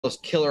those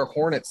killer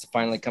hornets to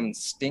finally come and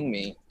sting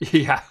me.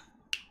 Yeah.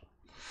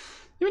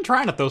 You've been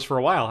trying at those for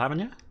a while, haven't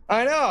you?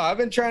 I know. I've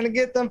been trying to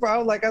get them. I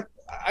was like,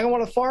 I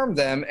want to farm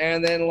them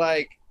and then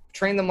like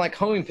train them like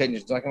homing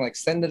pigeons so I can like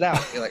send it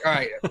out. You're like, all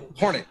right,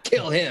 hornet,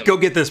 kill him. Go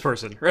get this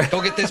person.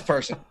 Go get this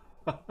person.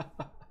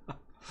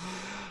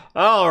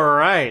 All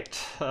right.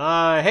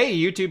 Hey,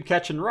 YouTube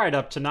catching right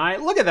up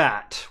tonight. Look at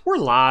that. We're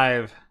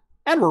live.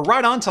 And we're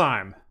right on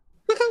time.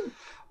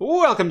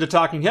 Welcome to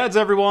Talking Heads,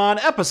 everyone.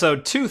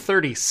 Episode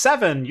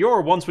 237,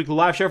 your once-weekly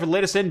live show for the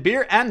latest in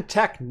beer and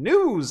tech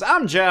news.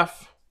 I'm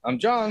Jeff. I'm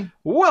John.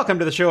 Welcome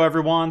to the show,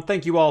 everyone.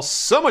 Thank you all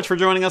so much for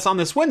joining us on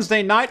this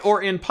Wednesday night or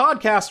in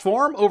podcast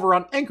form over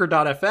on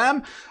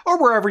Anchor.fm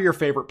or wherever your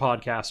favorite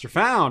podcasts are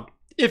found.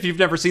 If you've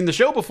never seen the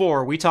show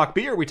before, we talk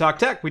beer, we talk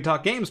tech, we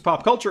talk games,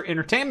 pop culture,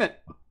 entertainment,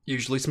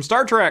 usually some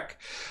Star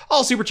Trek.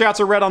 All super chats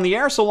are read on the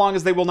air so long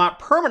as they will not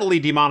permanently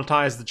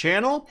demonetize the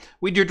channel.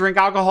 We do drink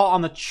alcohol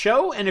on the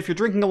show, and if you're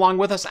drinking along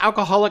with us,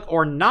 alcoholic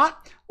or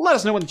not, let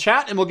us know in the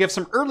chat and we'll give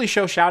some early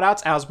show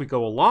shoutouts as we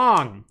go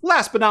along.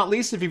 Last but not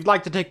least, if you'd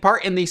like to take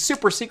part in the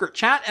super secret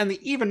chat and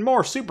the even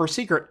more super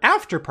secret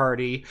after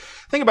party,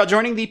 think about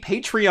joining the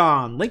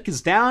Patreon. Link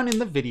is down in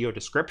the video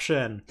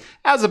description.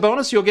 As a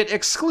bonus, you'll get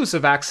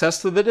exclusive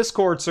access to the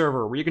Discord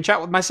server where you can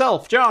chat with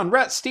myself, John,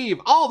 Rhett, Steve,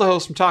 all the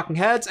hosts from Talking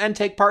Heads, and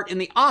take part in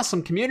the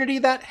awesome community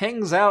that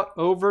hangs out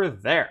over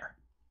there.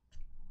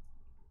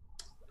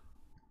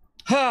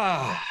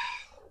 How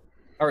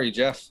are you,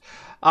 Jeff?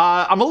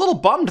 I'm a little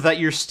bummed that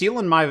you're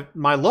stealing my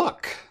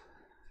look.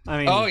 I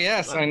mean, oh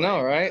yes, I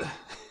know, right?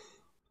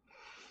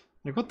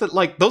 Like what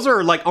the those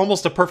are like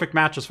almost a perfect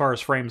match as far as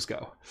frames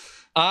go.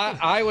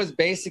 I was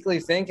basically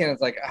thinking,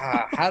 it's like,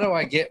 how do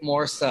I get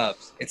more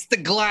subs? It's the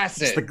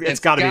glasses. It's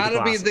gotta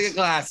be the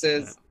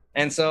glasses.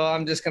 Yeah. And so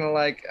I'm just gonna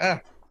like,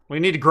 we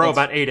need to grow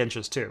about 8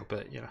 inches too,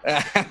 but you know.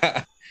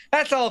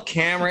 That's all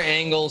camera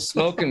angles,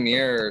 smoke and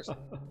mirrors.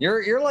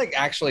 You're like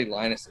actually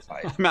Linus's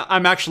height.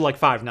 I'm actually like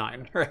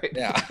 5'9", right?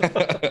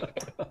 Yeah.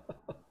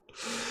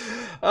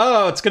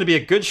 Oh, it's going to be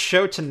a good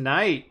show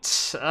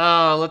tonight.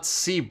 Let's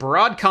see.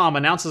 Broadcom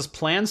announces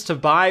plans to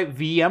buy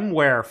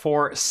VMware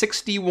for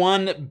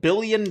 $61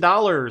 billion,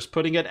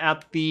 putting it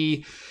at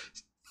the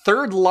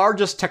third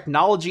largest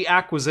technology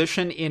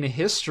acquisition in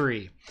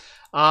history.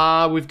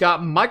 We've got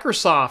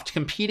Microsoft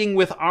competing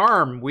with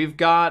ARM. We've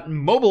got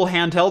mobile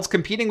handhelds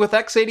competing with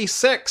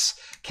x86.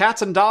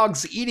 Cats and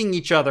dogs eating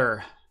each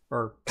other.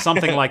 Or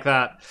something like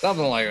that.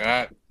 Something like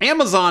that.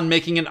 Amazon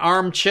making an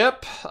ARM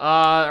chip,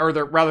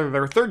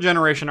 their third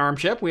generation ARM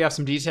chip. We have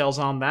some details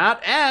on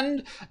that.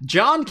 And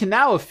John can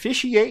now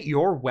officiate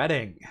your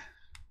wedding.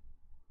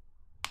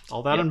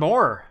 All that and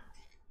more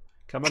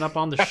coming up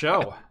on the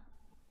show.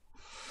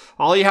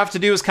 All you have to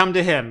do is come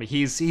to him.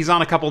 He's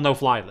on a couple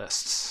no-fly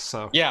lists.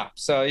 So yeah,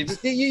 so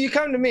you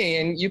come to me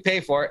and you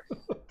pay for it.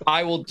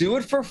 I will do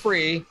it for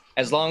free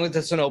as long as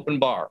it's an open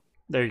bar.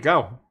 There you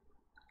go.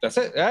 That's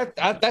it.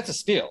 That's a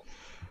steal.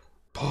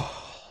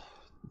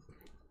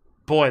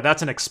 Boy,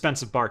 that's an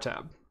expensive bar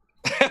tab.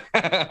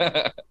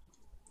 I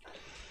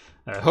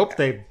hope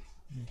they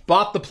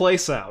bought the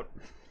place out.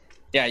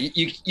 Yeah,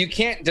 you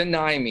can't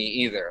deny me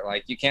either.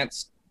 Like, you can't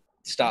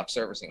stop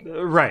servicing.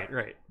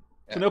 Right.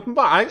 It's an open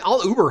bar.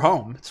 I'll Uber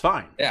home. It's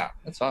fine. Yeah,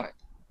 that's fine.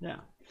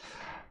 Yeah.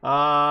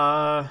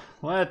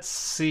 Let's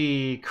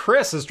see.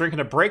 Chris is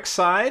drinking a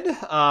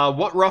Breakside.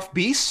 What Rough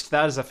Beast?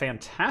 That is a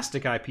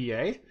fantastic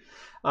IPA.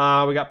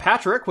 We got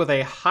Patrick with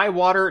a High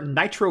Water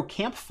Nitro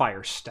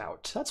Campfire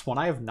Stout. That's one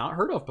I have not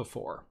heard of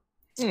before.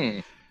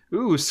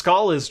 Ooh,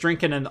 Skull is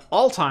drinking an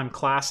all-time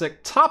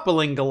classic,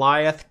 Toppling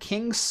Goliath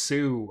King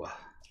Sue.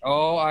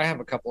 Oh, I have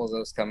a couple of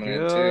those coming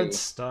in, too. Good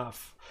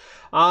stuff.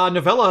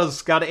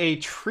 Novella's got a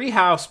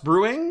Treehouse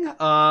Brewing,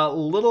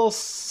 Little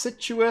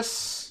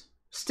Stituous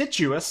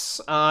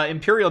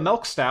Imperial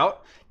Milk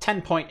Stout,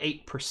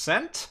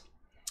 10.8%.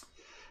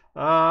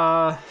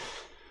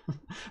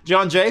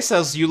 John J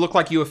says you look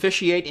like you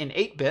officiate in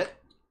 8-bit.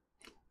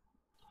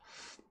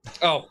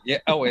 Oh, yeah.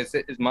 Oh, is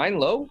mine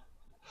low?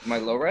 Am I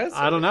low res?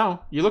 I don't know.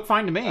 You look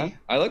fine to me.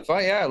 I look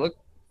fine. Yeah, I look.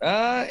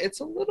 It's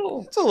a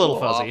little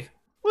fuzzy. Off.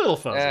 Little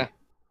fuzzy.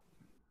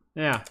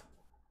 Yeah.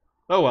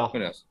 Oh well. Who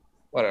knows?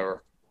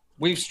 Whatever.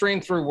 We've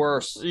streamed through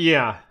worse.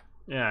 Yeah.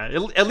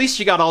 At least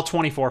you got all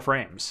 24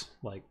 frames.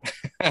 Like,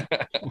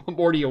 what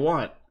more do you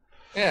want?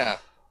 Yeah.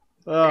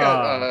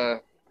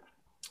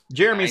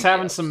 Jeremy's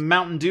having some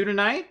Mountain Dew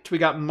tonight. We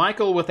got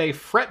Michael with a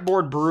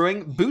Fretboard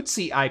Brewing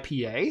Bootsy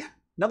IPA.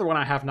 Another one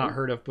I have not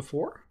heard of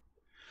before.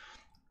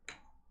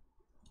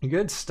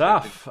 Good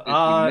stuff. Did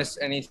you miss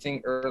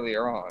anything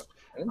earlier on?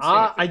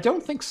 I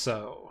don't think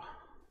so.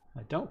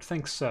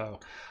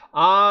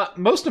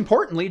 Most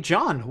importantly,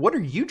 John, what are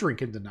you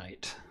drinking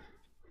tonight?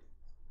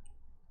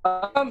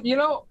 I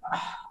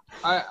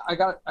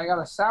got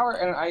a sour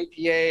and an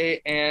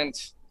IPA, and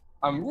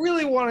I'm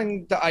really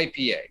wanting the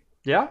IPA.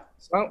 Yeah?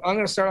 So I'm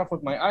going to start off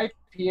with my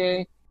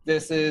IPA.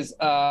 This is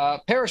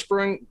Parish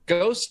Brewing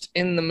Ghost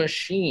in the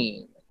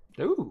Machine.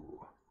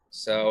 Ooh.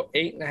 So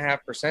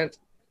 8.5%.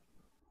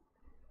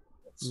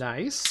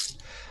 Nice.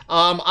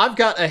 I've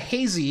got a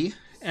hazy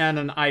and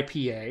an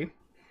IPA.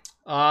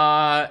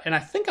 And I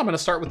think I'm going to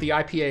start with the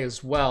IPA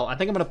as well. I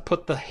think I'm going to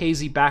put the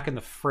hazy back in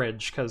the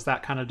fridge because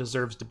that kind of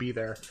deserves to be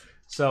there.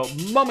 So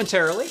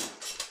momentarily.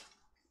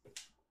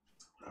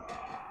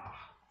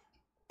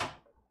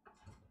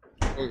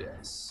 Oh,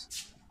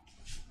 yes.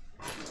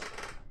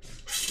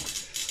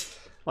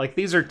 Like,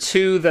 these are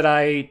two that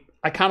I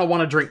kind of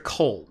want to drink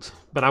cold,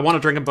 but I want to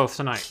drink them both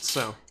tonight.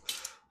 So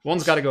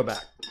one's got to go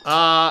back.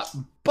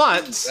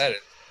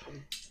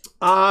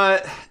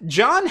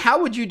 John,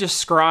 how would you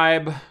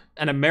describe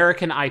an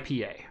American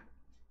IPA?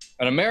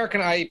 An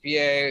American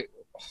IPA,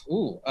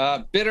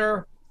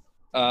 bitter,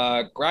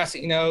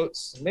 grassy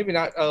notes, maybe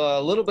not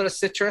a little bit of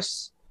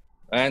citrus,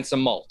 and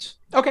some malt.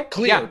 Okay,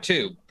 clear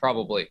too,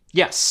 probably.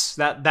 Yes,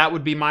 that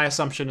would be my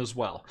assumption as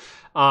well.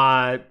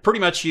 Pretty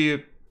much,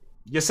 you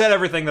said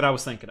everything that I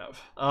was thinking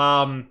of.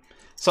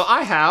 So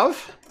I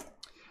have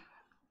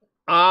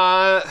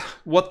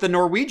what the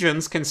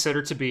Norwegians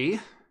consider to be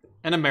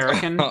an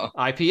American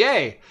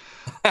IPA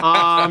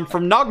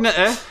from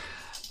Nognae.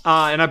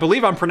 And I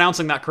believe I'm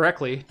pronouncing that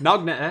correctly.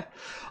 Nognae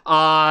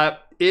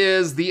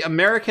is the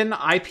American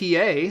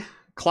IPA,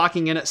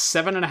 clocking in at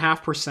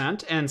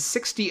 7.5% and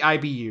 60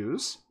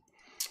 IBUs.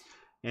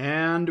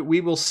 And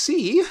we will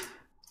see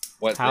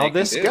how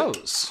this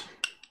goes.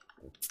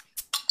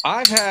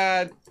 I've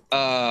had,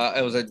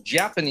 it was a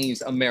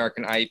Japanese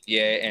American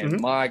IPA, and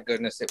my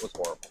goodness, it was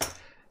horrible.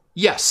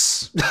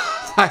 Yes,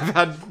 I've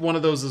had one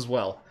of those as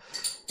well.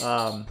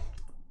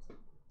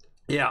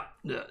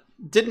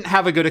 Didn't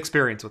have a good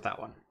experience with that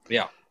one.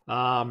 Yeah.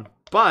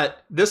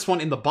 But this one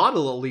in the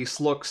bottle at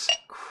least looks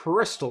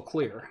crystal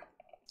clear.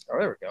 Oh,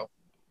 there we go.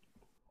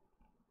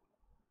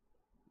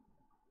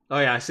 Oh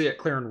yeah, I see it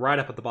clearing right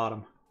up at the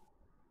bottom.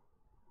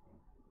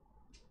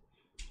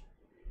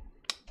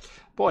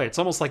 Boy, it's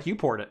almost like you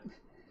poured it.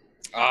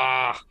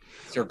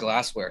 It's your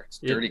glassware. It's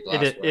dirty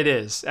glassware. It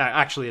is.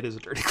 Actually, it is a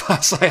dirty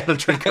glass. I had a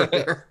drink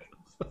earlier.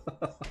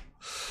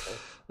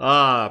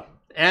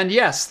 And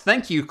yes,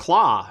 thank you,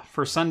 Claw,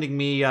 for sending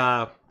me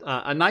a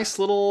nice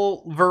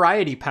little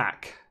variety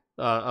pack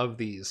of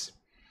these.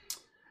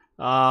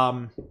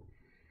 What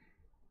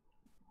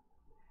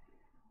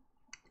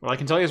I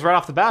can tell you is right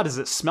off the bat is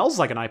it smells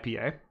like an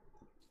IPA.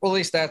 Well, at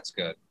least that's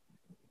good.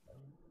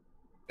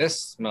 This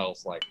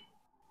smells like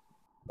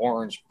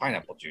orange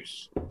pineapple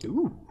juice.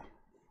 Ooh.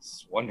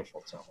 It's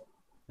wonderful.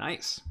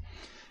 Nice.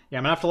 Yeah,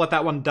 I'm going to have to let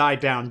that one die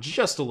down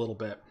just a little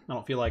bit. I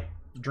don't feel like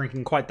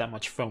drinking quite that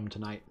much foam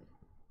tonight.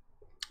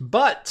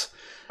 But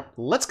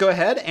let's go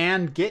ahead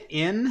and get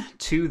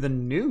into the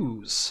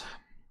news.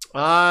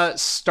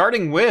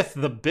 Starting with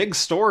the big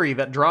story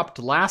that dropped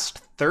last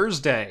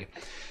Thursday.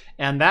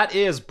 And that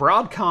is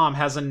Broadcom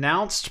has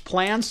announced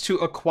plans to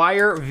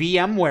acquire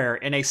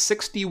VMware in a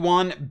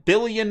 $61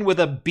 billion with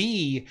a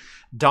B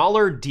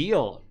dollar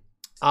deal.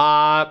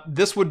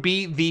 This would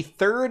be the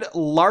third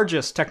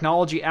largest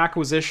technology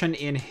acquisition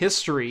in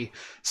history,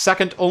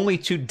 second only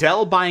to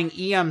Dell buying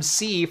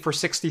EMC for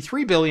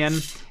 $63 billion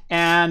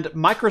and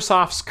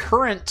Microsoft's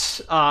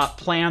current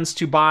plans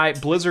to buy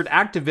Blizzard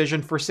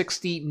Activision for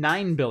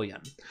 $69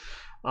 billion.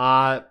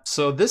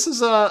 So this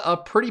is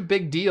a pretty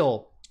big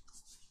deal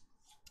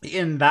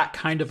in that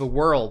kind of a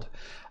world.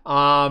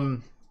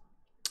 Not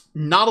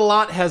a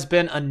lot has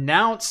been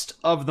announced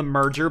of the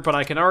merger, but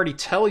I can already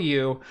tell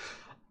you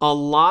a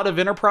lot of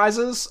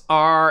enterprises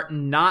are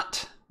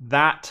not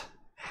that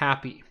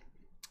happy.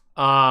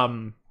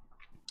 Broadcom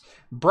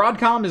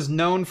is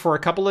known for a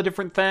couple of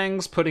different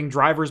things, putting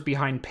drivers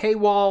behind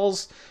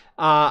paywalls.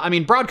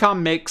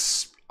 Broadcom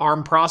makes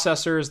ARM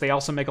processors. They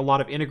also make a lot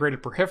of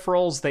integrated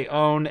peripherals. They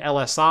own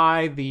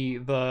LSI,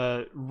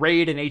 the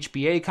RAID and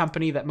HBA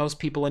company that most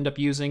people end up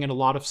using in a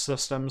lot of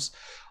systems.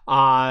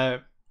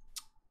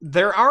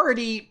 They're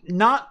already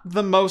not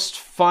the most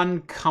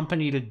fun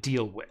company to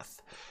deal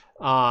with.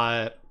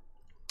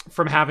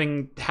 From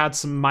having had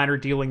some minor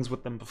dealings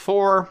with them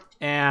before,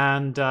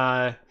 and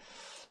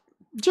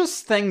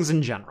just things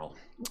in general.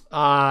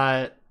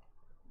 However,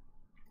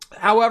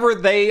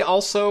 they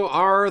also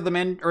are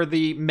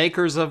the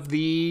makers of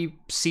the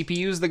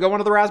CPUs that go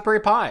into the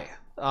Raspberry Pi.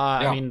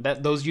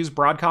 Those use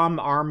Broadcom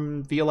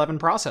ARM v11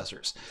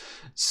 processors.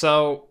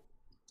 So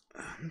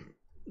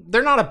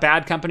they're not a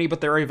bad company,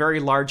 but they're a very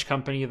large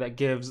company that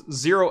gives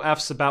zero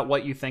Fs about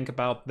what you think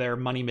about their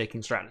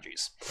money-making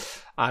strategies,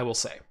 I will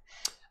say.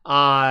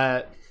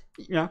 Kind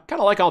of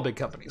like all big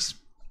companies.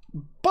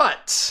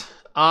 But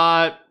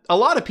a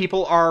lot of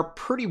people are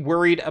pretty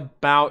worried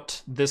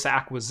about this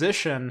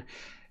acquisition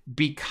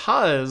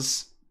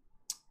because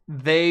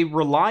they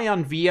rely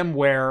on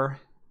VMware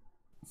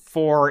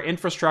for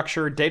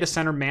infrastructure, data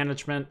center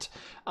management,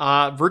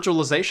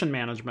 virtualization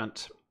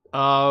management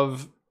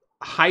of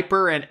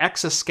hyper and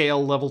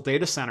exascale level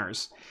data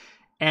centers.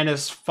 And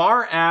as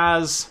far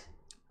as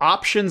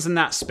options in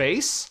that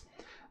space,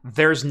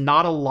 there's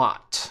not a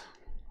lot.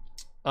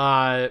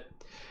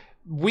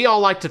 We all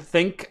like to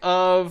think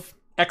of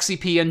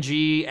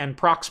XCP-ng and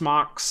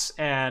Proxmox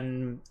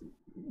and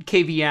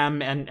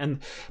KVM, and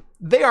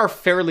they are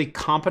fairly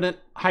competent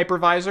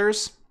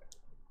hypervisors.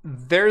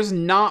 There's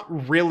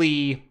not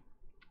really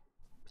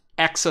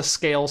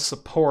exascale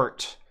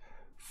support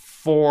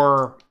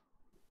for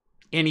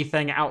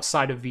anything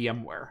outside of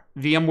VMware.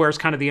 VMware is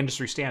kind of the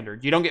industry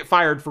standard. You don't get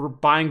fired for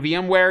buying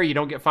VMware. You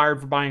don't get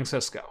fired for buying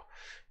Cisco.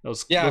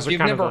 Those if are you've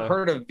kind never of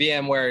heard of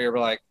VMware, you're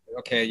like,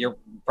 okay, you're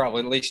probably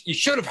at least, you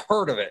should have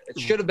heard of it. It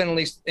should have been at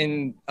least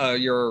in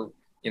your,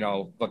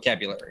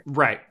 vocabulary.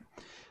 Right.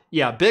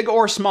 Yeah, big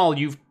or small,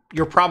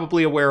 you're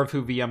probably aware of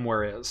who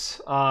VMware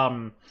is.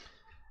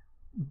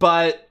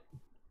 But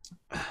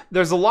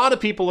there's a lot of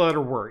people that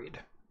are worried.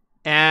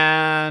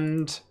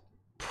 And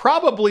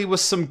probably with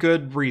some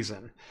good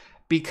reason.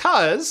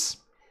 Because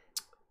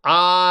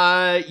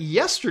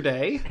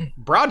yesterday,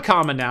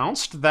 Broadcom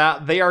announced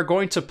that they are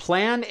going to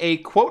plan a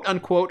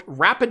quote-unquote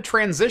rapid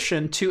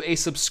transition to a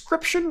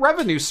subscription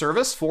revenue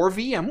service for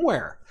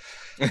VMware,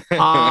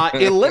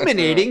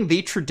 eliminating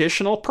the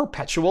traditional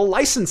perpetual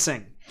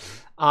licensing.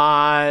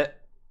 Yeah.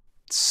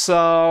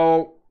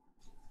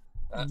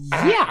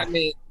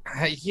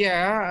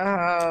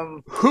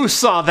 Who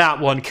saw that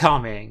one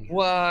coming?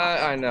 What?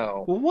 I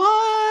know.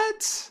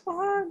 What?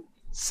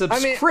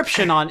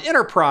 Subscription on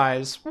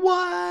enterprise.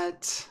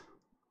 What?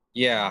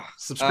 Yeah.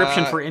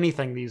 Subscription for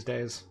anything these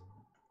days.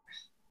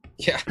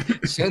 Yeah.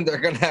 Soon they're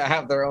going to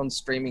have their own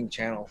streaming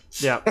channel.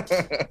 Yeah.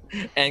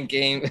 And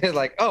game.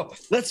 Like, oh,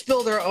 let's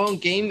build our own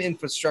game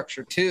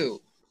infrastructure too.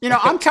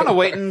 I'm kind of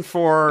waiting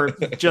for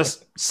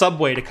just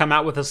Subway to come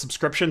out with a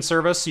subscription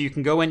service so you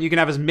can go in, you can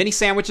have as many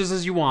sandwiches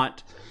as you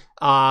want,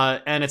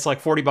 and it's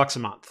like $40 a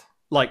month.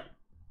 Like,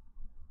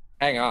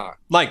 hang on.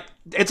 Like,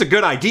 it's a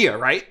good idea,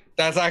 right?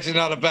 That's actually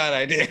not a bad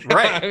idea.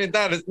 Right. I mean,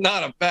 that is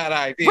not a bad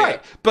idea.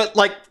 Right. But,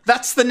 like,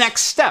 that's the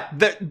next step.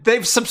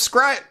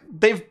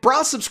 They've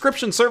brought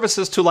subscription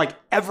services to, like,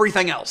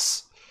 everything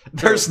else.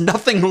 There's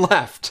nothing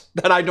left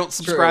that I don't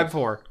subscribe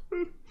for.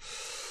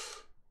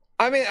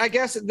 I mean, I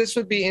guess this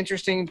would be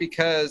interesting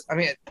because, I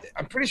mean,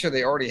 I'm pretty sure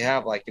they already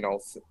have, like,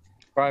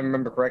 if I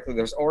remember correctly,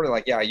 there's already,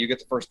 like, yeah, you get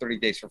the first 30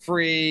 days for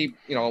free,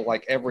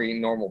 like every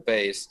normal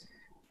base.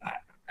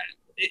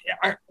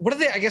 What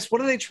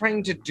are they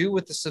trying to do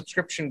with the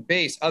subscription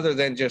base other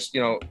than just,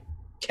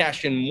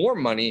 cash in more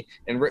money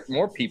and rip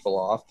more people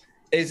off?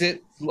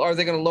 Are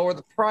they going to lower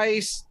the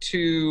price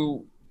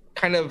to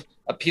kind of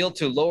appeal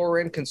to lower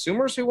end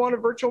consumers who want a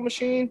virtual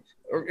machine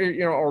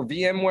or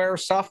VMware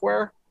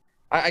software?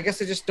 I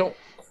guess I just don't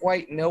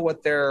quite know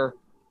what they're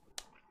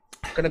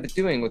going to be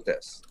doing with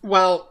this.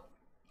 Well,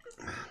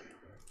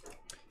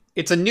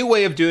 it's a new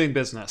way of doing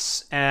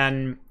business,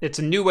 and it's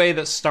a new way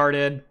that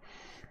started.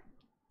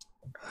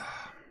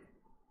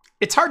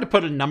 It's hard to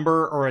put a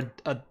number or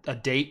a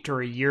date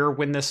or a year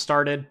when this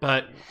started,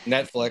 but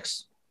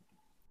Netflix.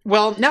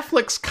 Well,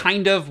 Netflix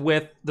kind of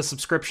with the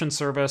subscription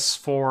service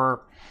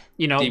for,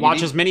 DVD?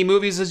 Watch as many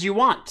movies as you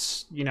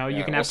want. You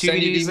can have 2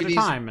 DVDs at a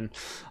time. And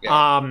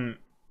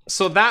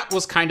so that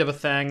was kind of a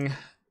thing.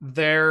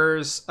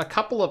 There's a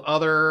couple of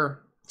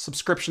other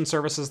subscription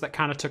services that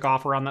kind of took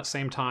off around that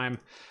same time.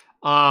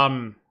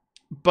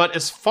 But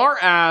as far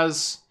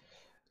as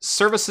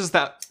services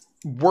that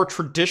were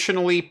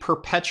traditionally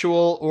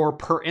perpetual or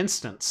per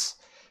instance,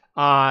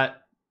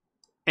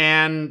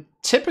 and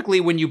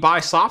typically when you buy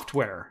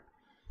software,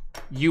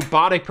 you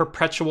bought a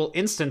perpetual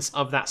instance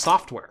of that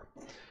software.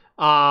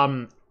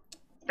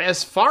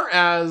 As far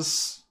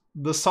as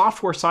the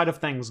software side of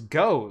things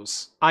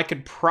goes, I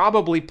could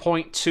probably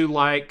point to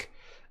like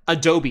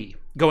Adobe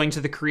going to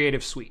the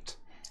Creative Suite.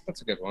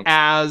 That's a good one.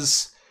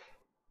 As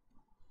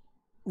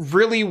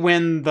really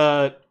when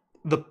the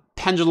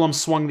pendulum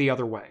swung the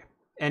other way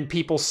and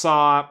people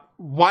saw,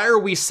 why are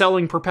we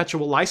selling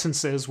perpetual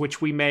licenses,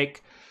 which we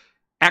make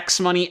X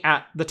money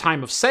at the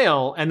time of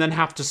sale and then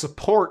have to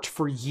support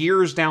for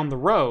years down the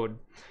road?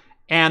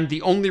 And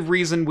the only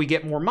reason we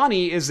get more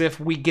money is if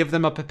we give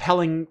them a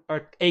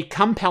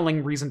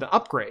compelling reason to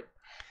upgrade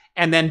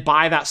and then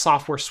buy that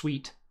software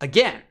suite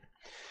again.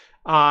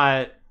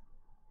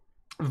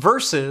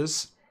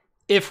 Versus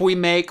if we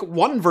make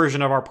one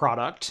version of our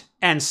product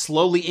and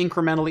slowly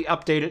incrementally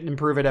update it and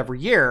improve it every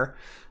year,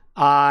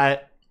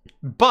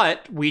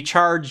 but we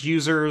charge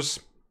users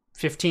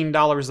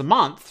 $15 a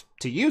month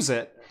to use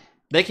it.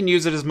 They can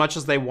use it as much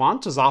as they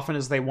want, as often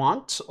as they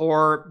want,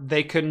 or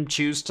they can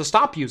choose to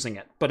stop using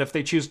it. But if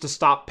they choose to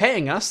stop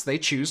paying us, they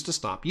choose to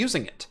stop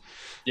using it.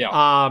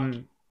 Yeah.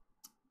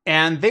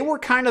 And they were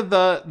kind of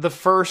the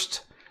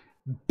first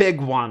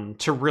big one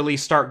to really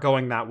start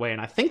going that way. And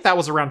I think that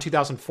was around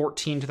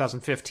 2014,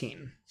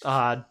 2015,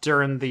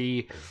 during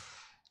the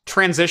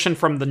transition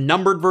from the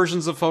numbered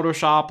versions of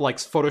Photoshop, like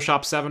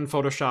Photoshop 7,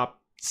 Photoshop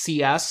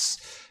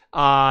CS.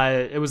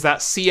 It was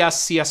that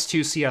CS,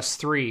 CS2,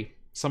 CS3.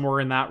 Somewhere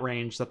in that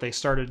range that they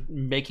started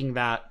making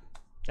that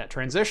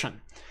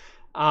transition.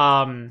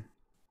 And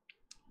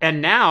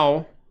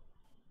now,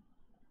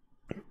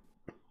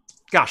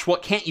 gosh,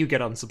 what can't you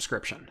get on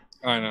subscription?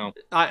 I know.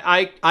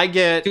 I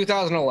get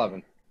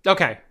 2011.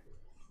 Okay.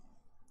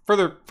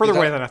 Further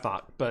away than I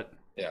thought, but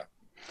yeah.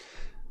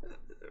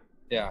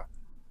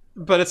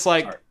 But it's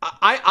like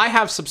I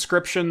have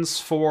subscriptions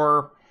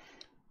for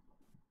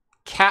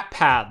cat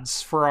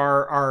pads for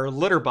our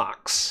litter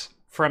box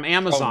from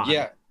Amazon. Oh,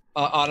 yeah.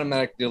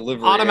 Automatic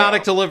delivery.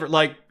 Automatic delivery.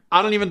 Like,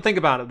 I don't even think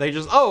about it. They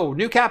just, oh,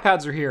 new cat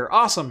pads are here.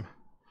 Awesome.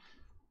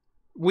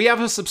 We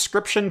have a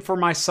subscription for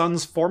my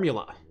son's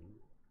formula.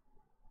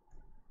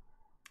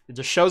 It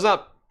just shows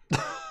up.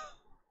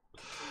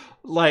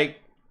 Like,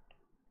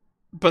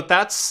 but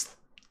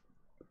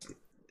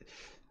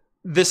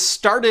this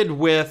started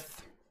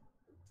with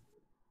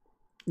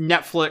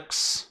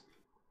Netflix,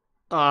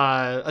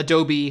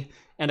 Adobe,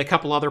 and a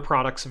couple other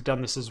products have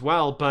done this as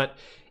well. But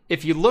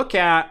if you look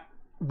at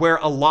where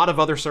a lot of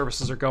other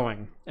services are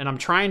going, and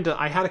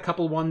I had a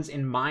couple ones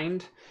in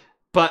mind,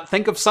 but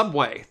think of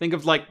Subway. Think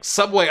of like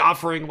Subway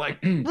offering like,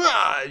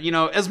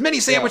 as many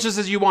sandwiches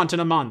as you want in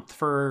a month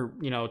for,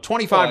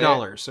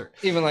 $25. Or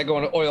even like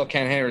going to oil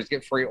can handlers,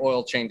 get free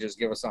oil changes,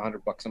 give us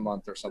 $100 a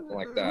month or something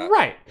like that.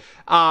 Right.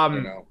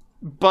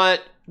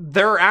 But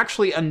there are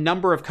actually a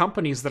number of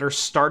companies that are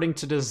starting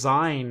to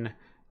design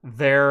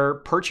their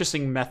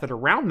purchasing method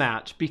around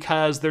that,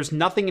 because there's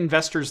nothing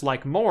investors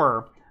like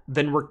more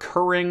than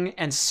recurring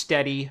and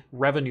steady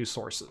revenue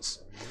sources.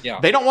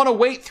 Yeah. They don't want to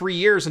wait 3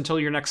 years until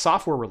your next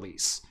software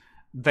release.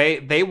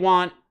 They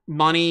want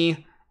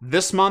money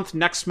this month,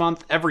 next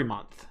month, every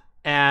month.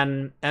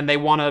 And they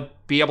want to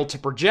be able to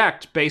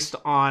project based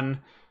on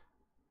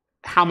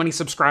how many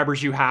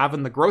subscribers you have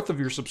and the growth of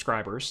your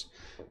subscribers,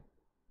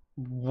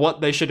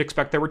 what they should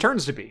expect their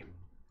returns to be.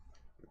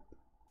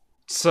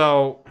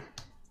 So,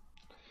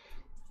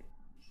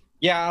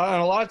 yeah,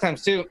 and a lot of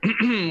times too,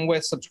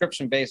 with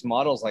subscription-based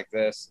models like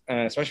this,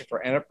 and especially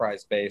for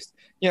enterprise-based,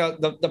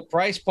 the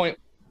price point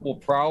will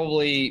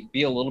probably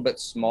be a little bit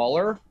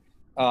smaller,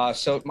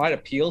 so it might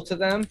appeal to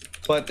them.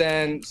 But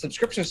then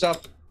subscription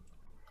stuff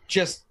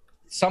just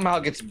somehow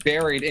gets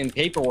buried in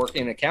paperwork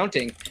in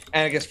accounting,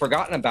 and it gets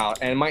forgotten about,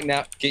 and it might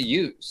not get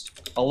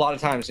used. A lot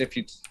of times, if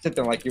you sit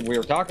there like we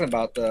were talking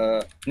about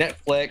the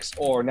Netflix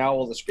or now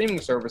all the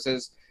streaming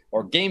services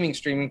or gaming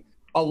streaming,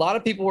 a lot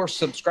of people are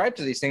subscribed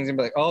to these things and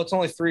be like, oh, it's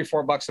only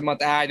 $3-4 a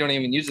month. I don't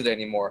even use it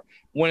anymore.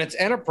 When it's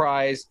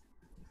enterprise,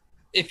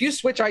 if you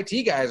switch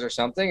IT guys or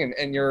something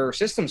and your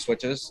system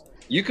switches,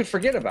 you could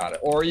forget about it,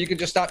 or you could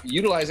just stop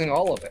utilizing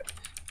all of it.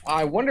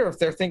 I wonder if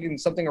they're thinking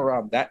something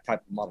around that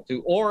type of model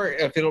too, or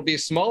if it'll be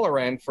smaller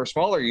end for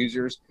smaller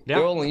users. Yeah.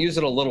 They'll only use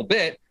it a little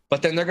bit,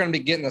 but then they're going to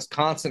be getting this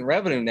constant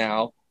revenue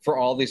now for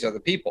all these other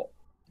people.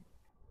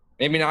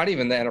 Maybe not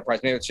even the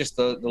enterprise. Maybe it's just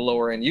the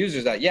lower end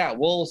users that,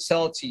 we'll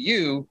sell it to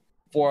you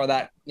for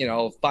that,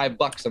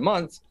 $5 a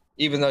month,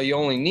 even though you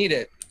only need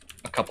it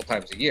a couple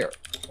times a year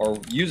or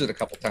use it a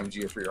couple times a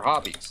year for your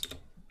hobbies.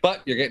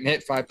 But you're getting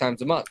hit 5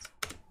 times a month.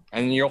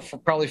 And you'll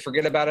probably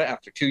forget about it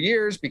after 2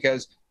 years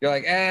because you're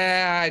like,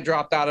 I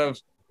dropped out of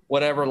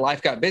whatever,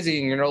 life got busy,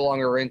 and you're no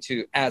longer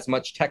into as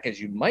much tech as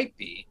you might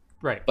be.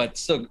 Right. But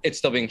still, it's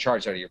still being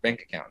charged out of your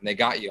bank account. And they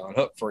got you on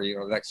hook for,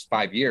 the next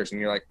 5 years.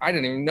 And you're like, I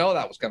didn't even know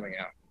that was coming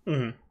out.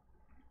 Mm-hmm.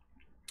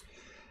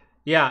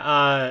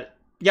 Yeah.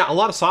 A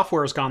lot of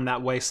software has gone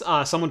that way.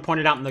 Someone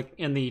pointed out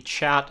in the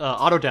chat,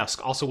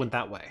 Autodesk also went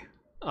that way.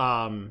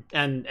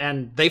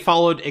 And they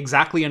followed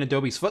exactly in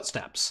Adobe's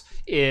footsteps.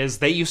 Is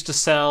they used to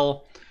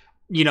sell,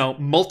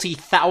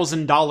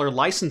 multi-$1,000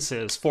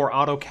 licenses for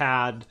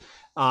AutoCAD,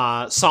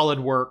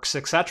 SolidWorks,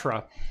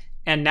 etc.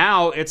 And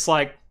now it's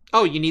like,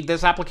 oh, you need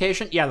this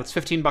application? Yeah, that's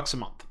 $15 a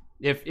month.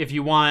 If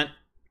you want,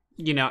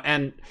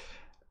 and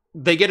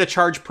they get a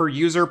charge per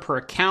user, per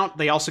account.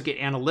 They also get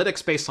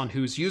analytics based on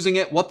who's using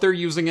it, what they're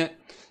using it.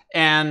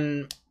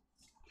 And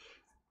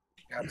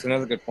that's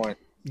another good point.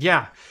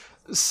 Yeah.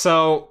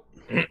 So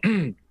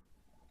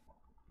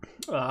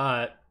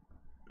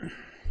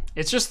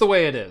it's just the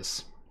way it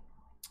is.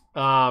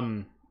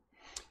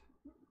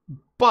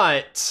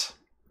 But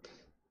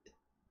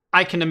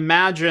I can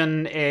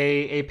imagine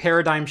a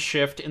paradigm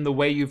shift in the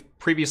way you've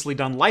previously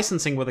done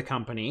licensing with a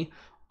company,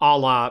 a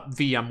la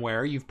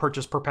VMware. You've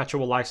purchased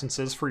perpetual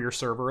licenses for your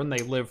server and they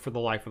live for the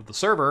life of the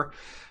server.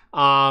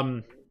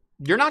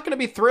 You're not going to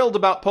be thrilled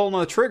about pulling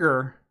the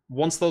trigger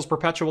once those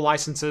perpetual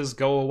licenses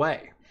go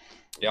away.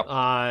 Yep.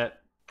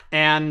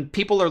 And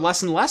people are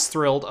less and less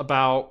thrilled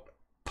about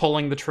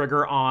pulling the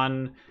trigger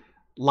on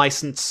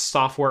licensed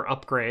software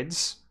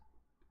upgrades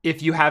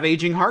if you have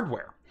aging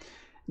hardware.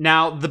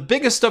 Now, the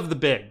biggest of the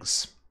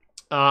bigs,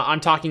 I'm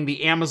talking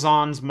the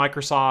Amazons,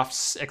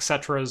 Microsofts,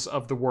 etc.'s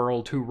of the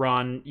world who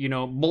run,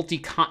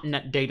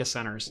 multi-continent data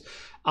centers.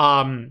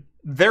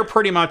 They're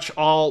pretty much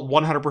all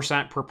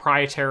 100%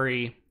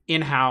 proprietary,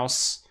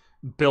 in-house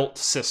built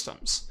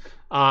systems.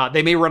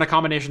 They may run a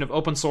combination of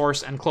open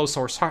source and closed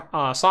source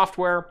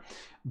software,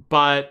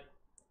 but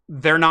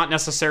they're not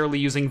necessarily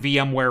using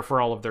VMware for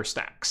all of their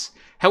stacks.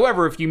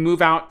 However, if you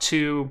move out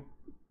to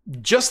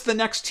just the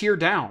next tier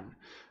down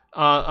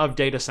of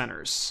data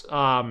centers,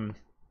 a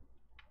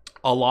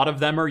lot of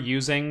them are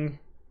using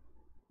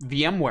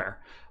VMware.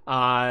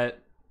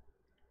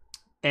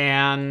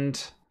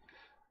 And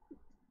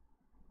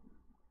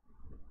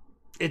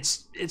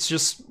it's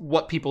just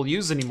what people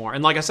use anymore.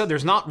 And like I said,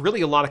 there's not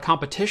really a lot of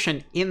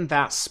competition in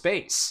that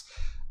space.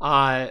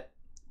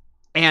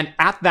 And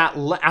at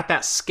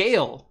that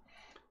scale,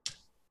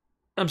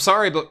 I'm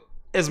sorry, but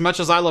as much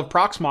as I love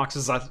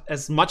Proxmox,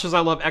 as much as I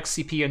love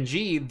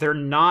XCP-ng, they're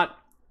not,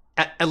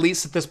 at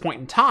least at this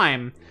point in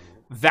time,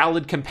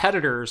 valid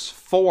competitors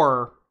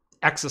for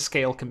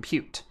exascale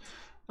compute.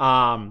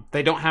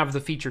 They don't have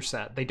the feature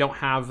set. They don't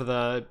have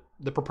the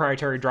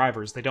proprietary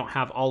drivers. They don't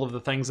have all of the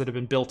things that have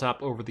been built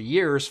up over the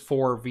years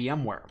for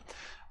VMware.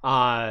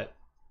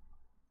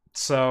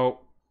 So,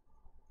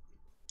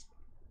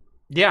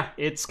 yeah,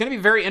 it's going to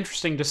be very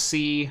interesting to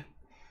see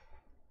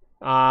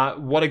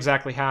what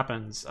exactly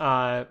happens.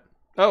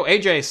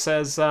 AJ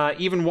says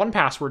even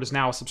 1Password is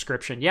now a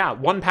subscription. Yeah,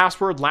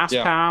 1Password,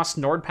 LastPass,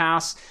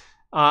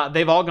 NordPass,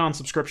 they've all gone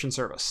subscription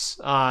service.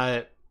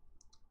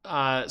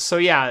 So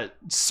yeah,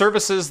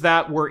 services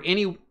that were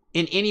in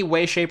any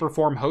way, shape, or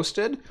form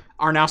hosted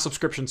are now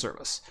subscription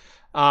service.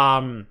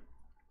 Well,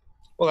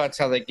 that's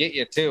how they get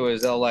you too.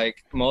 Is they'll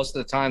like most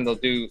of the time they'll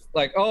do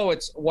like, oh,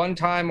 it's one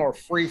time or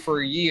free for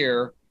a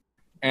year,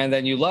 and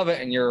then you love it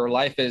and your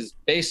life is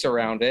based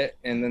around it,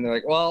 and then they're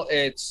like, well,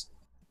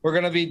 we're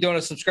gonna be doing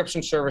a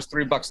subscription service,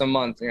 $3 a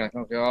month. And you're like,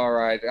 okay, all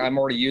right, I'm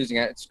already using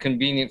it. It's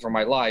convenient for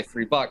my life,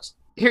 $3.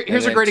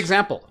 Here's a great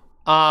example.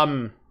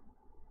 How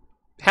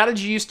did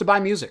you used to buy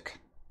music?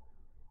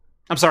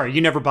 I'm sorry, you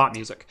never bought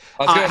music.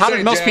 How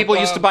did most people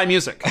used to buy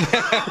music?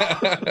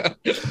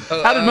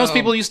 How did most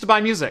people used to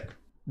buy music?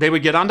 They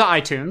would get onto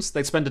iTunes.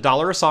 They'd spend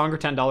 $1 a song or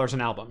 $10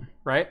 an album,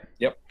 right?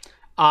 Yep.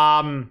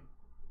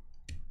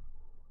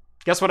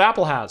 Guess what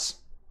Apple has?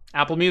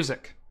 Apple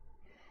Music.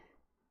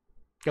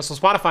 Guess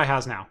what Spotify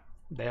has now?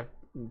 They have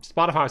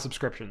Spotify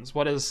subscriptions.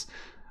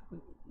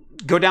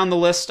 Go down the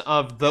list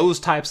of those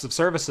types of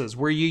services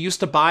where you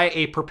used to buy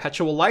a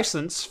perpetual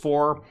license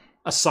for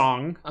a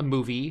song, a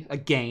movie, a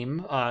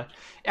game,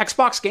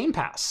 Xbox Game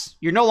Pass.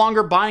 You're no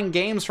longer buying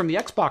games from the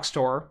Xbox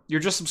store. You're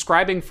just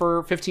subscribing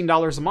for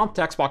 $15 a month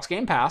to Xbox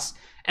Game Pass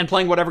and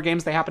playing whatever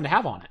games they happen to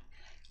have on it.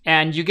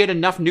 And you get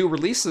enough new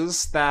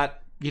releases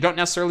that you don't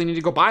necessarily need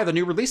to go buy the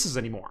new releases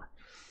anymore.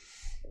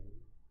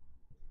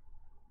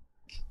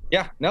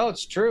 Yeah, no,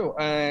 it's true.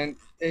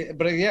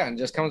 But again, it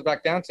just comes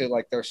back down to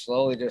like they're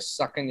slowly just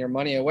sucking your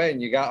money away,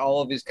 and you got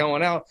all of these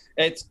coming out.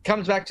 It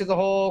comes back to the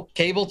whole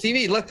cable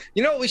TV.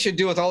 You know what we should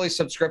do with all these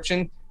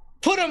subscription?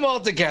 Put them all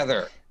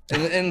together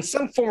in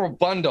some form of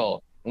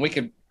bundle, and we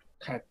could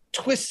kind of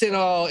twist it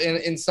all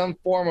in some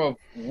form of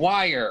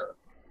wire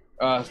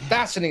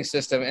fastening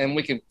system, and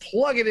we can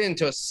plug it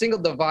into a single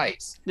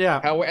device. Yeah,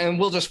 and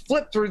we'll just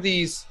flip through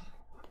these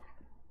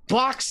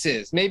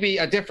boxes, maybe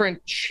a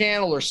different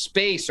channel or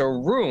space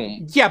or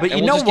room. Yeah, but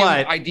you know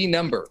what? ID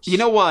numbers. You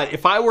know what?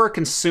 If I were a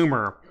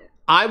consumer,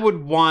 I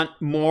would want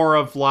more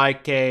of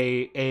like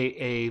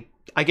I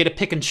get to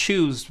pick and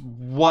choose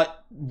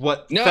what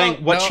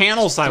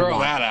channels I want. Throw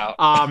that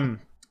out.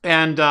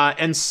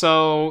 And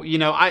so, you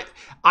know,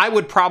 I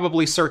would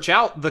probably search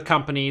out the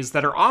companies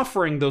that are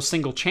offering those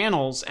single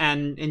channels,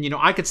 and you know,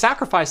 I could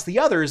sacrifice the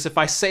others if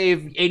I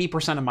save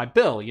 80% of my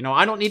bill. You know,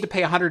 I don't need to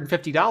pay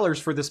 $150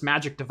 for this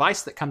magic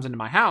device that comes into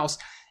my house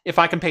if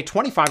I can pay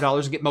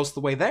 $25 and get most of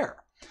the way there.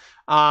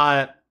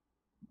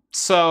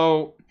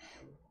 So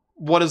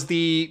what does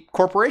the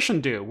corporation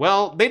do?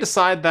 Well, they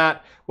decide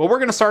that, well, we're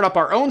going to start up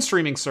our own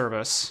streaming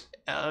service.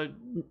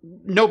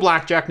 No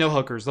blackjack, no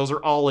hookers. Those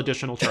are all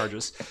additional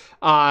charges.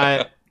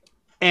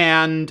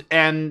 And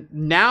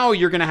now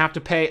you're going to have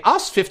to pay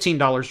us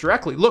 $15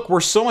 directly. Look,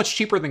 we're so much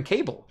cheaper than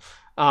cable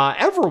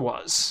ever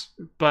was.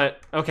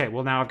 But okay,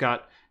 well, now I've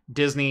got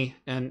Disney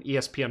and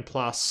ESPN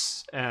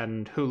Plus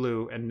and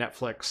Hulu and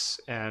Netflix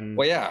and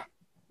well, yeah.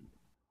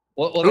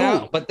 Well,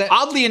 now, but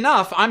oddly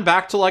enough, I'm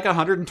back to like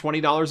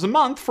 $120 a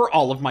month for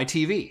all of my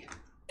TV.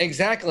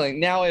 Exactly.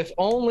 Now, if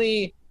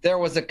only there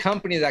was a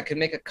company that could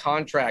make a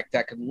contract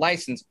that could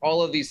license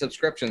all of these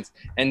subscriptions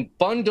and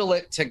bundle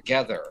it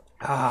together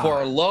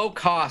for a low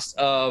cost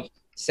of,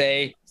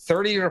 say,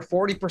 30 or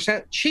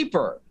 40%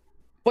 cheaper.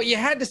 But you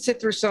had to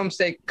sit through some,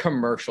 say,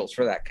 commercials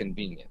for that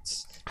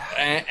convenience.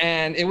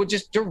 And it would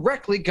just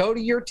directly go to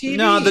your TV.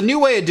 No, the new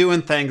way of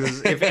doing things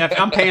is if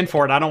I'm paying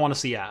for it, I don't want to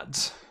see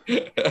ads.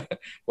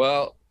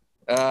 Well,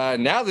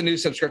 now the new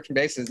subscription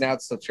base is now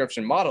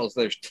subscription models.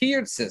 There's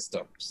tiered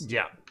systems.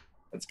 Yeah.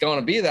 It's going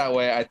to be that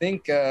way. I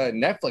think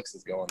Netflix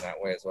is going that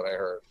way is what I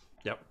heard.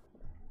 Yep.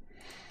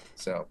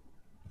 So.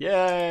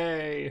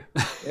 Yay.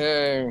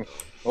 Yay.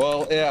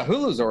 Well, yeah,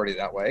 Hulu's already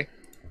that way.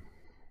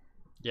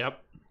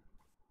 Yep.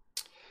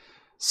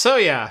 So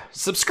yeah,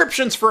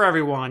 subscriptions for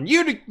everyone.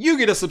 You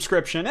get a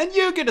subscription, and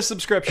you get a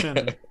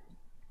subscription.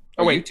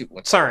 Oh wait,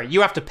 YouTube. Sorry,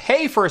 you have to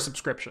pay for a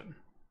subscription.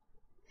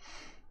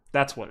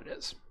 That's what it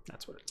is.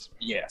 That's what it is.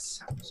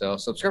 Yes. So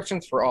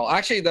subscriptions for all.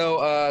 Actually,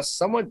 though,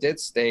 someone did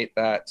state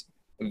that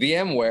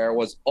VMware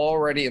was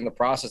already in the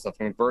process of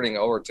converting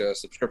over to a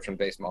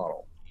subscription-based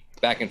model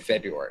back in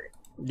February.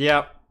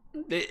 Yep.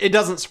 It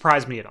doesn't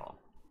surprise me at all.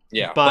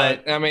 Yeah,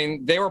 but I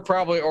mean, they were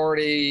probably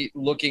already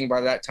looking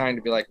by that time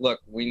to be like, look,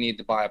 we need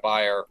to buy a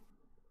buyer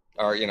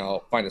or, you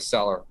know, find a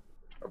seller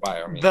or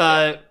buyer. I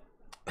mean,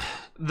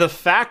 the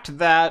fact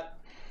that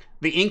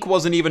the ink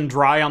wasn't even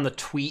dry on the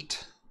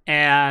tweet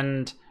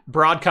and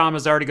Broadcom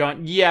has already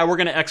gone, yeah, we're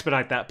going to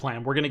expedite that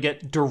plan. We're going to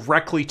get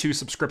directly to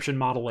subscription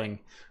modeling.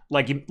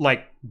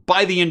 Like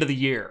by the end of the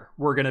year,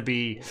 we're going to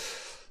be...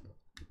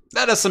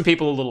 That has some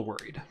people a little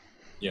worried.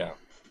 Yeah.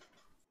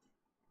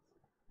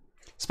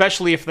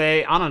 Especially if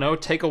they, I don't know,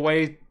 take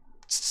away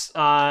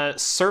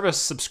service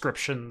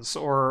subscriptions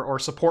or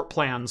support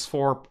plans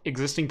for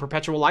existing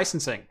perpetual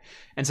licensing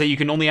and say you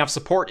can only have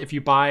support if you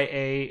buy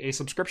a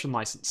subscription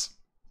license.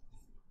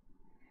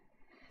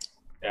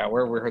 Yeah,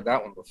 where we heard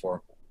that one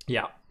before.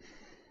 Yeah.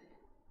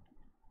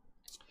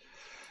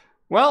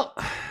 Well,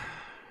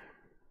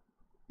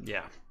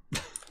 yeah.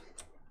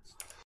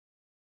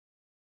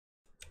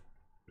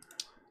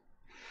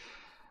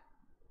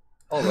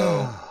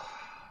 Although,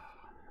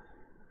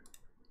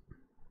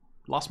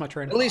 lost my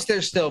train of at least thought.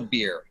 there's still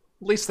beer.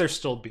 At least there's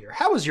still beer.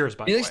 How was yours,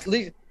 by the way? At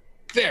least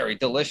very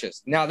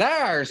delicious. Now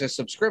there's a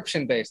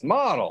subscription-based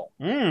model.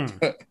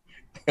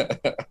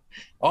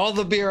 All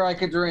the beer I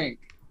could drink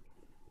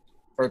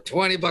for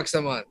 $20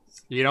 a month.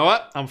 You know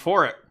what? I'm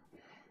for it.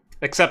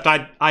 Except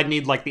I'd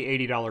need like the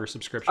 $80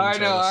 subscription. I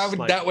know.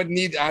 service.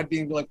 I'd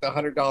be like the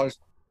 $100.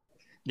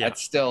 Yeah.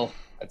 That's still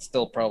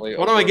probably.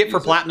 What do I get for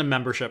platinum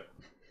membership?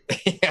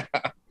 Yeah.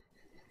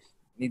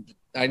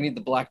 I need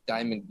the Black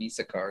Diamond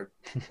Visa card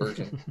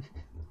version.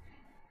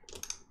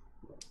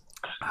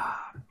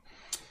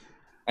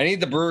 I need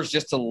the brewers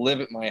just to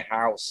live at my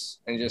house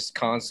and just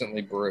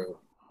constantly brew.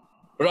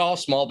 But all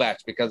small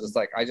batch because it's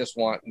like I just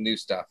want new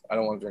stuff. I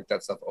don't want to drink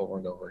that stuff over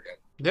and over again.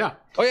 Yeah.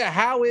 Oh yeah,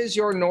 how is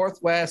your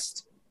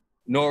Northwest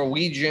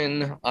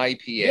Norwegian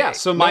IPA? Yeah,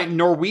 so my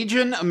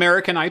Norwegian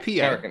American IPA.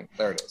 American,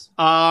 there it is.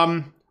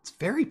 It's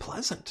very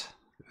pleasant.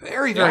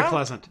 Very, very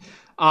pleasant.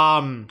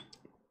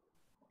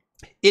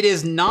 It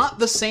is not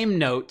the same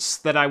notes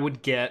that I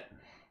would get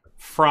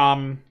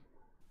from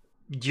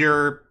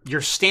your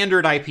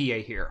standard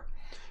IPA here.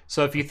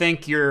 So if you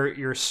think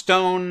your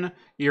Stone,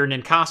 your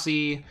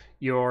Ninkasi,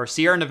 your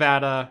Sierra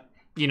Nevada,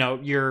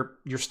 your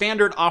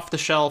standard off the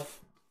shelf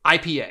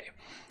IPA.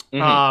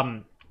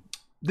 Mm-hmm.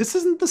 This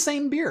isn't the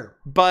same beer,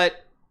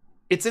 but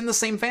it's in the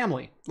same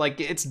family. Like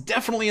it's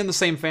definitely in the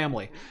same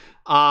family.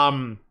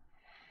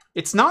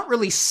 It's not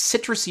really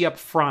citrusy up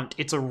front.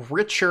 It's a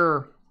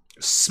richer,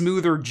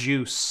 smoother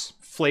juice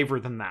flavor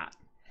than that.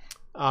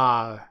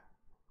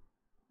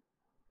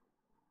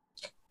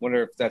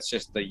 Wonder if that's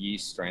just the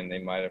yeast strain they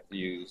might have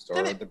used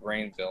or the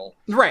grain fill.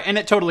 Right, and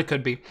it totally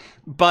could be.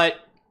 But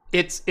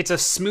it's a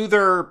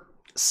smoother,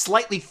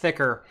 slightly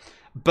thicker,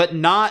 but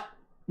not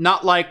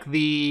like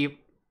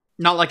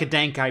a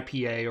dank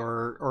IPA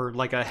or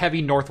like a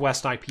heavy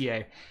Northwest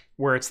IPA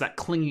where it's that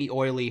clingy,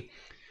 oily.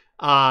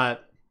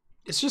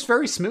 It's just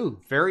very smooth,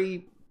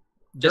 very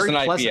just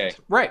an pleasant. IPA.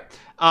 Right.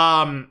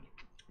 I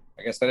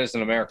guess that is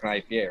an American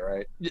IPA,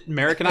 right?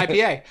 American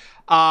IPA.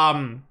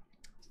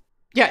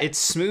 Yeah, it's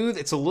smooth.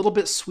 It's a little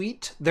bit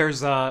sweet.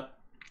 There's and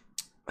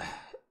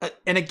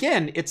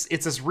again, it's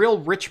this real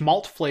rich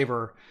malt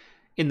flavor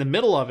in the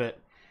middle of it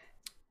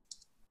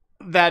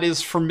that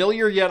is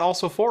familiar yet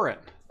also foreign.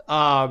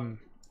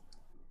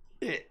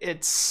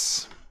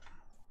 It's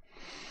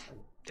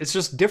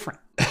just different.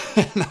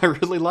 And I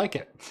really like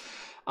it.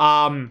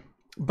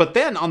 But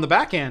then on the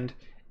back end,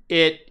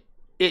 it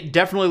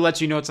definitely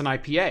lets you know it's an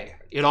IPA.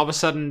 It all of a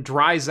sudden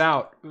dries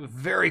out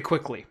very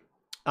quickly,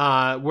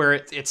 where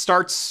it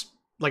starts,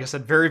 like I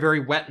said, very, very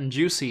wet and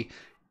juicy,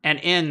 and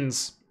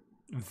ends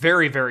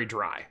very, very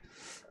dry,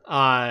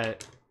 and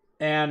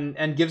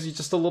gives you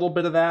just a little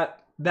bit of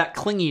that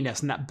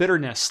clinginess and that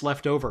bitterness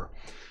left over.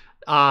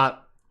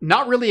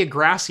 Not really a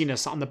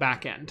grassiness on the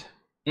back end,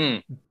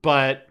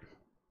 but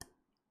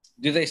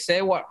do they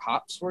say what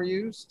hops were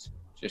used?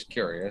 Just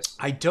curious.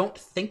 I don't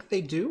think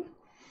they do.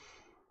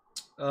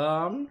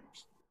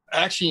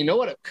 Actually, you know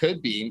what it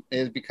could be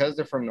is because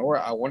they're from Norway.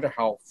 I wonder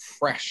how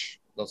fresh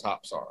those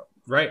hops are.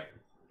 Right.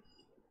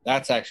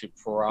 That's actually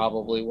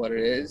probably what it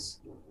is.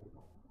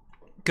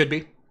 Could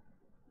be.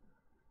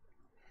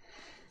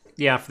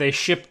 Yeah, if they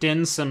shipped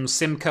in some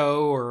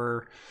Simcoe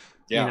or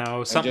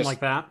something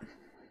like that.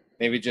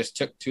 Maybe it just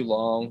took too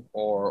long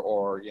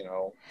or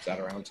sat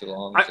around too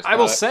long. I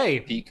will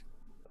say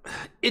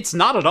it's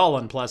not at all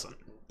unpleasant.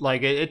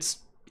 Like it's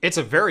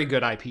a very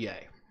good IPA.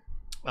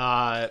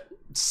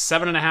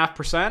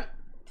 7.5%.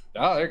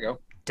 Oh, there you go.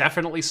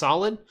 Definitely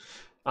solid.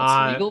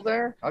 It's legal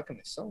there? How can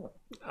they sell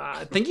it?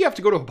 I think you have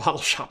to go to a bottle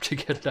shop to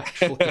get it,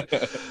 actually.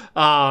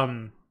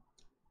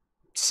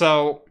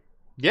 So,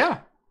 yeah.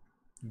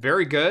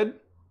 Very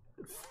good.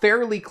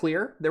 Fairly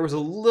clear. There was a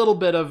little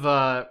bit of...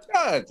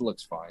 it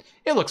looks fine.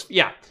 It looks...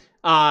 Yeah.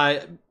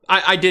 I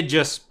did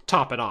just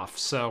top it off,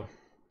 so...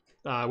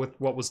 with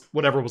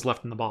whatever was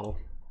left in the bottle.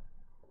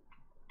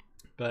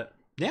 But,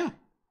 yeah.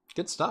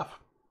 Good stuff.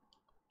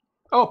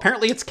 Oh,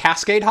 apparently it's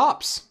Cascade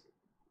hops.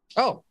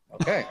 Oh,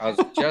 okay. I was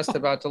just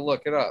about to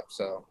look it up,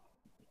 so.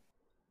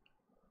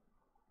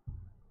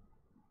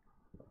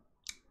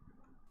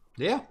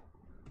 Yeah.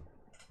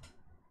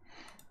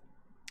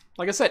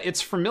 Like I said,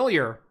 it's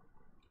familiar,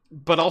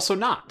 but also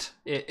not.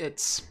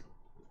 It's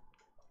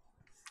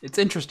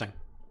interesting.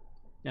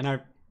 And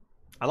I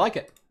like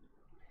it.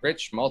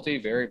 Rich,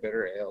 malty, very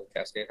bitter ale,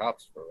 Cascade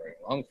hops for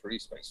a long, fruity,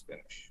 spice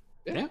finish.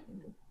 Yeah.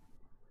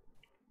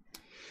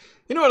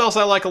 You know what else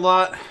I like a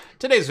lot?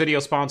 Today's video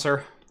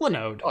sponsor,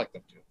 Linode. I like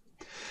them too.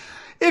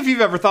 If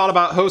you've ever thought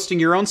about hosting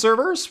your own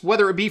servers,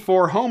 whether it be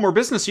for home or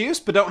business use,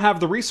 but don't have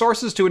the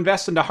resources to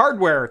invest into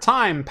hardware,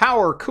 time,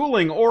 power,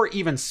 cooling, or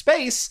even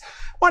space,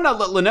 why not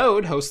let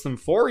Linode host them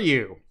for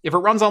you? If it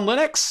runs on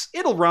Linux,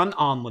 it'll run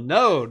on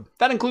Linode.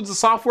 That includes the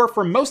software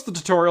for most of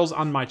the tutorials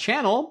on my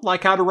channel,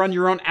 like how to run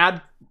your own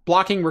ad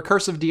blocking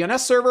recursive DNS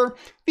server,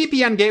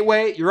 VPN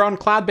gateway, your own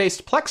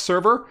cloud-based Plex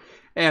server,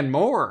 and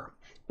more.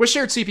 With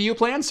shared CPU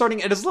plans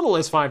starting at as little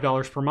as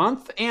 $5 per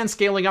month and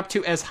scaling up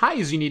to as high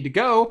as you need to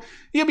go,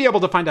 you'll be able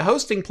to find a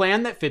hosting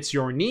plan that fits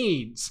your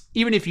needs.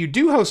 Even if you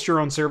do host your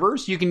own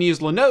servers, you can use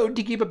Linode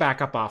to keep a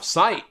backup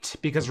off-site.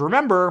 Because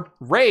remember,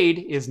 RAID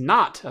is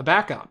not a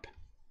backup.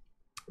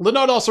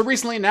 Linode also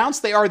recently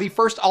announced they are the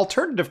first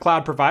alternative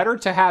cloud provider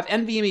to have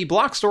NVMe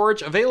block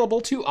storage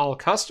available to all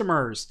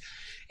customers.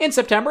 In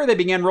September, they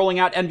began rolling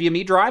out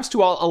NVMe drives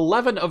to all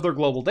 11 of their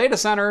global data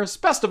centers.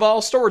 Best of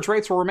all, storage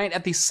rates will remain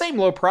at the same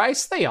low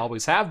price they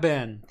always have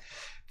been.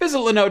 Visit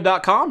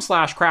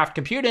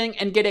linode.com/craftcomputing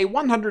and get a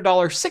 $100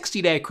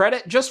 60-day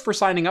credit just for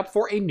signing up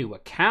for a new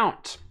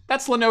account.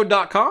 That's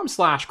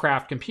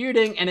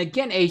linode.com/craftcomputing, and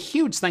again, a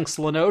huge thanks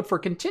to Linode for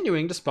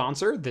continuing to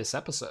sponsor this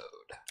episode.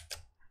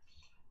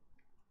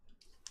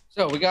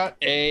 So we got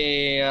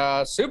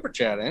a super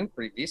chat in,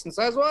 pretty decent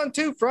size one,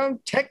 too, from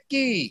Tech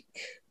Geek.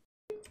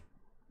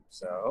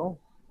 So,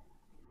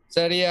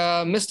 said he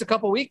missed a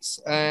couple weeks,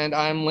 and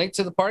I'm late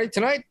to the party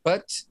tonight,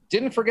 but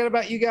didn't forget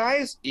about you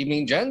guys.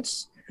 Evening,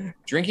 gents.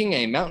 Drinking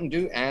a Mountain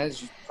Dew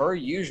as per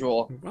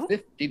usual,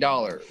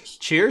 $50.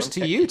 Cheers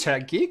to you,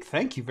 Tech Geek.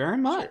 Thank you very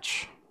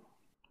much.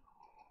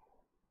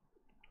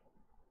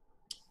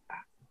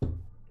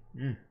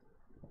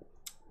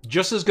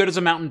 Just as good as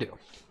a Mountain Dew.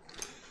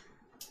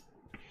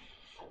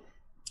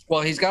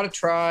 Well, he's got to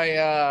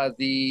try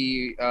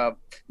the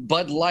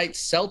Bud Light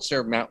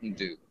Seltzer Mountain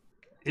Dew.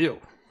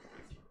 Ew.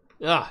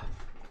 Ugh.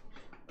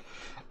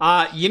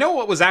 You know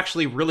what was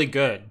actually really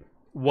good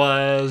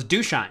was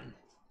Dewshine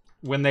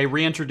when they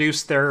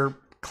reintroduced their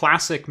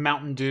classic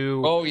Mountain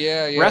Dew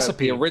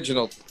recipe. The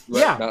original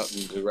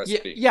Mountain Dew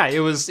recipe. Yeah,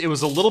 it was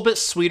a little bit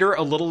sweeter,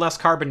 a little less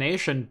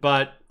carbonation,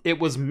 but it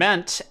was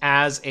meant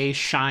as a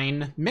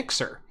shine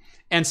mixer.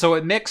 And so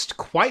it mixed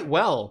quite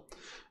well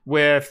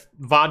with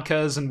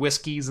vodkas and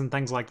whiskeys and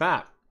things like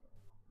that.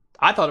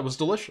 I thought it was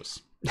delicious.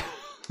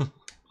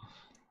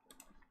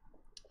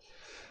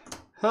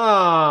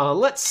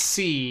 Let's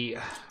see.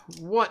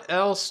 What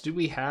else do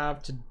we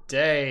have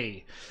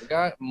today? We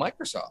got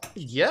Microsoft.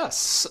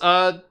 Yes.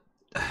 The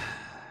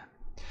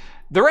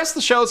rest of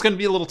the show is going to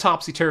be a little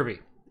topsy-turvy.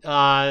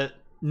 No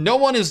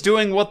one is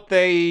doing what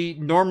they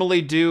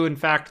normally do. In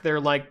fact, they're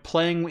like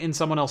playing in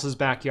someone else's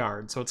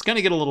backyard. So it's going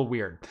to get a little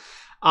weird.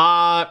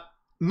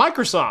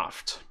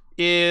 Microsoft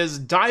is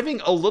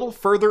diving a little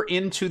further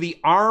into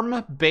the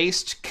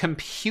ARM-based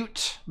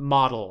compute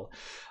model.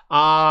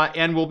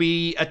 And will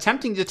be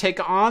attempting to take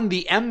on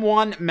the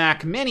M1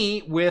 Mac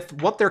Mini with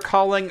what they're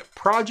calling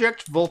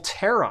Project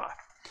Volterra.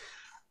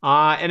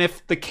 And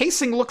if the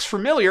casing looks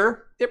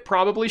familiar, it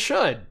probably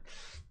should.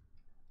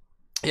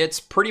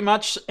 It's pretty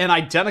much an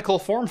identical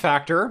form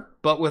factor,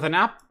 but with an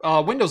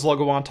Windows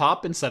logo on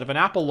top instead of an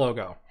Apple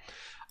logo.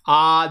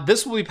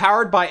 This will be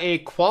powered by a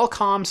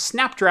Qualcomm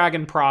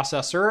Snapdragon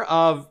processor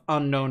of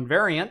unknown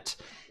variant.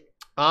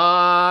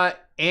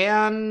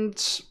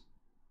 And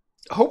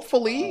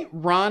hopefully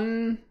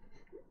run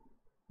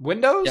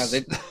Windows.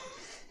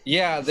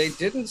 They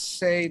didn't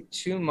say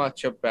too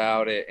much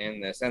about it in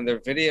this, and their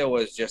video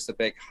was just a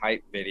big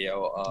hype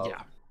video of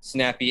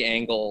snappy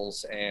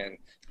angles and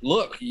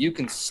look, you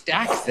can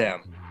stack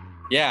them.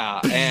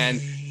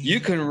 And you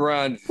can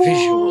run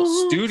Visual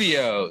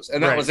Studios,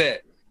 and that was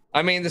it.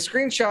 I mean, the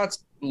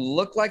screenshots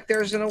look like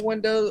there's in a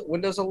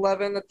Windows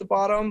 11 at the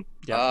bottom.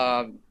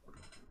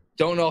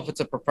 Don't know if it's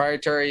a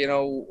proprietary,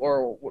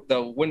 or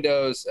the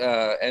Windows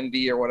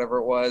NV or whatever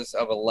it was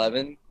of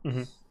 11.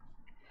 Mm-hmm.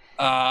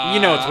 It's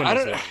Windows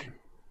 11.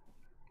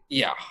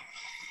 Yeah.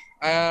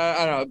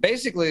 I don't know.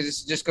 Basically, this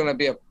is just going to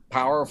be a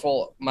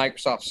powerful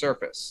Microsoft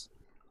Surface.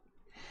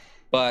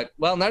 But,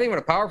 well, not even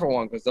a powerful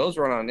one, because those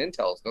run on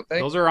Intels, don't they?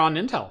 Those are on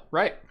Intel,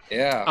 right.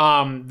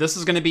 Yeah. This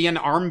is going to be an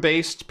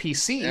ARM-based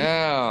PC.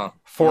 Yeah.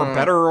 For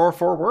better or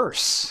for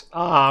worse.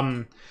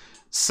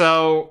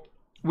 So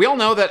we all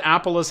know that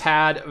Apple has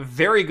had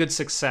very good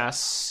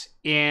success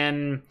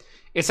in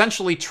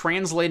essentially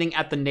translating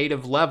at the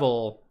native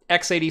level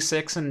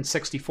x86 and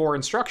 64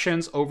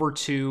 instructions over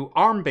to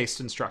ARM-based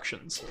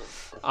instructions.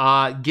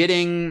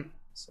 Getting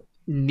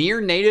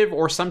near native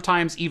or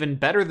sometimes even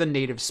better than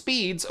native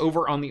speeds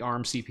over on the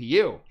ARM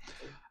CPU.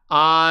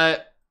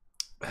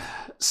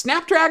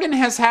 Snapdragon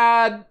has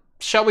had,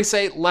 shall we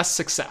say, less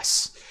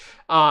success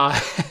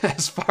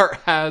as far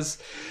as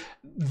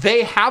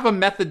they have a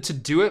method to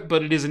do it,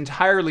 but it is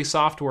entirely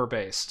software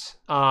based.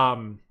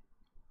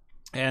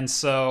 And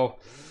so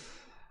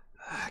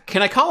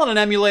can I call it an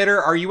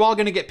emulator? Are you all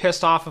going to get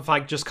pissed off if I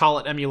just call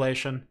it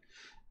emulation?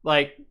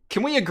 Like,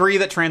 can we agree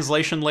that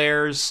translation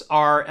layers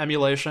are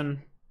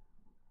emulation?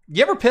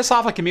 You ever piss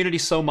off a community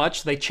so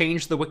much they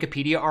change the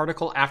Wikipedia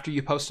article after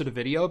you posted a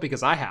video?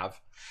 Because I have.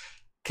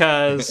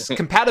 Because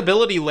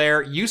compatibility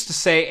layer used to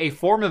say a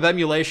form of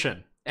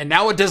emulation, and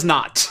now it does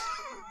not.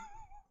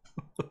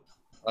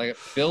 Like,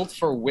 built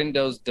for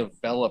Windows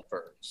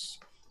developers.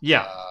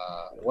 Yeah.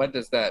 What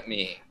does that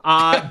mean?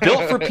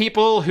 Built for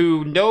people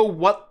who know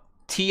what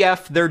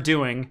TF they're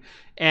doing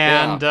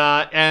and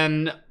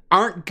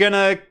aren't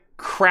gonna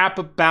crap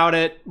about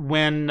it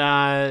when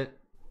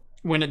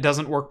it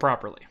doesn't work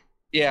properly.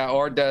 Yeah,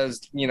 or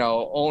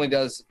only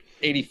does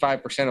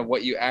 85% of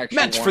what you actually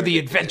meant for the do.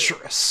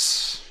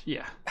 adventurous.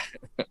 Yeah.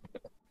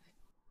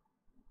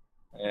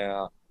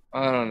 Yeah.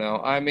 I don't know.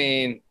 I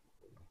mean,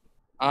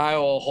 I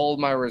will hold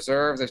my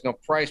reserve. There's no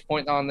price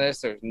point on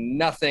this. There's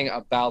nothing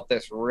about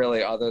this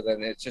really other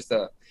than it's just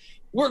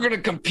we're going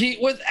to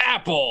compete with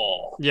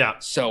Apple. Yeah.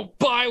 So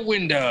buy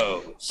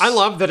Windows. I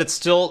love that it's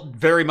still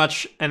very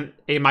much a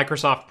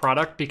Microsoft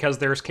product because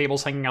there's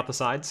cables hanging out the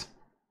sides.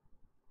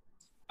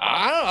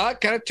 I don't know.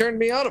 That kind of turned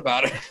me on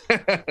about it.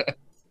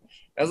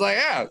 I was like,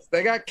 yeah,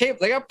 they got cables.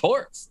 They got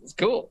ports. It's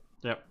cool.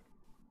 Yep.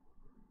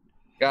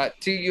 Got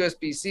 2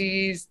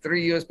 USB-Cs,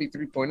 3 USB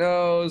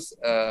 3.0s,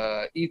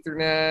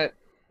 Ethernet,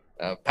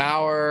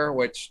 power,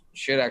 which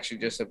should actually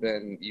just have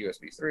been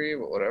USB 3,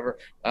 but whatever.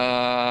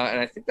 And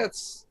I think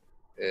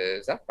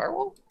is that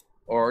firewall?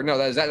 Or no,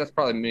 that's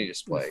probably mini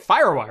display.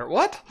 Firewire,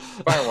 what?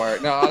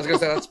 Firewire. No, I was gonna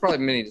say that's probably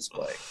mini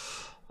display.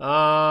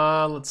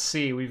 Let's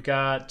see. We've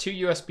got 2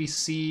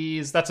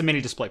 USB-Cs. That's a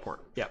mini display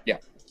port. Yeah. Yeah.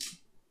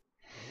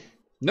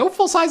 No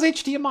full-size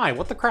HDMI.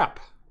 What the crap?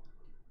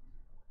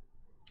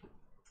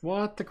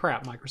 What the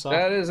crap, Microsoft?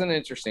 That is an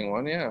interesting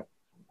one, yeah.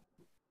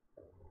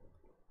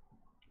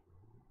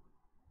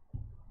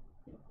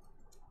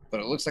 But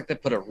it looks like they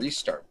put a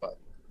restart button.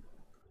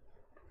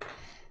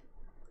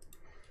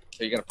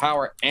 So you got a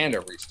power and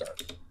a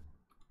restart.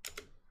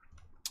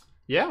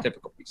 Yeah.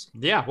 Typical PC.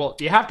 Yeah, well,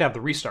 you have to have the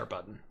restart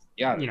button.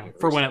 Yeah.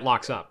 For when it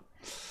locks up.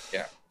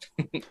 Yeah.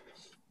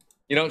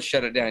 You don't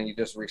shut it down, you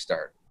just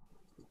restart.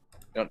 You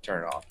don't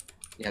turn it off.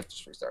 You have to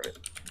just restart it.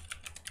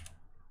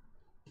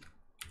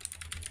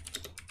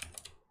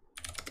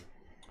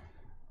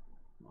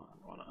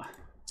 I want to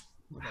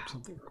look up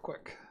something real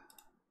quick.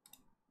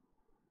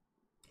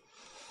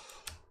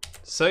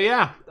 So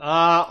yeah,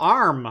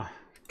 ARM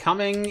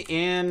coming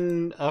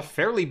in a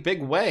fairly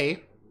big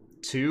way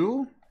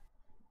to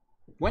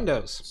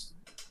Windows.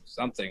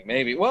 Something,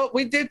 maybe. Well,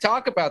 we did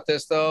talk about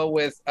this, though,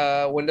 with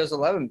Windows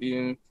 11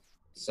 being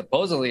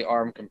supposedly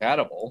ARM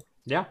compatible.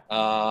 Yeah.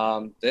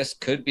 This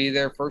could be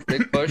their first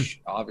big push,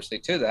 obviously,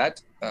 to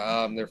that.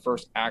 Their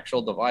first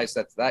actual device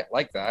that's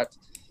like that.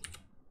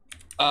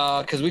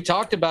 Because we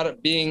talked about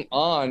it being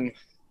on,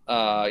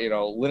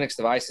 Linux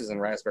devices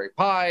and Raspberry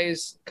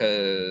Pis,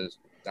 because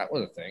that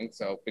was a thing.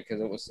 So, because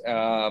it was,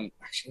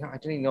 actually, no, I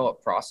didn't even know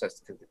what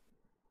process, because it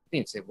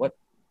didn't say what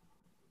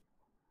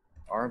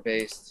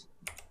ARM-based.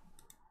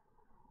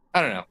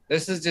 I don't know.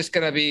 This is just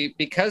going to be,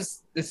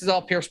 because this is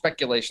all pure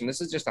speculation.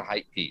 This is just a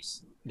hype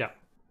piece. Yeah.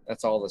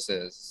 That's all this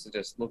is. So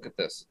just look at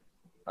this.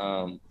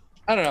 I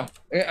don't know.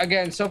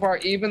 Again, so far,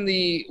 even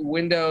the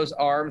Windows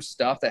ARM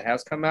stuff that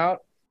has come out,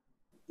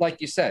 like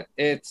you said,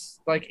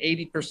 it's like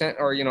 80%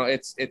 or,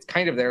 it's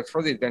kind of there. It's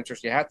for the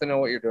adventurous. You have to know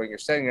what you're doing. You're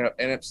setting it up.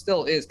 And it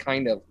still is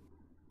kind of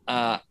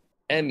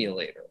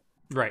emulator.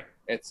 Right.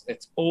 It's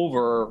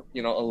over,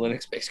 a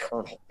Linux-based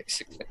kernel,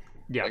 basically.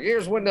 Yeah. Like,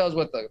 here's Windows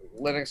with the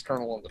Linux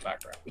kernel in the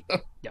background.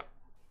 Yeah.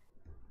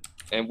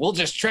 And we'll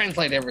just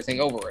translate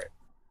everything over it.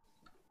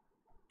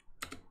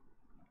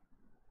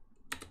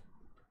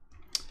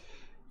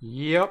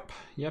 Yep.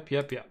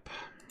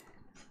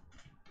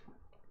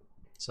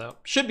 So,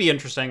 should be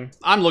interesting.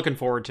 I'm looking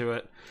forward to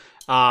it.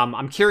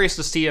 I'm curious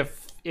to see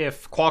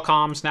if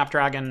Qualcomm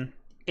Snapdragon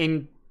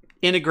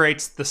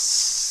integrates the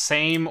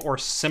same or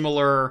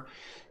similar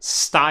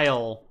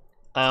style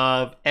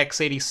of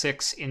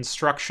x86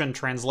 instruction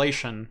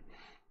translation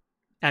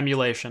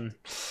emulation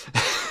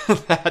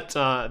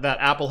that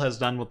Apple has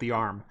done with the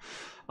ARM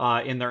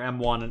in their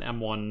M1 and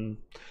M1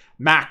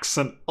 Max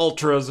and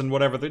Ultras and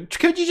whatever.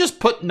 Could you just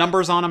put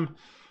numbers on them?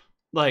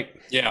 Like,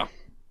 yeah.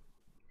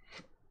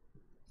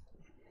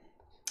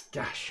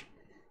 Gosh.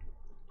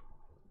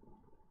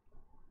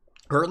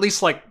 Or at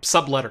least like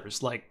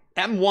subletters, like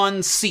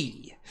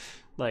M1C,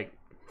 like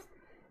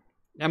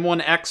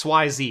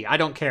M1XYZ. I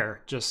don't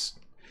care. Just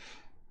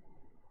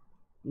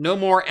no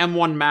more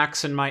M1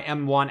 Max in my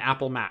M1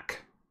 Apple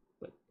Mac.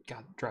 But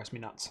God, it drives me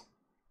nuts.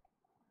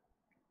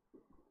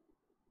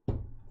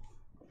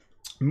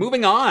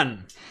 Moving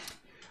on.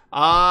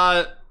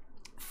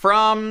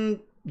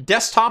 From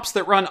desktops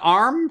that run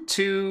ARM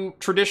to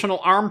traditional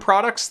ARM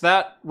products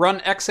that run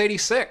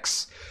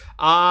x86.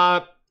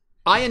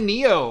 Aya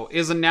Neo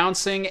is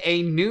announcing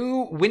a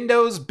new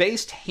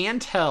Windows-based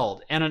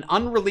handheld and an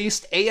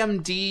unreleased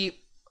AMD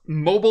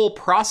mobile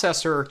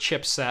processor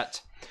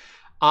chipset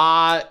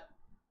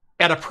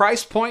at a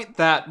price point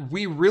that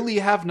we really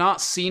have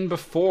not seen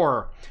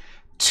before.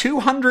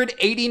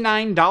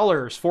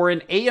 $289 for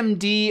an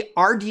AMD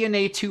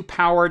RDNA 2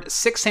 powered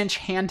 6-inch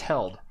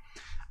handheld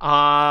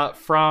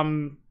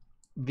from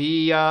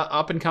the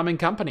up-and-coming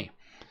company.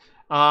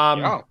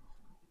 Yeah.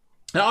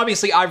 Now,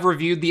 obviously, I've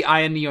reviewed the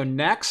Aya Neo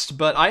Next,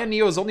 but Aya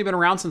Neo has only been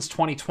around since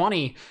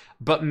 2020.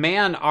 But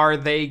man, are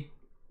they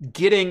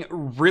getting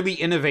really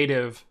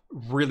innovative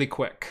really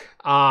quick.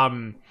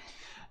 Now,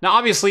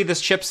 obviously,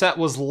 this chipset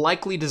was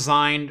likely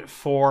designed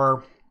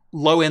for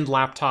low-end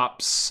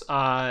laptops,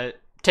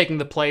 taking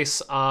the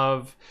place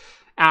of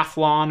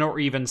Athlon or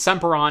even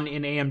Semperon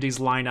in AMD's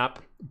lineup.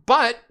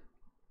 But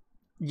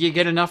you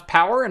get enough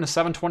power and a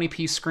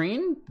 720p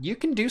screen, you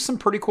can do some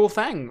pretty cool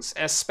things,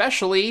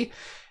 especially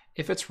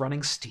if it's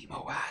running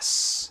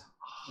SteamOS.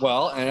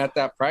 Well, and at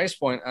that price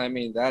point, I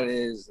mean, that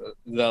is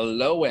the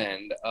low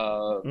end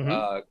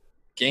of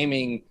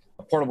gaming,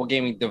 a portable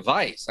gaming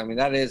device. I mean,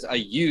 that is a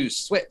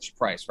used Switch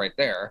price right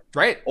there.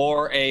 Right.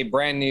 Or a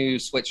brand new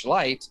Switch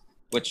Lite,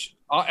 which,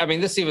 I mean,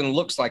 this even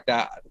looks like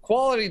that.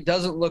 Quality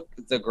doesn't look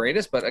the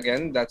greatest, but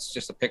again, that's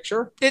just a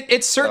picture.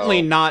 It's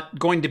certainly not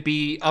going to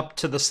be up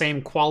to the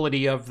same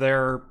quality of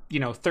their,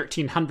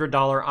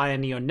 $1,300 Aya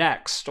Neo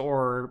Next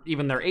or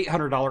even their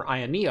 $800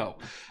 Aya Neo.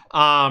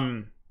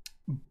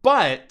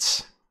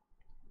 But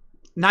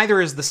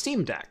neither is the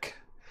Steam Deck.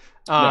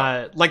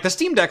 No. Like, the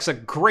Steam Deck's a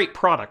great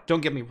product,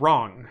 don't get me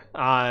wrong.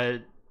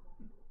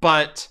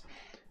 But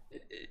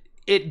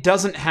it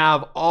doesn't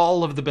have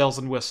all of the bells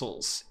and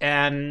whistles.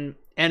 And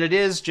it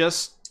is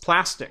just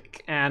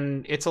plastic.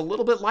 And it's a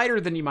little bit lighter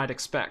than you might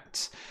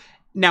expect.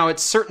 Now,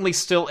 it's certainly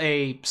still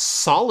a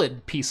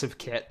solid piece of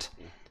kit,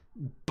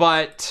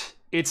 but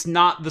it's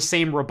not the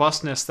same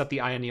robustness that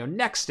the Aya Neo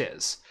Next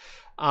is.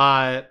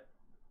 And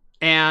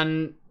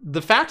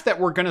the fact that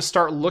we're going to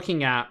start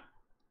looking at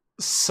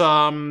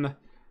some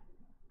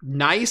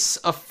nice,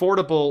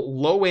 affordable,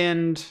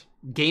 low-end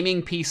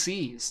gaming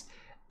PCs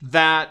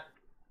that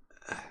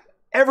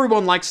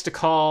everyone likes to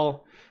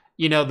call,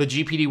 the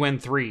GPD Win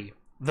 3,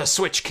 the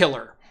Switch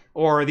Killer,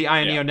 or the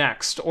Aya Neo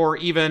Next, or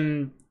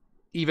even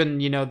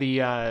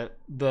the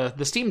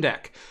Steam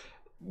Deck.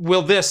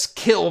 Will this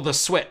kill the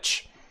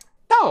Switch?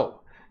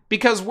 No.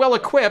 Because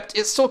well-equipped,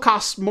 it still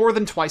costs more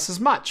than twice as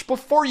much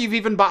before you've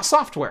even bought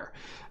software.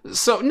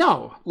 So,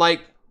 no.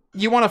 Like,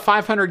 you want a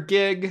 500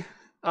 gig,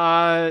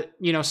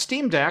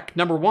 Steam Deck.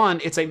 Number one,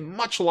 it's a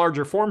much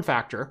larger form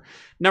factor.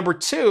 Number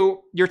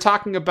two, you're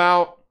talking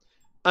about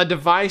a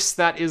device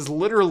that is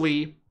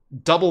literally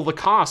double the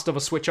cost of a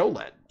Switch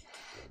OLED.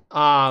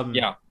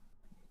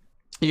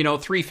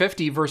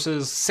 $350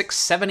 versus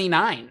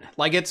 $679.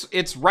 Like,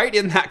 it's right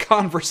in that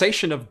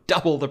conversation of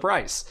double the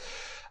price.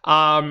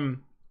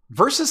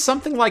 Versus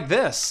something like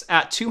this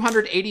at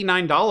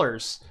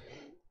 $289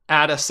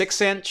 at a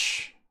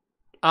 6-inch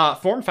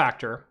form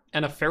factor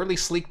and a fairly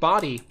sleek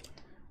body,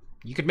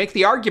 you could make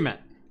the argument.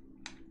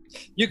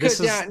 This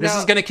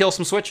is going to kill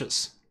some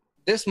Switches.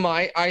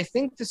 I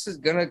think this is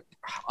going to,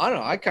 I don't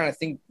know, I kind of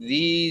think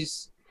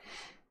these,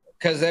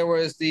 because there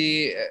was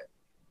the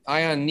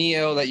Aya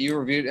Neo that you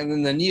reviewed, and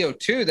then the Neo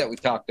 2 that we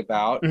talked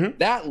about,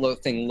 that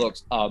thing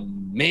looks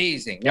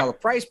amazing. Now, the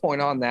price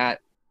point on that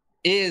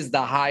is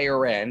the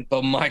higher end,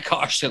 but my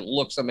gosh, it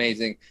looks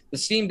amazing. The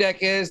Steam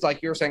Deck is,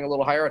 like you were saying, a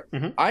little higher.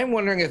 I'm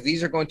wondering if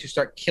these are going to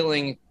start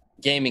killing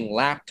gaming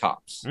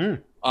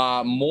laptops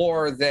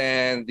more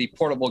than the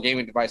portable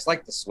gaming device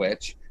like the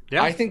Switch.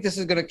 Yeah. I think this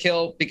is going to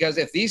kill, because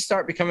if these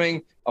start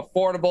becoming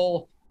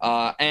affordable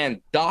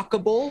and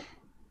dockable,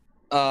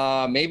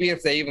 maybe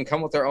if they even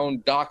come with their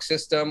own dock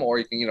system, or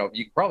you can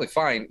probably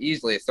find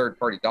easily a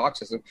third-party dock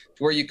system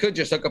to where you could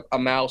just hook up a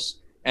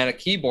mouse and a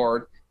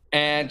keyboard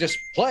and just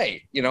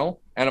play, and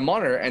a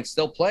monitor and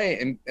still play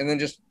and then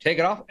just take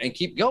it off and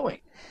keep going.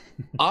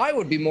 I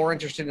would be more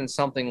interested in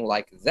something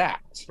like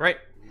that. Right.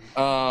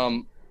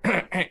 And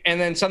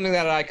then something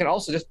that I can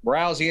also just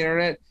browse the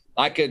internet.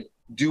 I could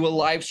do a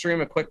live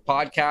stream, a quick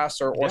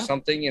podcast or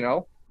something,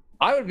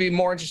 I would be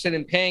more interested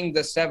in paying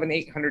the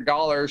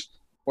 $700-800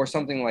 for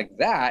something like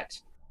that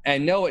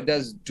and know it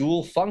does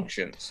dual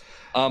functions.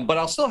 But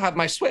I'll still have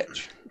my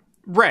Switch.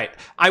 Right.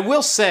 I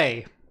will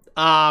say,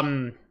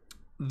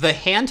 the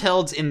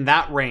handhelds in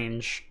that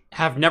range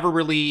have never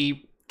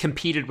really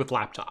competed with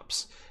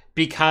laptops,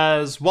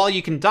 because while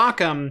you can dock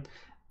them,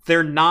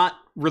 they're not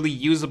really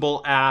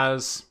usable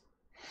as...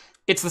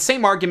 It's the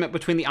same argument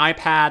between the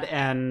iPad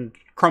and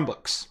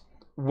Chromebooks,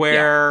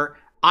 where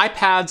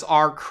iPads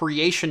are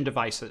creation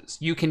devices.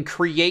 You can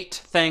create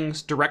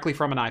things directly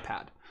from an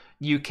iPad.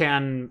 You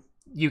can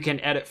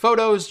edit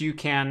photos, you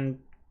can,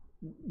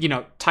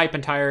 type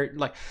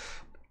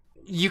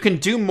you can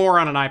do more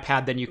on an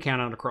iPad than you can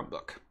on a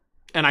Chromebook.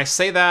 And I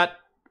say that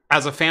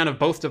as a fan of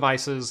both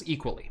devices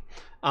equally.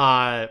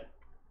 The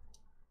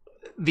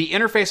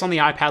interface on the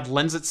iPad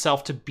lends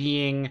itself to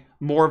being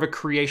more of a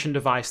creation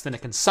device than a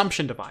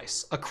consumption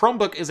device. A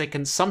Chromebook is a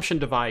consumption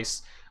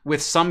device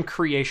with some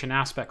creation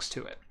aspects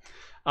to it.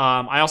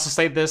 I also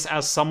say this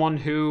as someone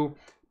who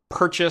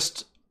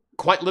purchased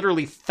quite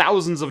literally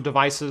thousands of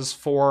devices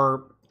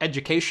for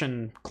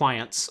education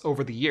clients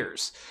over the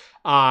years.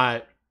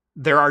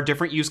 there are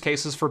different use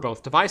cases for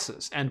both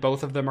devices, and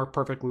both of them are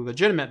perfectly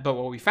legitimate. But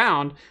what we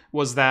found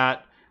was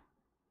that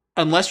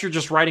unless you're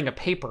just writing a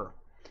paper,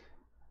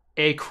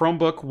 a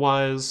Chromebook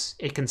was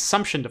a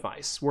consumption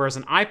device, whereas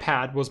an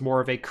iPad was more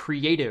of a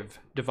creative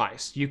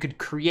device. You could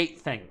create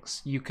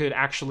things. You could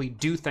actually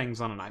do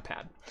things on an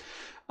iPad.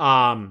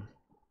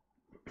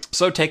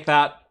 So take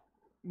that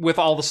with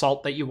all the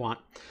salt that you want.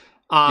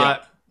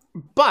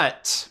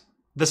 But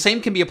the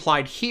same can be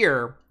applied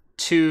here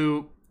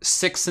to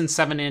 6 and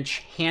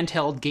 7-inch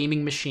handheld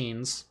gaming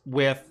machines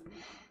with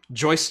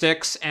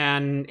joysticks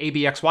and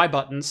ABXY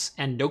buttons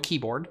and no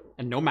keyboard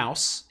and no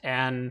mouse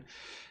and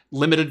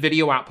limited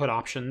video output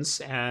options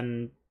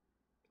and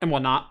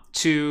whatnot,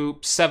 to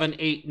 $7,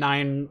 $8,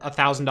 $9,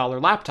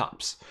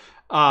 $1,000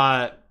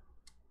 laptops.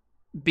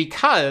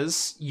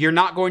 Because you're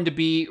not going to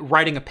be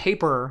writing a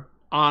paper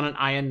on an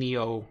Aya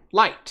Neo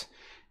Lite.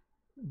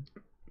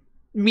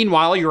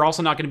 Meanwhile, you're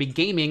also not going to be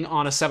gaming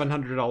on a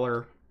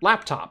 $700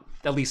 laptop,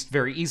 at least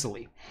very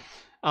easily.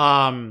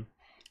 I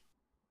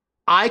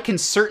can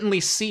certainly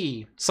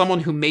see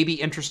someone who may be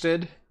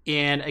interested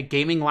in a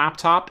gaming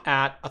laptop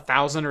at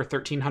 $1,000 or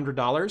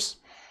 $1,300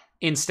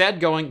 instead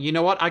going, you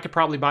know what, I could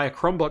probably buy a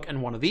Chromebook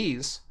and one of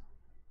these,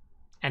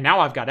 and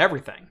now I've got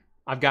everything.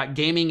 I've got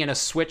gaming in a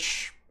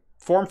Switch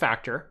form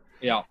factor,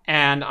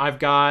 and I've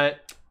got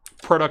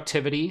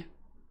productivity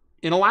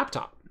in a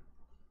laptop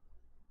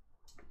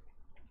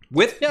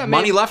with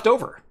money left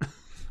over.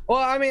 Well,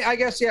 I mean, I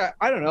guess,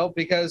 I don't know,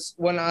 because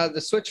when the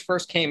Switch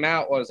first came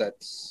out, what was that,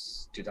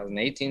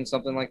 2018,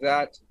 something like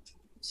that?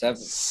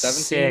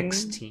 17?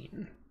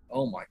 16.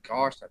 Oh my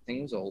gosh, that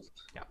thing's old.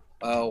 Yeah.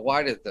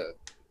 Why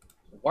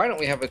don't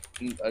we have a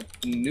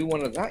new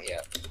one of that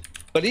yet?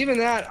 But even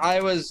that,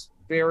 I was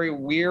very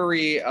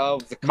weary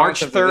of the March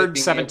concept 3rd,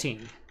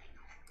 17.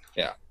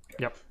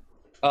 Yep.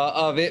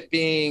 Of it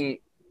being,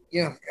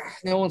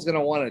 no one's going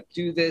to want to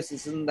do this.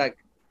 Isn't that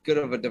good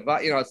of a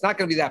device? It's not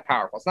going to be that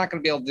powerful. It's not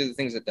going to be able to do the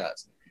things it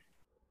does.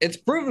 It's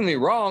proven me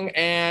wrong,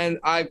 and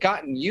I've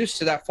gotten used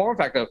to that form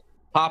factor of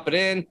pop it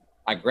in,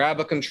 I grab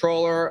a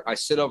controller, I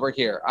sit over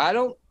here. I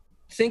don't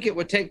think it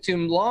would take too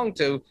long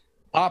to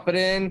pop it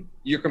in.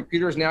 Your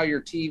computer's now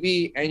your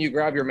TV, and you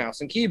grab your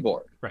mouse and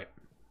keyboard. Right.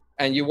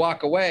 And you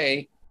walk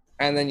away,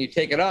 and then you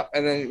take it up,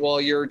 and then,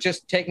 you're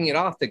just taking it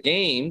off the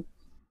game.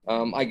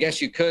 I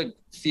guess you could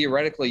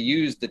theoretically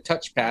use the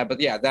touchpad, but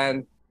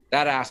then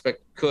that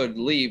aspect could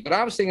leave. But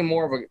I was thinking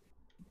more of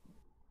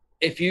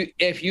if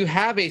you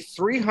have a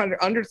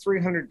under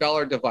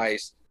 $300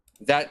 device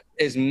that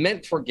is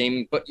meant for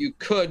gaming, but you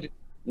could,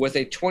 with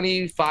a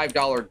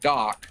 $25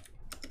 dock,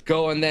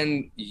 go and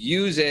then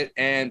use it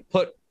and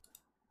put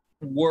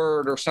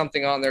Word or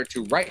something on there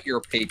to write your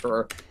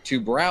paper,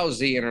 to browse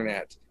the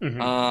internet.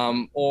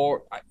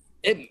 Or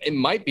it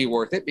might be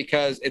worth it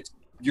because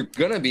you're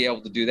going to be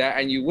able to do that,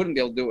 and you wouldn't be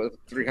able to do it with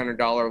a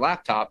 $300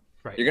 laptop.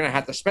 Right. You're going to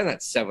have to spend that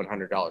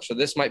 $700. So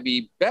this might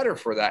be better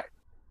for that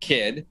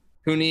kid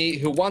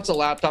who wants a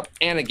laptop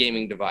and a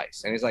gaming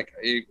device. And he's like,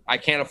 I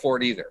can't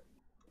afford either.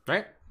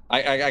 Right.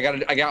 I got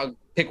to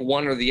pick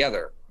one or the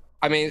other.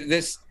 I mean,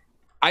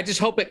 I just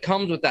hope it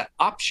comes with that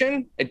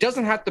option. It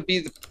doesn't have to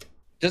be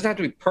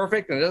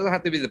perfect, and it doesn't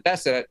have to be the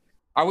best at it.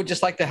 I would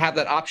just like to have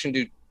that option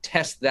to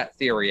test that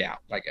theory out,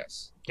 I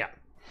guess. Yeah.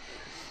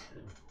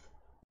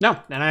 No,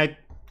 and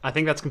I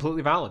think that's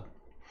completely valid.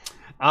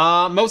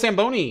 Mo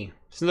Zamboni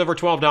sends over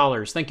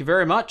 $12. Thank you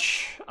very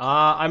much.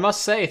 I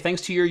must say,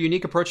 thanks to your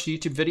unique approach to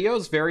YouTube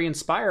videos, very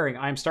inspiring.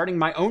 I'm starting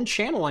my own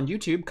channel on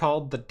YouTube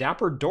called The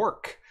Dapper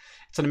Dork.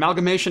 It's an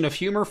amalgamation of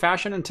humor,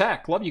 fashion, and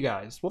tech. Love you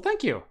guys. Well,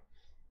 thank you.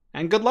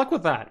 And good luck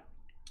with that.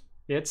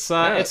 It's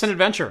an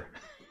adventure.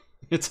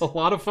 It's a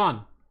lot of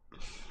fun.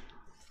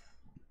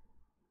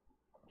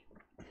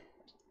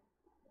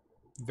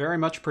 Very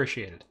much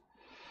appreciated.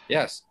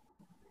 Yes.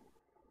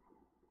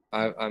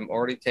 I'm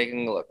already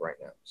taking a look right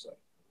now. So,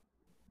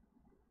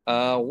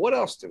 what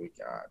else do we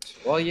got?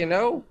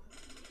 Well,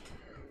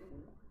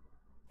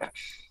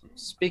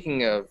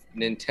 speaking of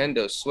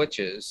Nintendo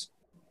Switches,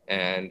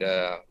 and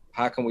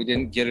how come we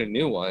didn't get a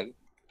new one?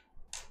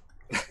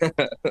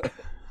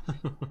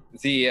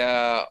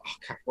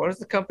 What is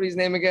the company's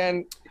name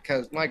again?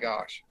 Because my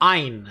gosh,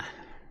 Ein.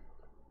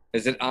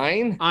 Is it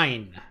Ein?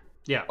 Ein.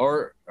 Yeah.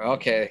 Or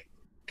okay,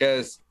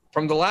 because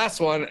from the last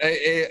one,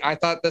 I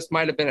thought this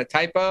might have been a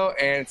typo,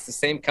 and it's the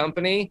same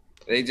company.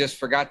 They just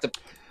forgot to.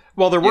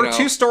 Well, there were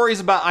two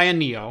stories about Aya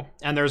Neo,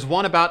 and there's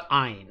one about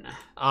Ein.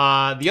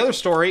 The other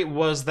story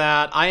was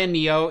that Aya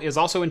Neo is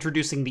also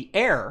introducing the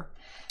Air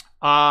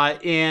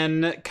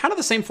in kind of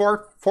the same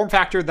form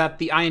factor that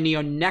the Aya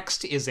Neo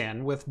Next is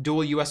in, with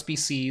dual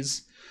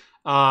USB-Cs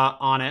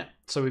on it.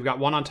 So we've got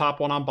one on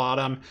top, one on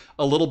bottom,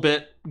 a little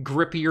bit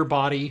grippier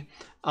body.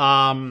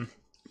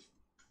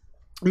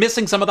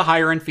 Missing some of the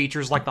higher end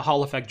features like the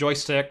Hall effect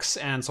joysticks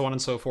and so on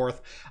and so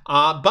forth.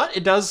 But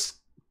it does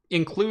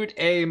include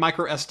a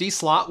micro SD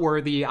slot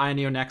where the Aya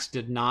Neo Next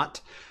did not.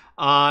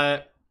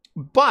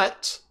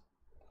 But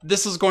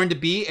this is going to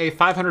be a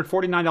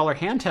 $549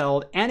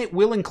 handheld, and it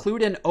will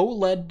include an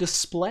OLED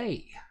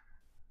display.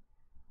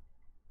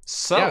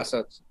 So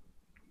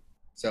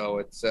So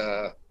it's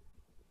about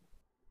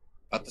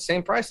the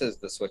same price as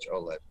the Switch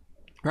OLED.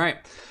 Right.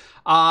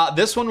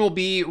 This one will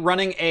be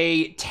running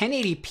a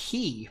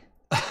 1080p,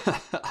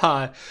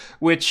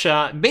 which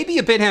may be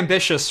a bit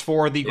ambitious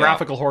for the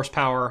graphical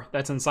horsepower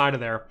that's inside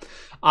of there.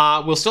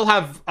 We'll still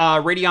have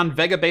Radeon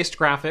Vega-based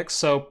graphics,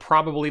 so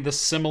probably the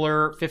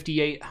similar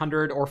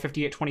 5800 or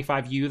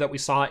 5825U that we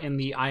saw in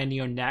the Aya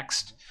Neo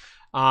Next.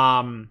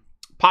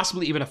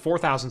 Possibly even a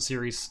 4000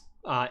 series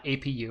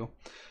APU.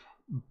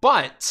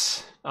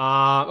 But,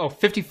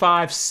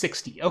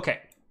 5560. Okay.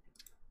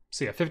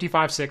 So yeah,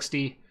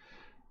 5560.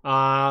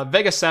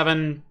 Vega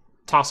 7,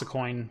 toss a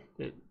coin.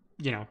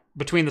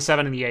 Between the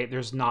 7 and the 8,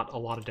 there's not a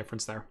lot of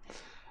difference there.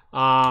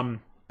 But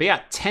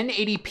yeah,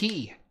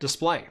 1080p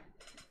display.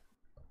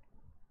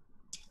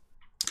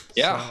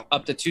 Yeah, so,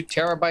 up to 2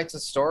 terabytes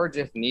of storage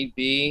if need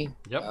be.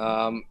 Yep.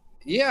 And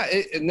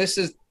this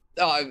is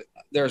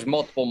there's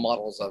multiple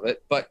models of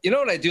it, but you know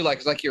what I do like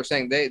is, like you were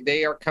saying,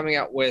 they are coming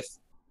out with,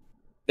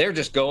 they're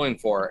just going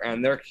for it,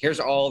 and here's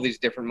all these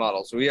different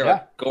models. We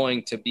are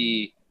going to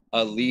be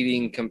a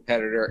leading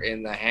competitor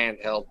in the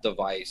handheld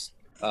device,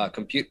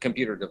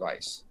 computer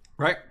device.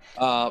 Right.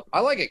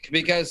 I like it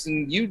because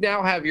you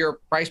now have your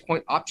price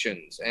point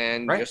options,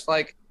 and just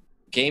like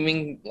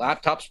gaming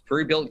laptops,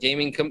 pre-built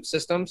gaming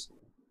systems,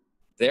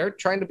 they're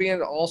trying to be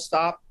an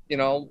all-stop,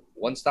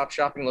 one-stop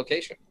shopping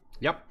location.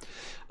 Yep.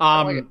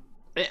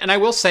 And I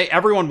will say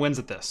everyone wins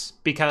at this,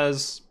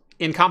 because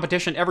in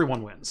competition,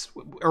 everyone wins.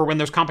 Or when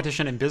there's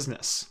competition in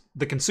business,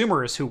 the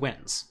consumer is who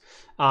wins.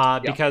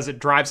 Because it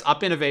drives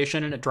up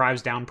innovation and it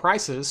drives down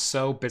prices,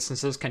 so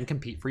businesses can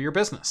compete for your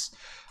business.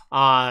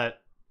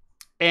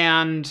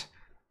 And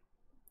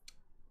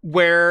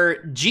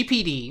where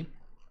GPD,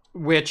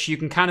 which you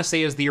can kind of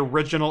say is the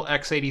original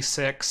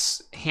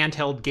x86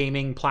 handheld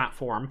gaming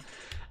platform,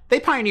 they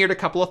pioneered a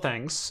couple of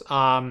things.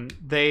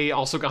 They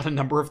also got a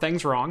number of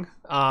things wrong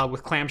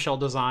with clamshell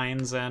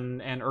designs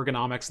and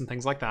ergonomics and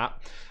things like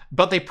that.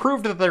 But they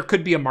proved that there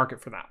could be a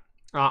market for that.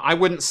 I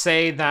wouldn't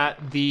say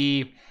that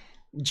the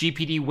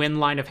GPD Win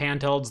line of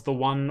handhelds, the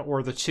 1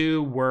 or the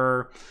 2,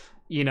 were,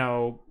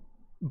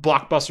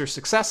 blockbuster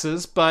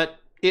successes, but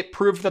it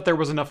proved that there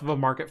was enough of a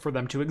market for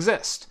them to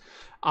exist.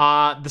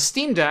 The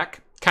Steam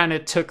Deck kind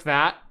of took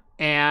that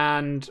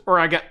or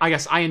I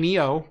guess Aya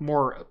Neo,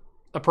 more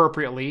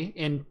appropriately,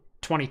 in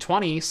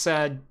 2020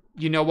 said,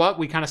 you know what,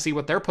 we kind of see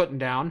what they're putting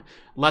down.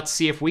 Let's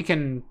see if we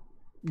can,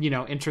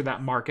 enter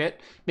that market,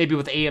 maybe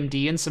with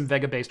AMD and some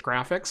Vega-based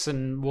graphics,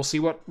 and we'll see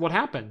what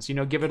happens.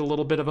 Give it a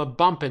little bit of a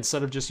bump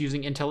instead of just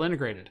using Intel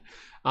integrated.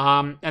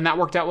 And that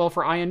worked out well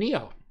for Aya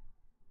Neo.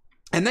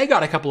 And they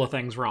got a couple of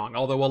things wrong,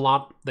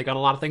 although they got a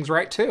lot of things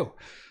right too.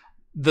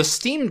 The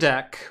Steam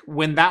Deck,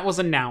 when that was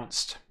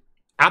announced,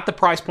 at the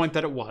price point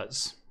that it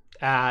was,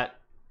 at,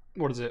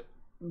 what is it,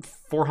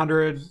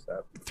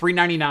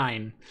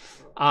 $399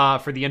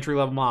 for the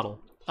entry-level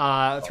model.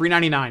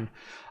 $399.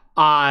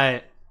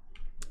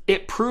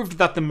 It proved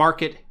that the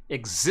market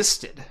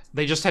existed.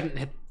 They just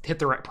hadn't hit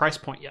the right price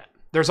point yet.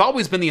 There's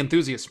always been the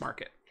enthusiast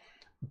market,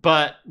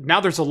 but now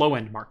there's a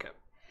low-end market.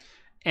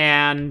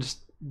 And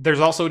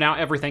there's also now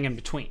everything in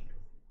between.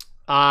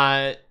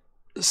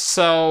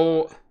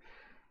 So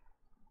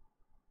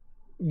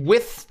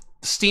with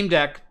Steam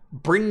Deck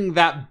bringing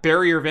that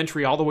barrier of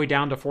entry all the way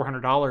down to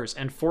 $400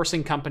 and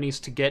forcing companies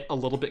to get a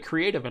little bit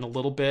creative and a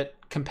little bit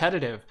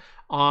competitive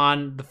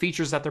on the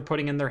features that they're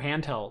putting in their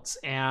handhelds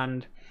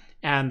and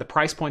the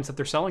price points that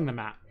they're selling them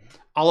at.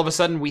 All of a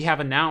sudden, we have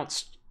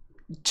announced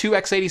 2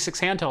 x86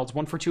 handhelds,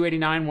 one for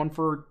 $289, one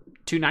for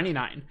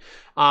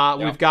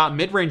 $299. We've got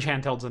mid-range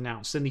handhelds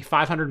announced in the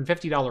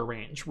 $550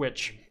 range,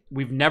 which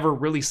we've never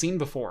really seen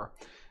before.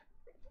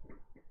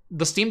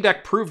 The Steam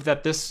Deck proved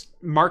that this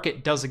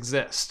market does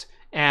exist,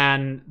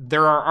 and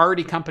there are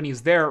already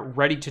companies there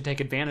ready to take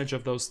advantage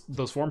of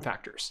those form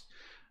factors,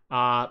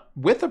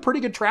 with a pretty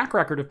good track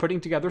record of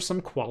putting together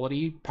some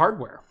quality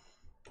hardware.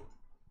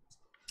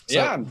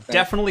 So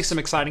definitely some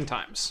exciting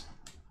times.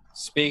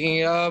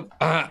 Speaking of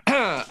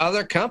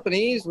other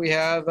companies, we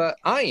have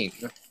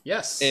Ayin.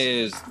 Yes.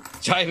 Is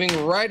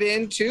diving right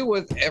into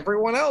with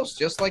everyone else,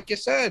 just like you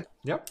said.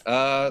 Yep.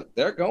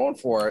 They're going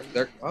for it.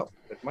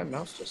 My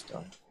mouse just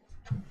died.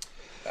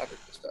 Battery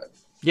just died.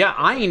 Yeah,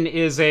 Ayin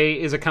is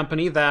a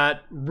company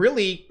that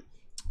really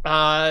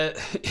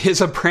is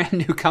a brand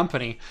new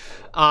company.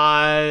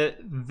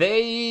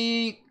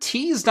 They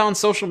teased on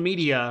social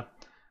media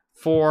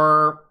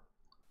for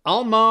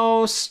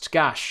almost,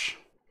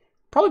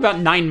 probably about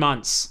 9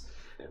 months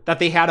that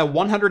they had a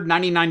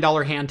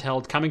 $199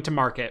 handheld coming to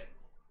market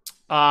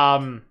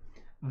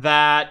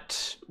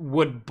that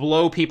would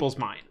blow people's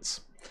minds.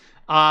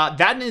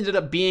 That ended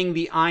up being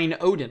the Ayin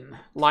Odin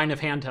line of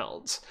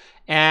handhelds.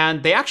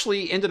 And they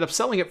actually ended up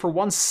selling it for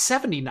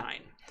 $179.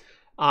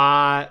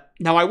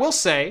 Now, I will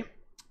say,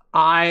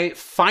 I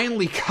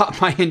finally got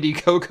my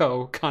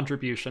Indiegogo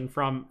contribution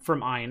from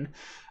Ayin.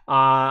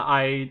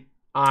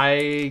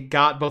 I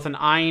got both an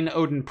Ayin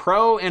Odin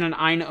Pro and an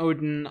Ayin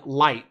Odin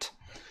Lite.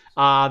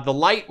 The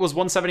Lite was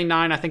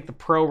 $179. I think the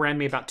Pro ran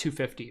me about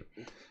 $250.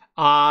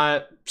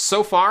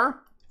 So far,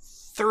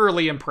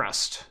 thoroughly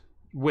impressed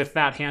with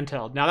that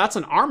handheld. Now, that's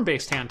an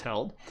ARM-based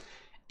handheld.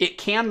 It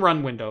can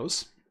run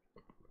Windows.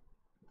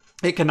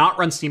 It cannot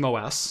run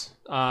SteamOS.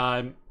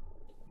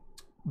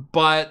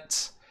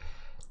 But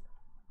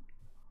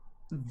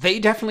they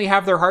definitely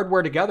have their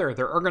hardware together,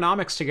 their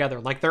ergonomics together.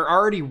 Like, they're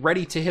already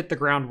ready to hit the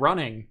ground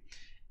running.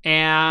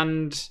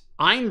 And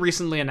Ein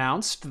recently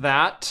announced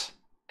that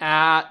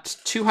at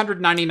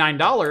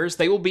 $299,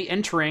 they will be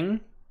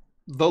entering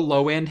the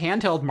low-end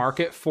handheld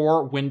market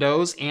for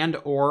Windows and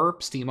or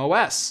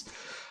SteamOS.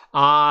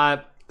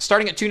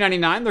 Starting at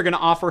 $299, they're going to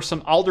offer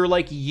some Alder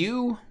Lake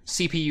U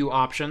CPU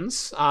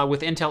options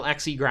with Intel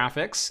Xe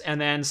graphics. And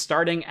then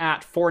starting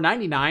at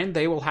 $499,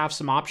 they will have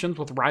some options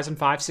with Ryzen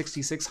 5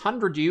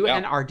 6600U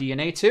and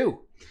RDNA 2.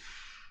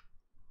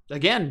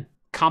 Again,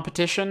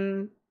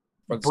 competition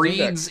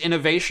breeds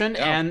innovation,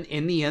 and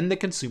in the end, the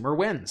consumer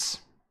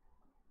wins.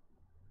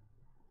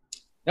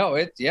 No,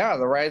 the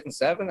Ryzen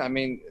 7, I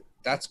mean,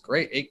 that's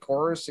great. 8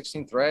 cores,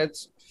 16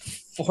 threads,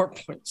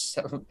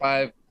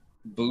 4.75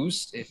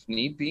 boost if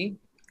need be.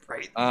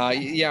 Right.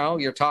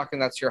 You're talking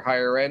that's your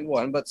higher end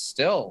one, but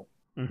still,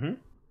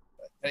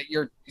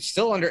 you're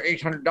still under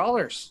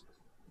 $800.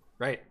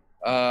 Right.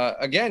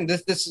 Again,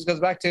 this goes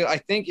back to, I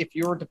think if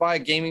you were to buy a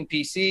gaming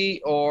PC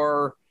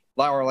or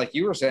like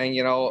you were saying,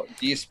 do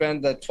you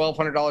spend the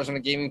 $1,200 on a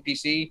gaming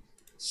PC,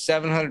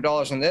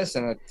 $700 on this,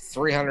 and a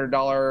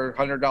 $300,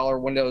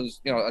 $100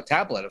 Windows, a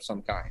tablet of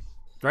some kind?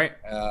 Right.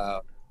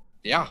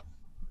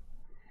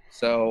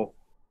 So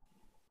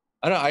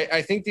I don't know.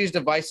 I think these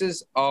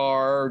devices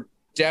are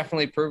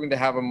definitely proving to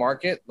have a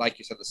market. Like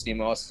you said, the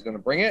SteamOS is going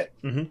to bring it.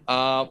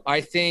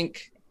 I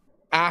think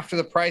after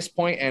the price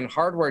point and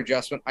hardware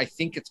adjustment, I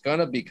think it's going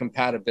to be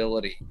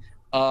compatibility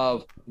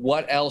of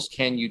what else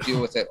can you do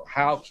with it?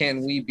 How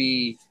can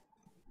we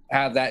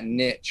have that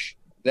niche,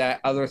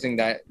 that other thing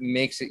that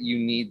makes it you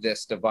need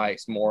this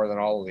device more than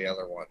all of the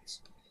other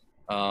ones?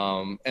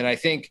 And I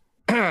think,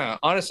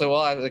 honestly,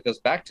 it goes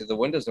back to the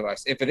Windows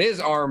device. If it is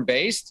ARM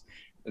based,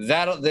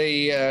 that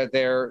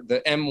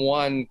the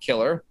M1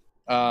 killer,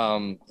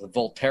 the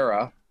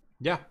Volterra.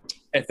 Yeah.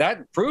 If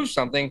that proves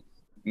something,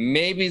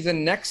 maybe the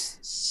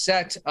next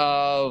set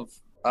of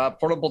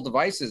portable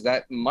devices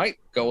that might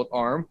go with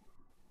ARM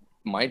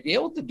might be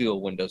able to do a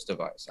Windows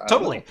device.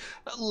 Totally.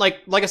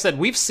 Like I said,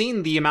 we've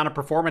seen the amount of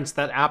performance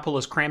that Apple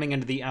is cramming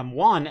into the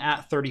M1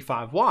 at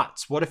 35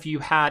 watts. What if you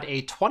had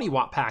a 20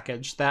 watt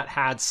package that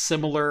had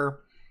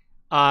similar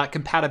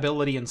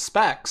compatibility and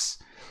specs,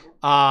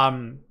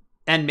 and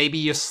maybe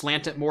you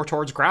slant it more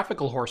towards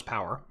graphical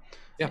horsepower?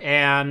 Yeah.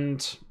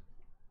 And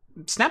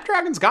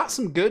Snapdragon's got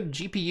some good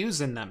GPUs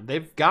in them.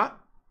 They've got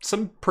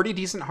some pretty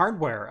decent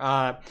hardware.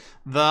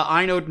 The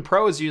iNode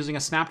Pro is using a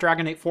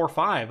Snapdragon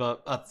 845,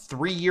 a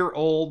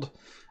 3-year-old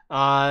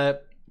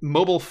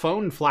mobile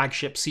phone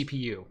flagship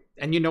CPU.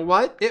 And you know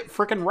what? It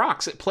freaking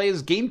rocks. It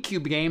plays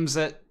GameCube games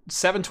at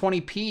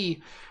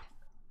 720p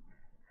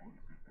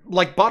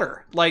like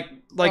butter.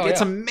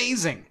 It's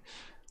amazing.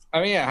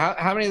 I mean,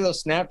 how many of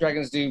those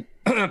Snapdragons do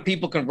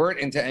people convert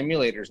into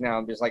emulators now?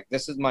 And just like,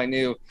 this is my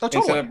new,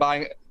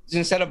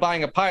 instead of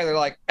buying a Pi, they're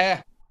like,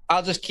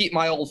 I'll just keep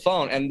my old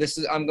phone, and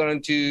I'm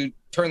going to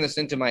turn this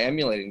into my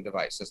emulating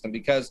device system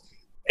because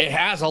it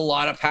has a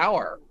lot of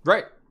power.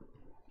 Right.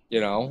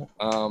 So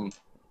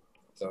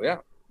yeah,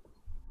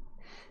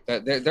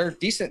 they're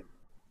decent.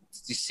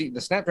 You see,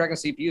 the Snapdragon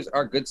CPUs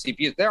are good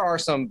CPUs. There were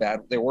some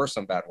bad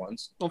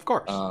ones. Well, of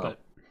course, but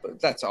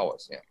that's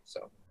always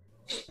so.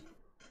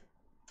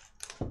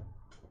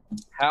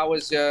 How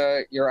was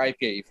your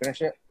IPA? You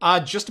finished it?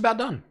 Just about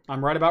done.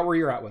 I'm right about where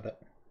you're at with it.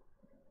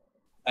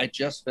 I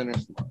just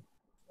finished.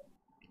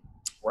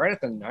 Right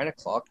at the 9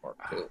 o'clock mark,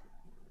 too.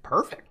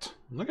 Perfect.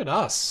 Look at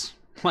us.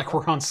 Like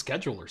we're on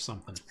schedule or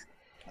something.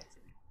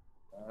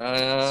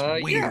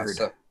 It's weird. Yeah,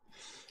 so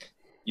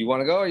you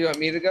want to go or you want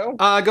me to go?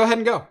 Go ahead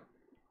and go.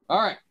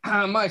 All right.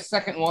 My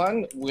second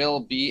one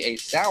will be a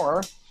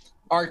sour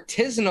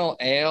artisanal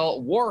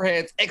ale,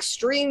 Warhead's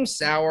Extreme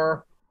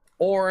Sour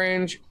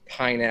Orange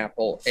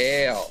Pineapple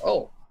Ale.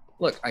 Oh,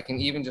 look, I can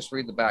even just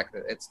read the back.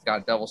 It's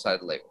got a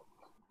double-sided label.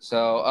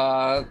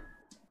 So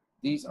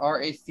these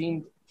are a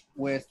themed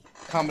with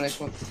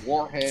combination with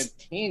Warhead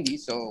candy,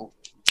 so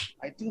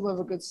I do love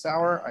a good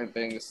sour. I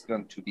think this is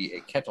going to be a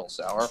kettle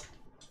sour.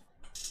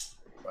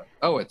 But,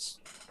 it's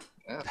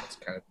kind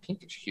of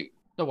pinkish hue.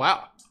 Oh,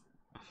 wow.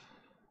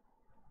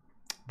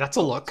 That's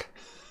a look.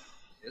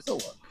 It is a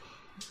look.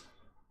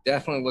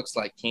 Definitely looks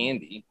like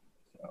candy.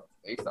 So,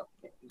 taste up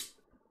candy.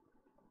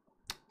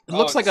 It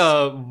looks like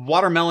a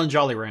watermelon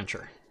Jolly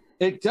Rancher.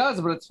 It does,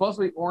 but it's supposed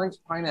to be orange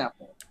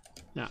pineapple.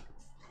 Yeah.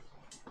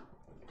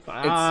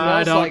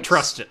 I don't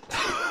trust it.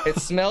 It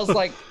smells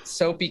like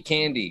soapy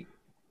candy.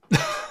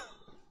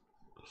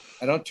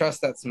 I don't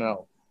trust that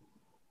smell.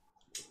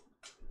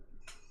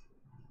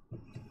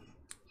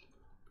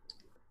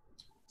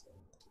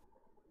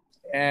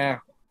 Yeah.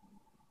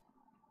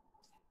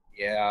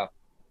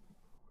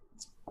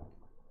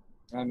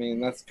 I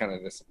mean, that's kind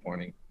of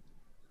disappointing.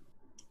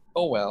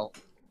 Oh well.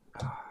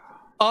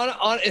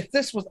 On if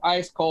this was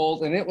ice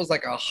cold and it was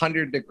like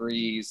 100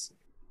 degrees,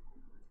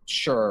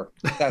 Sure,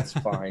 that's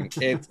fine.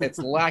 It's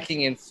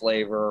lacking in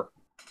flavor.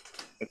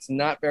 It's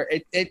not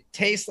very. It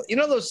tastes. You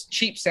know those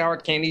cheap sour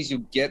candies you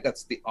get.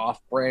 That's the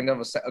off-brand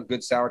of a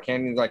good sour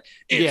candy. It's like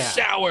it's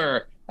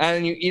sour,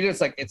 and you eat it.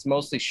 It's like it's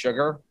mostly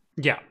sugar.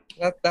 Yeah.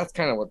 That's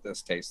kind of what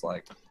this tastes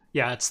like.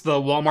 Yeah, it's the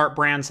Walmart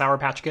brand Sour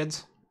Patch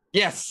Kids.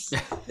 Yes.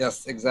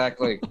 Yes,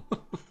 exactly.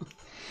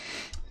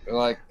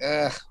 Like,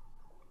 I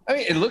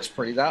mean, it looks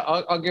pretty.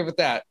 I'll give it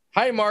that.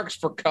 High marks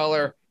for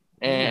color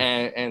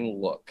and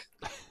look.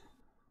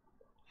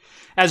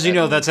 As you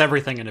know, that's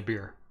everything in a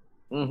beer.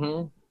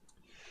 Mm-hmm.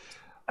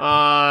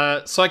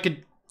 So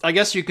I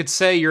guess you could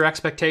say your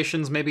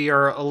expectations maybe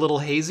are a little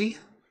hazy.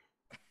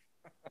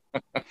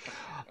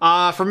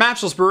 For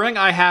Matchless Brewing,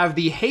 I have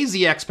the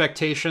Hazy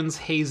Expectations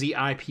Hazy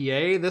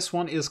IPA. This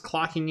one is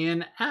clocking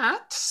in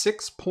at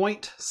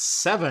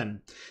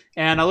 6.7.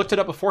 And I looked it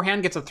up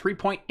beforehand, gets a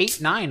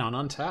 3.89 on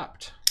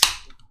Untapped.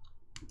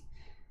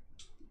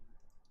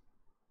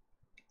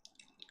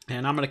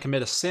 And I'm going to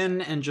commit a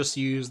sin and just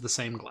use the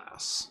same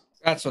glass.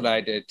 That's what I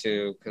did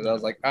too, because I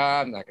was like,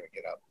 I'm not going to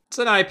get up. It's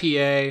an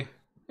IPA.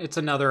 It's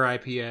another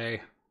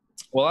IPA.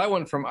 Well, I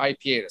went from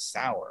IPA to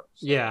sour.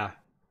 So yeah.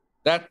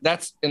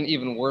 That's an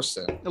even worse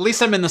sin. At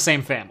least I'm in the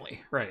same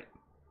family, right?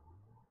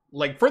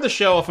 Like, for the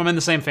show, if I'm in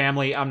the same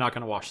family, I'm not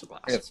going to wash the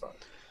glass. It's fine.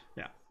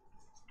 Yeah.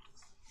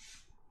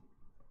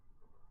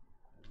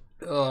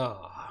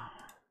 Ugh.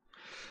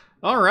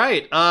 All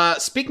right.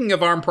 Speaking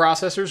of ARM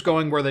processors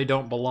going where they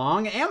don't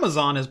belong,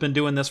 Amazon has been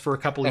doing this for a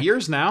couple of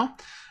years now.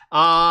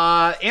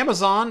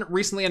 Amazon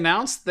recently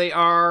announced they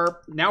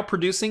are now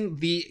producing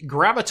the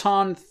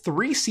Graviton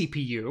 3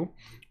 CPU,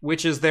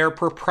 which is their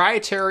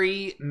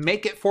proprietary,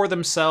 make it for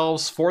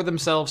themselves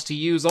to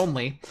use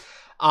only,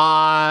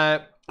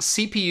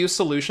 CPU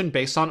solution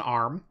based on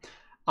ARM.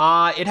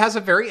 It has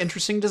a very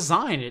interesting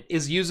design. It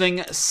is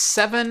using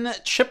 7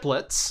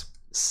 chiplets,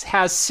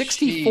 has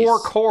 64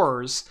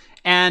 cores,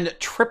 and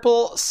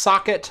triple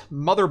socket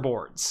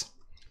motherboards.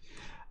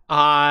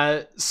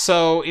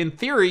 So in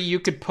theory, you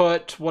could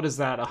put, what is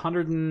that,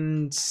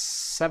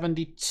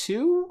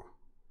 172?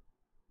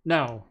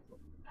 No,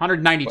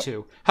 192.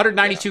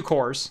 192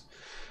 cores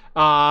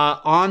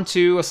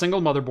onto a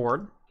single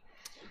motherboard.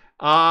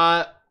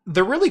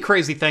 The really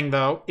crazy thing,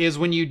 though, is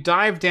when you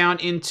dive down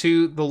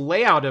into the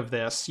layout of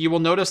this, you will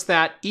notice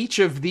that each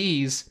of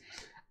these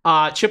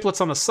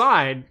chiplets on the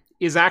side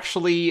is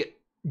actually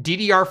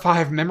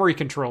DDR5 memory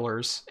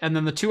controllers, and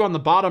then the 2 on the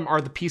bottom are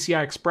the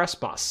PCI Express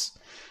bus.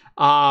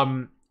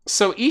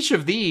 So each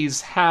of these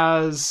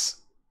has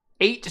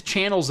 8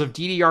 channels of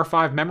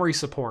DDR5 memory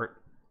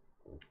support,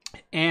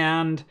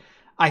 and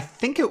I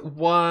think it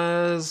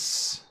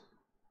was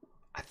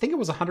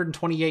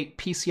 128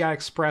 PCI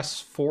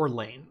Express 4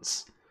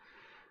 lanes.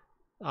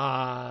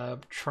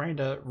 Trying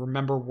to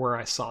remember where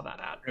I saw that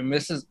at. And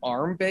this is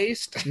ARM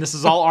based? And this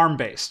is all ARM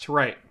based,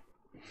 right?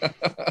 Okay.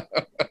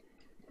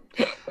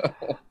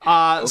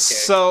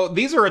 So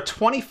these are a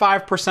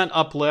 25%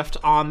 uplift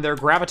on their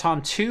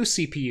Graviton 2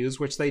 CPUs,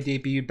 which they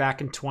debuted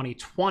back in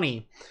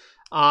 2020.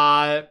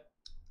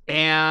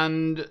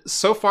 And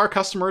so far,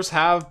 customers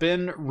have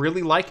been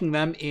really liking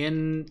them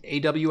in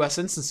AWS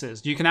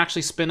instances. You can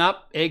actually spin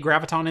up a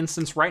Graviton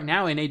instance right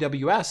now in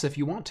AWS if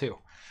you want to.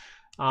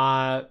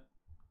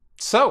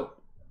 So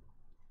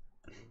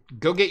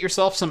go get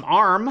yourself some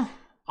ARM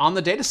on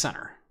the data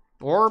center.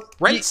 Or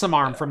rent some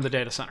ARM from the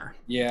data center.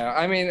 Yeah,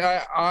 I mean,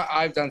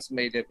 I've done some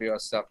AWS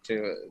stuff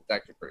too. It's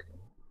actually pretty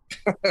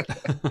good.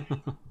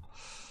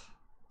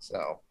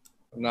 So,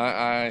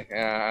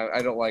 I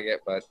don't like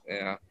it, but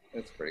yeah,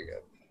 it's pretty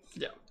good.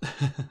 Yeah.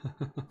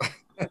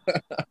 Like,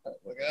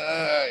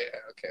 yeah,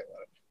 okay,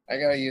 well, I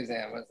gotta use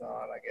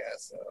Amazon, I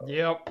guess. So.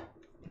 Yep.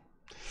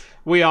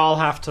 We all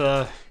have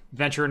to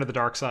venture into the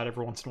dark side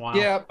every once in a while.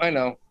 Yeah, I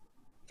know.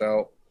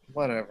 So,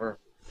 whatever.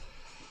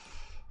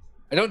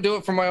 I don't do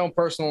it for my own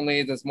personal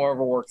needs. It's more of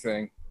a work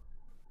thing.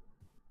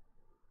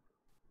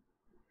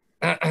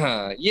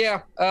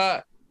 Yeah.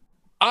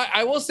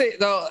 I will say,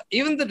 though,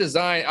 even the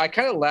design, I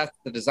kind of left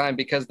the design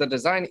because the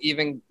design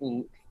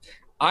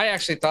I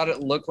actually thought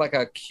it looked like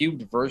a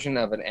cubed version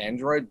of an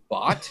Android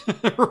bot.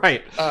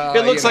 Right.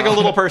 It looks like a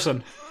little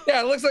person.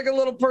 Yeah, it looks like a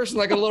little person,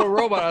 like a little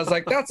robot. I was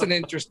like, that's an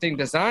interesting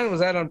design. Was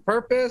that on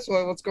purpose?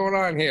 Well, what's going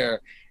on here?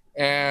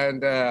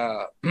 And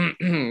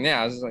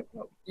yeah, I was like,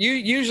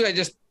 usually I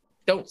just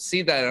don't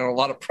see that in a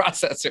lot of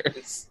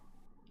processors.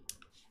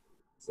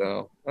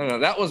 So I don't know.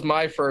 That was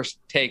my first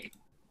take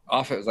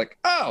off. It was like,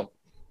 oh,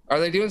 are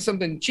they doing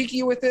something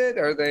cheeky with it?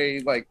 Are they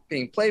like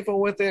being playful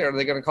with it? Are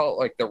they going to call it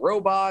like the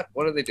robot?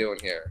 What are they doing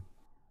here?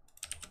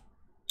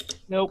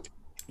 Nope.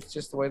 It's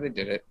just the way they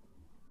did it.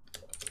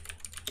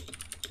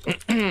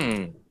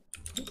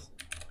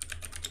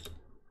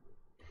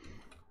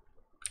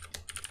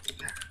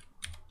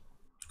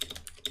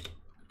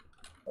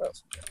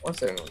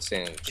 What's everyone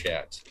saying in the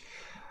chat?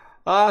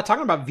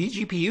 Talking about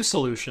vGPU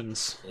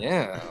solutions.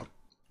 Yeah.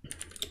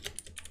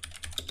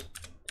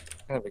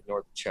 Kind of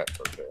ignored the chat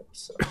for a bit.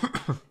 So.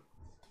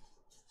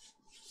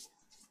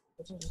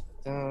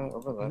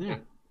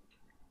 Overlapping.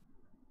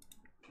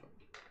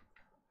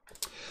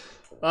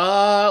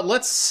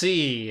 Let's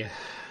see.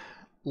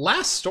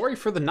 Last story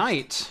for the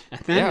night,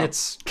 and then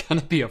it's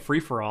gonna be a free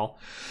for all.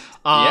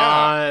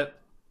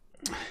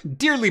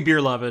 Dearly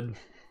beloved.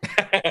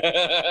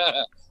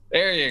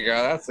 There you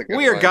go. That's a good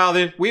we are one.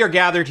 gathered. We are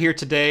gathered here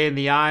today in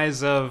the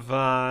eyes of.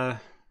 I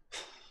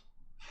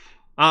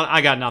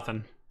got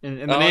nothing.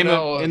 In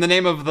the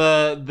name of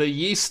the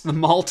yeast, the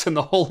malt, and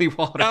the holy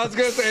water. I was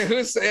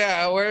gonna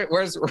say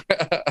where's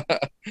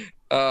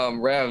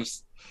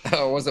Revs?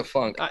 Oh, was it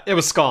Funk? It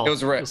was Skull.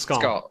 It was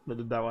Skull that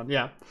did that one.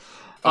 Yeah.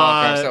 Oh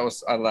gosh,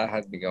 that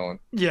had me going.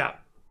 Yeah.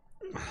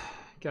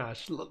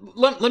 Gosh,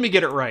 let me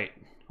get it right.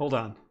 Hold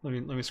on. Let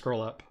me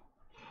scroll up.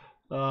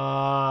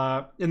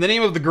 In the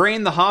name of the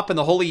grain, the hop, and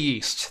the holy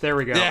yeast. There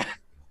we go. Yeah.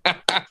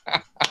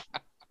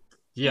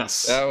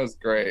 Yes. That was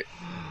great.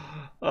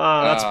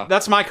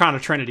 That's my kind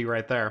of Trinity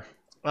right there.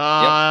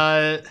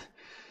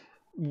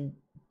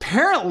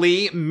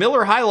 Apparently,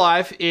 Miller High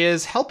Life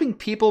is helping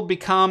people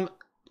become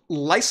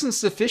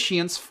licensed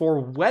officiants for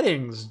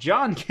weddings.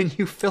 John, can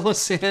you fill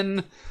us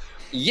in?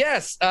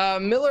 Yes,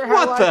 Miller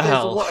High What Life the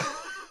hell?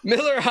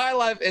 Miller High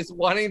Life is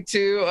wanting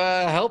to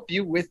help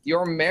you with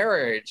your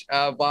marriage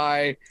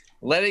by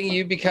letting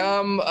you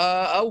become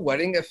a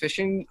wedding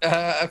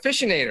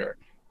officiator.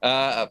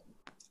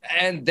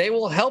 And they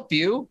will help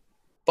you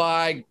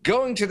by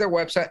going to their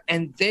website,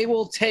 and they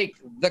will take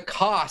the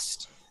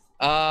cost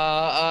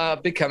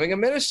becoming a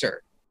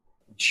minister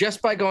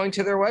just by going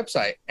to their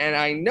website. And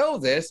I know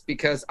this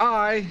because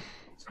I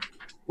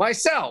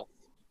myself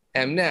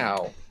am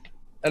now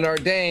an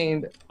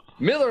ordained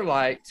Miller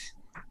Lite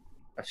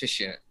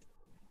officiant.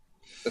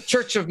 The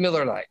Church of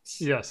Miller Lights.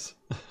 Yes.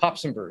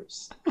 Hops and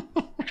Brews.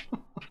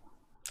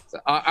 So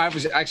I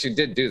actually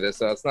did do this,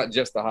 so it's not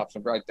just the Hops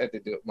and Brews. I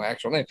did do it with my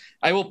actual name.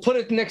 I will put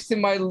it next to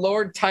my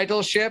Lord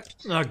titleship.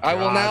 Oh, I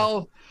will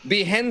now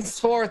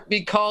henceforth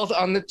be called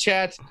on the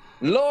chat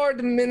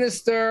Lord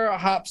Minister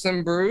Hops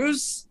and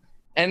Brews.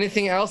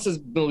 Anything else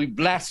will be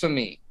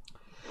blasphemy.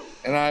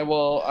 And I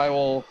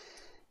will.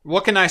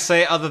 What can I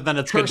say other than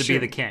it's good to be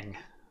the king?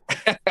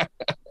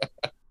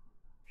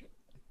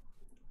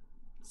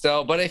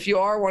 So, but if you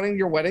are wanting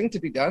your wedding to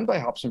be done by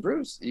Hops and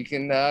Brews, you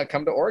can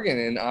come to Oregon,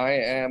 and I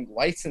am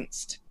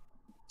licensed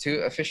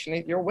to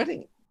officiate your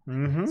wedding.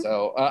 Mm-hmm.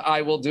 So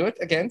I will do it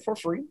again for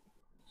free,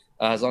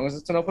 as long as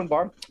it's an open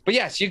bar. But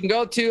yes, you can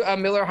go to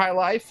Miller High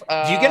Life.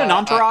 Do you get an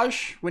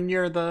entourage when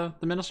you're the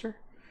minister?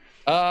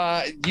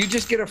 You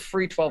just get a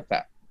free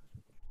 12-pack.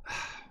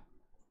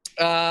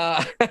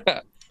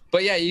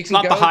 But yeah, you can. It's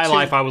not the High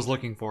Life I was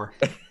looking for.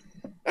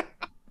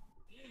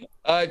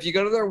 If you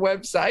go to their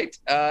website,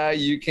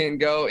 you can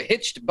go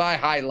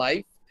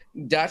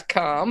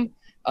hitchedbyhighlife.com.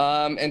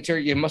 Enter,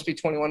 you must be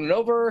 21 and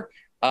over.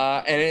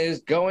 And it is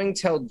going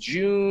till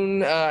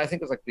June, I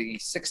think it was like the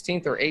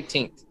 16th or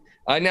 18th.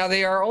 Now,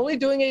 they are only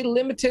doing a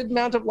limited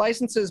amount of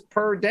licenses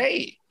per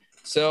day.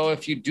 So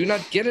if you do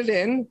not get it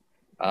in,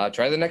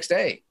 try the next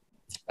day.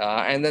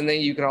 And then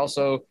you can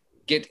also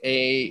get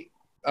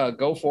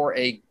go for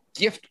a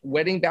gift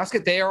wedding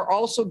basket. They are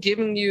also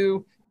giving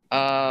you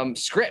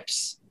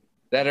scripts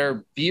that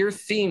are beer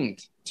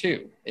themed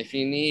too, if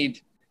you need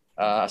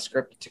a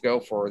script to go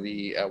for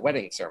the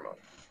wedding ceremony.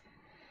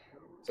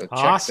 So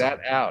check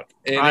that out.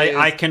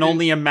 I can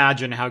only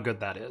imagine how good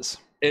that is.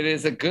 It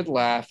is a good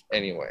laugh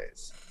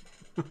anyways,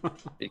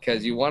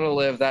 because you want to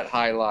live that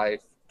high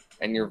life,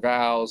 and your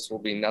vows will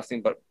be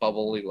nothing but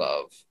bubbly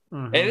love.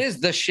 Mm-hmm. It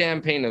is the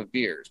champagne of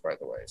beers, by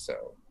the way.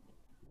 So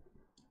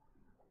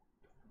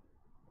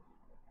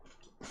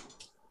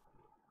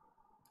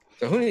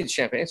who needs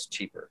champagne? It's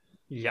cheaper.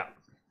 Yeah.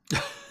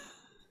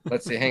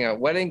 Let's see. Hang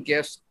on. Wedding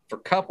gifts for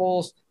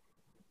couples.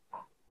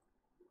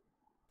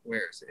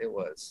 Where's it? It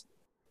was.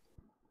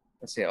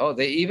 Let's see. Oh,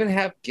 they even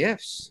have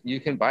gifts.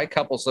 You can buy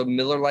couples of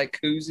Miller Lite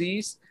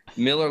koozies,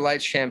 Miller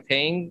Lite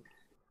champagne.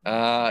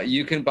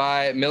 You can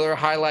buy Miller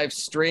High Life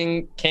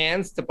string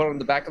cans to put on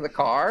the back of the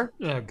car.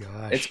 Oh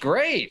gosh. It's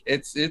great.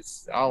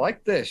 It's I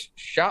like this.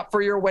 Shop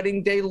for your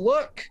wedding day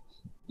look.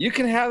 You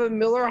can have a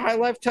Miller High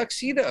Life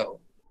tuxedo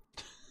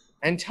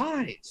and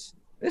ties.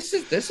 This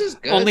is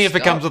good. Only if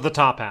it comes with a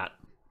top hat.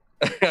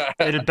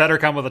 It had better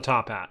come with a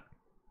top hat.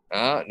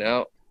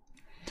 No.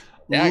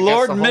 Yeah,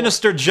 Lord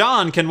Minister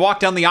John can walk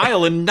down the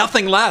aisle in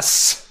nothing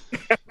less.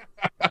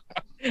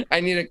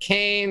 I need a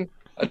cane,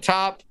 a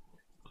top.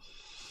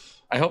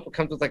 I hope it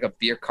comes with like a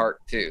beer cart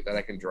too that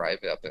I can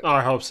drive up in. Oh,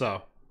 I hope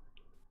so.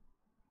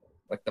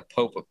 Like the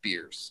Pope of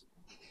beers.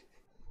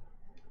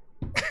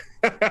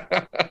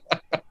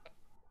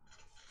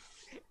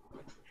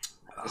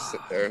 Just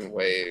sit there and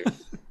wave.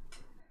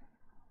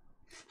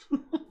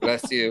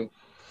 Bless you.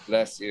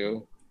 Bless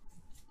you.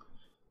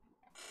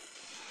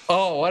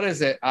 Oh, what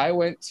is it? I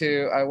went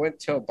to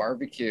a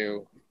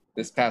barbecue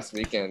this past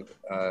weekend.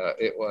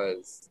 It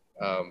was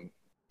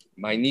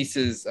my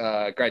niece's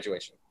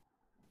graduation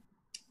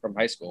from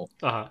high school.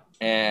 Uh-huh.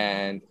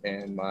 And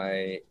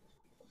my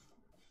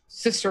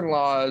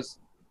sister-in-law's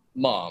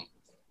mom.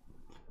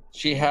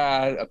 She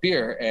had a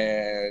beer,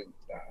 and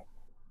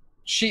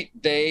she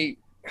had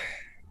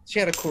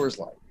a Coors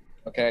Light,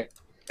 okay?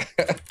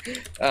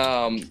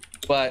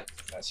 but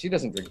she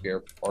doesn't drink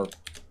beer, or at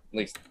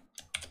least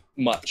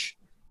much.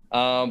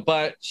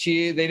 But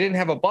they didn't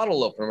have a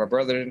bottle opener. My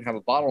brother didn't have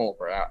a bottle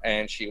opener out,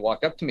 and she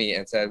walked up to me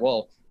and said,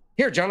 "Well,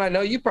 here, John, I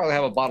know you probably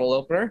have a bottle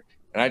opener."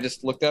 And I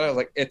just looked at it. I was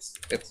like, "It's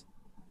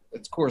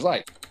Coors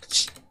Light."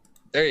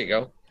 There you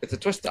go. It's a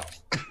twist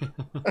off.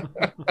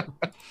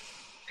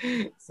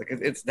 It's like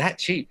it's that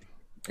cheap.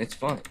 It's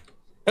fun.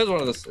 It was one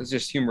of those. It's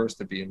just humorous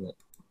to be in it.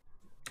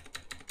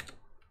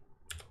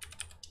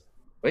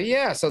 But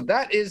yeah, so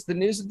that is the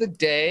news of the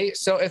day.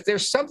 So if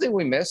there's something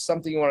we missed,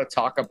 something you want to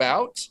talk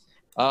about,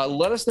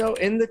 let us know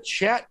in the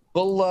chat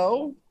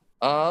below.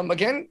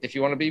 Again, if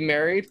you want to be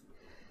married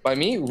by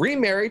me,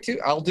 remarried too,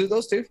 I'll do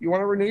those too. If you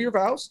want to renew your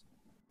vows,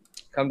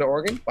 come to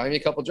Oregon, buy me a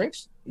couple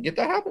drinks, and get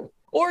that happen.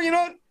 Or you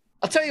know what?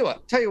 I'll tell you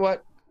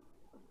what.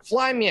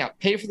 Fly me out,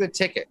 pay for the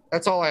ticket.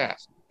 That's all I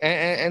ask,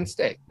 and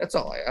stay. That's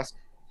all I ask.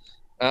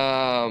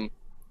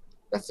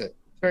 That's it.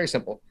 It's very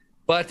simple.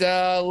 But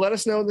let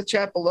us know in the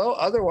chat below.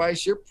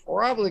 Otherwise, you're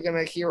probably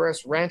going to hear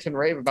us rant and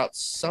rave about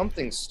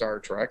something Star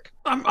Trek.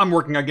 I'm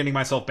working on getting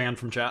myself banned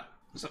from chat.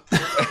 So.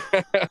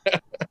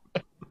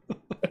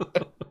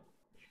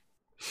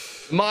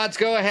 Mods,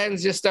 go ahead and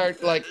just start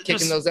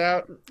kicking those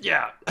out.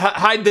 Yeah,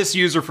 hide this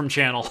user from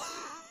channel.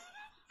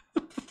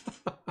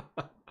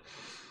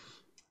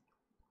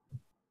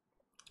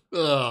 It's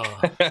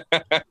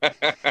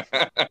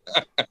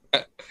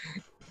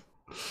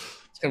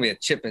gonna be a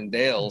Chip and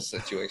Dale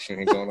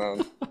situation going on.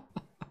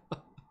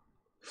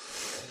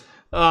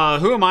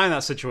 Who am I in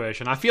that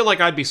situation? I feel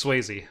like I'd be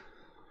Swayze.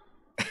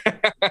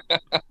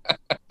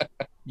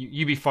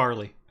 you be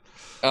Farley.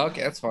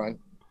 Okay, that's fine.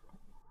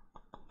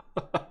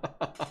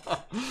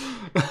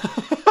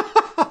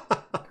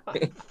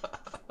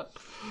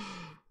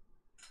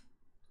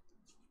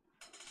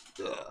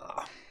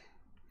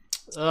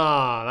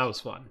 That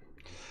was fun.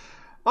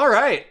 All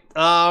right.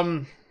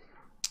 I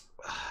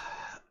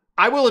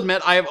will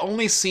admit I have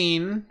only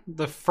seen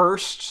the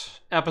first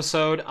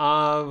episode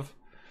of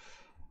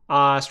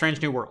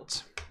Strange New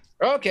Worlds.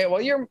 Okay,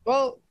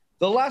 well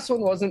the last one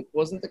wasn't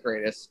the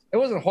greatest. It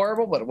wasn't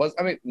horrible, but it was.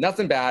 I mean,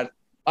 nothing bad.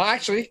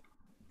 Actually,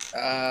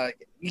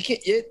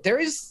 there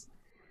is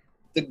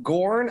the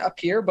Gorn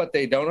appear, but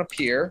they don't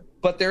appear.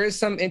 But there is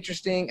some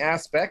interesting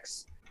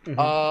aspects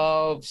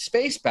of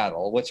space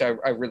battle, which I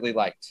really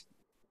liked.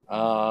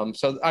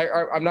 So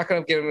I'm not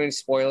going to give any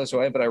spoilers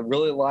away, but I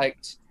really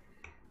liked.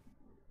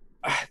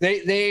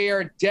 They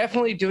are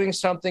definitely doing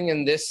something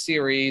in this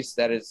series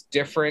that is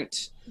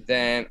different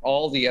than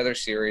all the other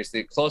series.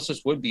 The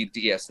closest would be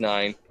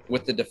DS9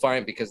 with the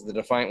Defiant, because the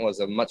Defiant was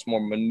a much more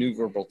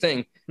maneuverable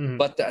thing.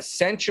 But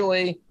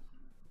essentially,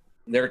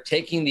 they're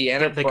taking the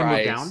Enterprise. They can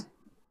move down.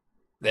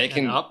 They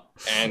can up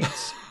and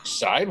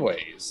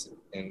sideways,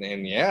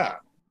 and yeah.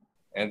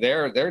 And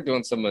they're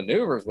doing some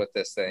maneuvers with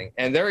this thing,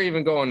 and they're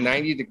even going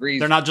 90 degrees.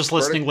 They're not just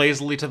listening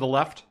lazily to the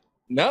left.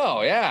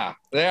 No, yeah.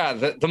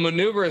 The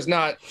maneuver is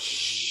not.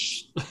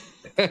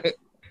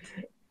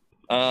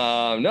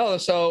 No,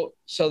 so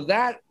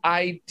that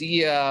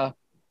idea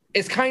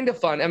is kind of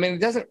fun. I mean,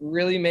 it doesn't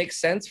really make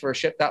sense for a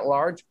ship that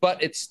large,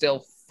 but it's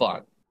still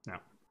fun. Yeah.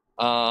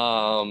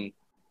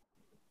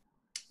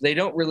 They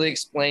don't really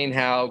explain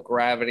how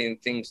gravity and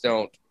things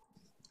don't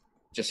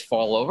just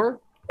fall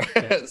over.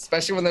 Yeah.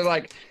 Especially when they're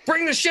like,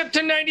 bring the ship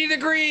to 90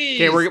 degrees.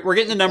 Okay, we're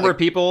getting a number of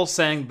people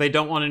saying they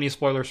don't want any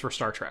spoilers for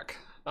Star Trek.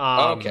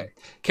 Okay.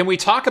 Can we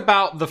talk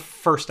about the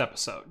first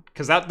episode?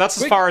 Because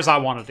that's as far as I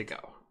wanted to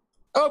go.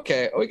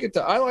 Okay, we could.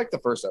 I like the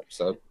first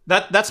episode.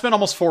 That's been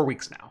almost 4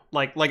 weeks now.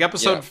 Like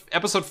episode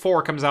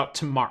 4 comes out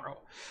tomorrow.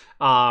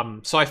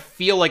 So I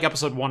feel like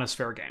episode 1 is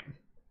fair game.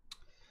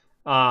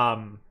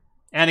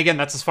 And again,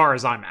 that's as far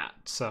as I'm at.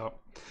 So.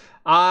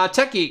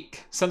 Tech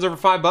Geek sends over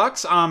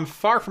 $5. I'm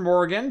far from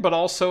Oregon, but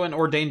also an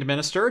ordained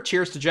minister.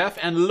 Cheers to Jeff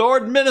and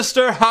Lord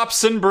Minister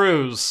Hops and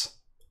Brews.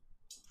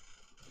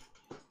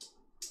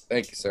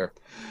 Thank you, sir.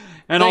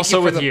 And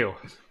also with you.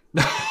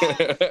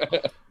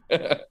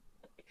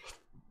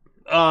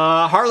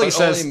 Harley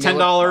says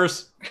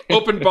 $10.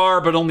 Open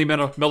bar, but only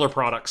Miller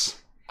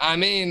products. I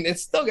mean,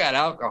 it's still got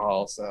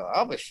alcohol, so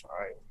I'll be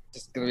fine.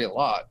 It's gonna be a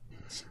lot.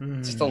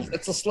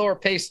 It's a slower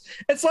pace.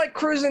 It's like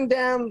cruising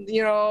down,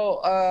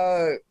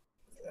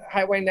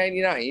 Highway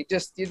 99. You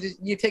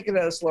take it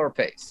at a slower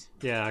pace.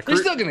 Yeah, you're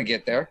still gonna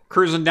get there.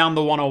 Cruising down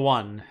the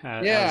 101,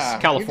 as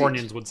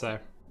Californians would say,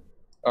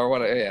 or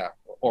what? Yeah,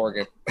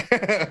 Oregon.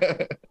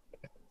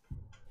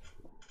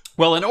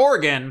 Well, in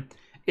Oregon,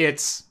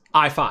 it's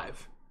I-5.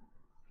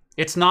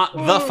 It's not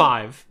the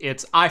 5.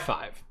 It's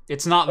I-5.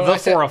 It's not the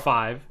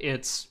 405.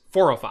 It's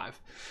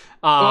 405.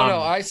 No,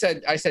 I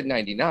said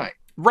 99.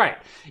 Right.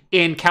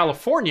 In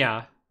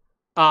California,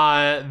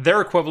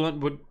 their equivalent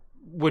would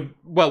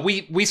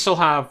we still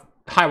have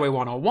Highway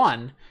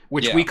 101,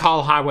 which we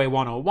call Highway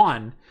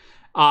 101.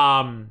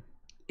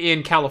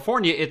 In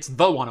California, it's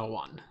the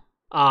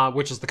 101,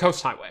 which is the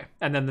coast highway,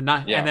 and then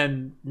and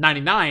then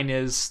 99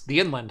 is the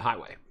inland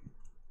highway.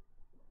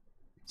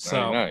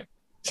 So 99.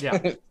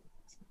 Yeah,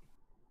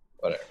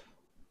 whatever.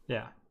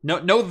 Yeah,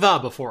 no the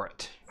before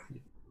it,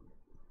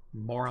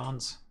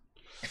 morons.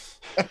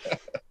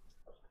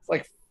 It's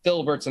like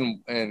filberts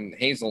and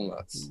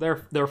hazelnuts. They're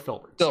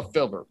filberts. Still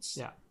filberts.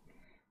 Yeah.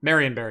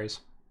 Marionberries.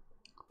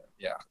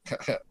 Yeah.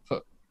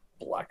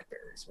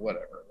 Blackberries,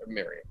 whatever.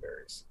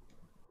 Marionberries.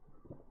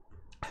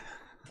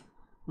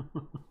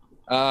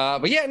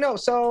 But yeah, no.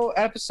 So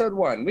episode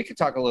 1, we could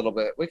talk a little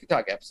bit. We could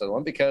talk episode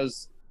 1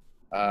 because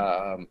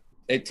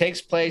it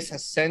takes place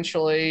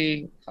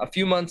essentially a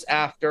few months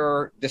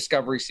after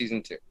Discovery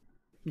season 2.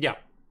 Yeah.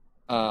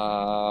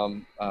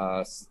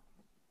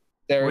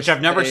 Which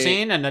I've never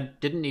seen and I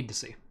didn't need to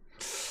see.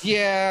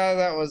 Yeah,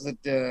 that was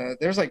there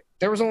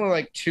was only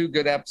like 2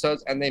 good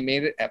episodes, and they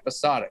made it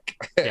episodic.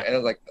 Yeah. And I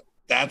was like,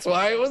 that's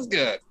why it was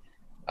good.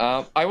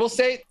 I will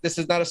say this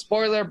is not a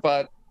spoiler,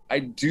 but I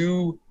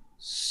do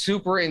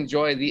super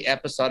enjoy the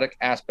episodic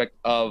aspect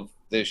of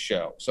this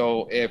show.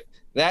 So if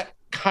that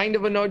kind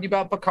of annoyed you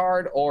about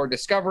Picard or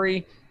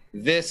Discovery,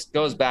 this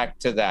goes back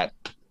to that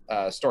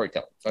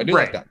storytelling. So I do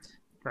like that.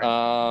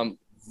 Right.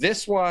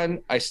 This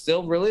one I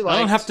still really like. I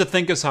don't have to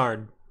think as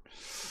hard.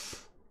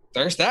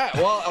 There's that.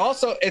 Well,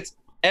 also it's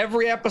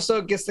every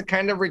episode gets to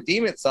kind of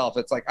redeem itself.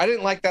 It's like I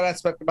didn't like that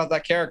aspect about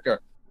that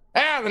character.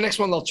 The next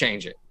one they'll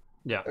change it.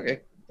 Yeah.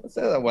 Okay.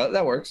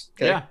 That works.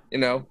 Okay. Yeah. You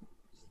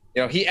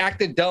know, he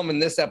acted dumb in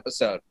this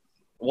episode.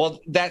 Well,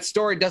 that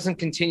story doesn't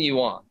continue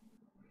on.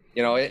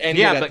 You know,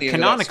 but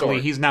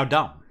canonically, he's now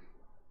dumb.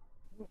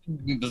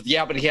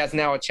 Yeah, but he has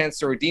now a chance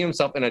to redeem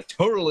himself in a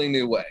totally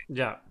new way.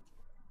 Yeah.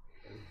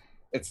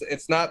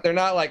 It's not. They're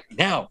not like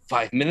now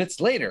 5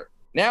 minutes later.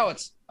 Now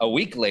it's a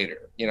week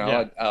later. You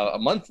know, a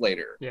month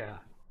later. Yeah.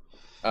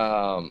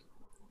 But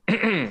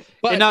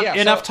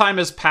enough time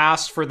has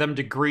passed for them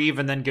to grieve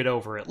and then get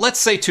over it. Let's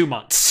say 2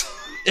 months.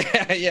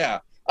 Yeah.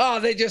 Oh,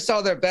 they just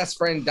saw their best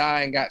friend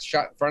die and got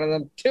shot in front of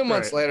them. 2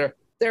 months later,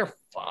 they're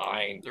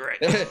fine. Right.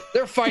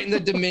 They're fighting the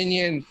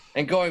Dominion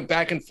and going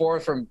back and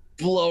forth from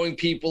blowing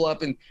people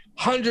up and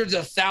hundreds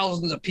of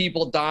thousands of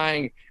people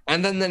dying.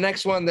 And then the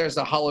next one, there's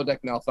the holodeck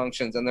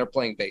malfunctions and they're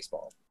playing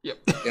baseball. Yep.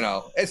 You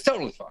know, it's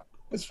totally fine.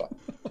 It's fun.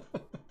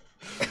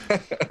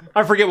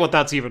 I forget what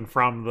that's even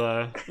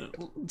from.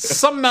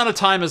 Some amount of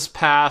time has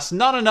passed.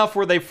 Not enough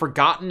where they've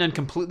forgotten and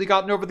completely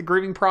gotten over the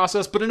grieving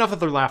process, but enough that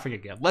they're laughing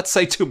again. Let's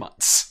say 2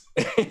 months.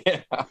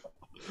 Yeah.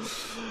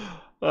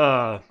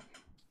 But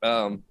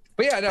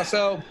yeah, no.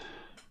 So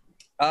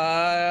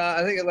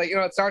I think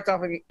it starts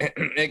off and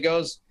it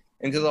goes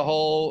into the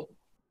whole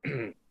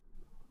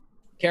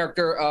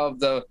character of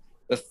the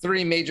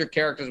 3 major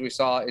characters we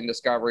saw in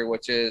Discovery,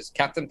 which is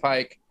Captain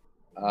Pike,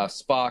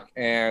 Spock,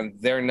 and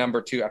their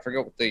number 2. I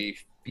forget what the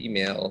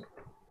female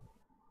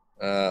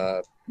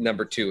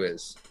number 2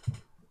 is,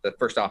 the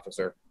first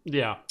officer.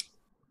 Yeah.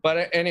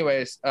 But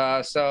anyways,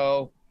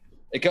 so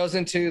it goes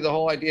into the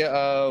whole idea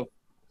of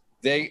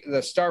the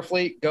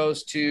Starfleet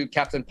goes to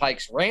Captain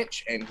Pike's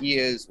ranch and he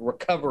is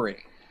recovering.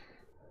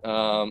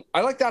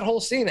 I like that whole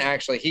scene.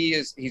 Actually,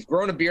 he's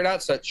grown a beard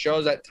out, so it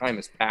shows that time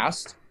has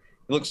passed.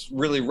 He looks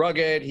really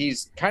rugged.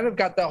 He's kind of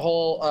got that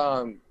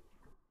whole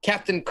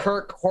Captain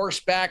Kirk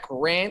horseback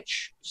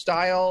ranch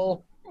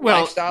style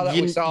lifestyle that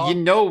we saw. You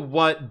know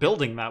what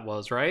building that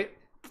was, right?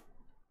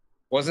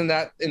 Wasn't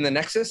that in the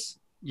Nexus?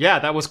 Yeah,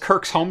 that was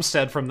Kirk's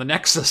homestead from the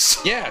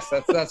Nexus. Yes,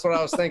 that's what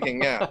I was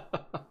thinking. Yeah.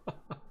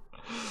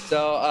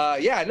 So I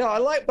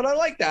like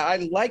that. I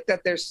like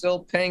that they're still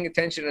paying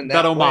attention in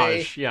that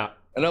homage. way. Yeah,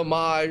 an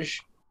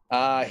homage.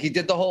 He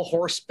did the whole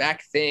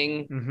horseback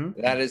thing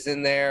that is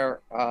in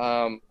there.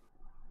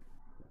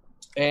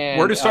 And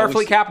where do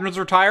Starfleet captains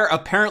retire?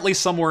 Apparently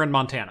somewhere in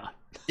Montana.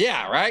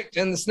 Yeah, right?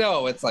 In the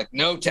snow. It's like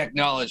no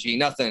technology,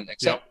 nothing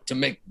except to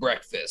make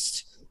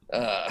breakfast.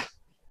 But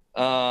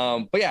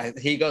yeah,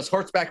 he goes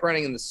horseback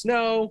riding in the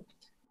snow,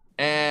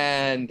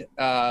 and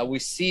we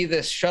see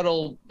this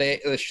shuttle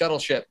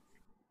ship,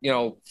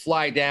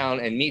 fly down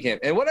and meet him.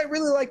 And what I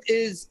really liked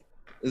is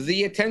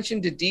the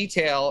attention to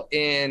detail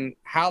in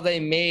how they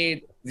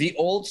made the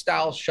old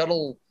style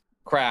shuttle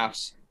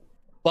crafts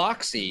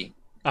boxy,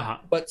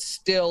 but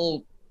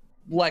still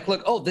like,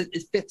 look,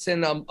 it fits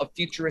in a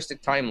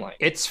futuristic timeline.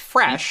 It's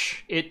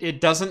fresh.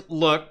 It doesn't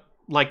look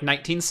like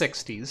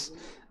 1960s.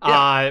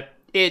 Yeah.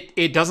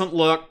 It doesn't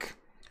look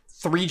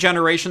 3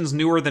 generations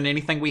newer than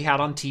anything we had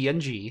on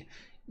TNG.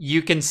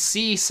 You can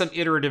see some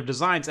iterative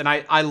designs, and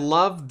I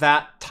love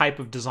that type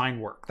of design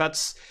work.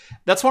 That's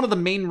one of the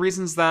main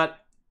reasons that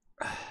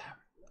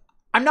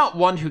I'm not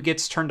one who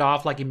gets turned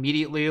off like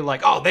immediately,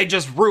 like, oh, they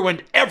just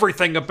ruined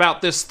everything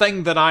about this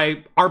thing that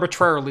I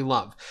arbitrarily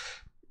love.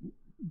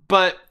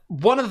 But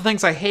one of the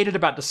things I hated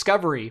about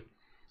Discovery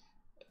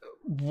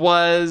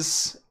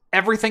was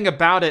everything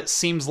about it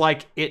seems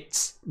like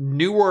it's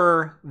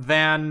newer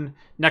than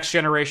Next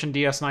Generation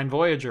DS9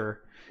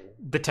 Voyager.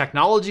 The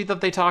technology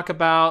that they talk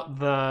about,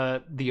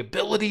 the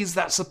abilities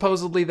that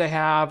supposedly they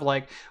have,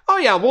 like, oh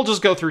yeah, we'll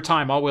just go through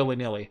time all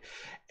willy-nilly.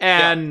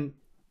 And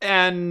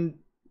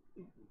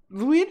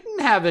we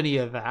didn't have any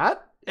of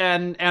that.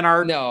 And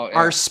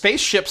our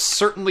spaceships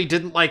certainly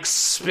didn't like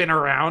spin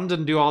around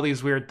and do all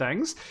these weird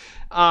things.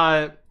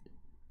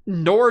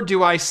 Nor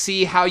do I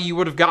see how you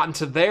would have gotten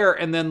to there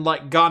and then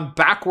like gone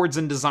backwards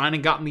in design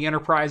and gotten the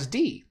Enterprise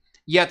D.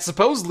 yet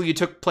supposedly it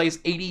took place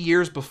 80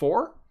 years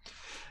before.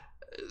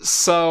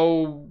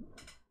 So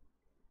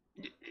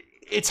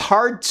it's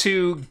hard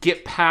to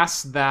get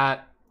past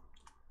that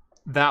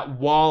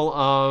wall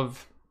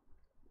of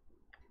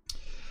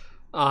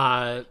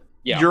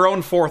your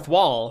own fourth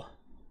wall.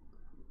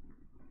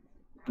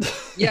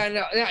 I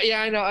know.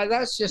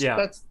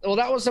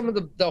 That was some of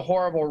the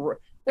horrible.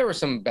 There was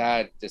some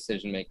bad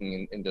decision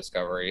making in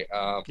Discovery.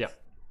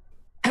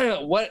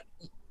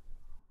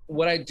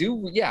 What I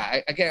do,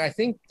 I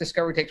think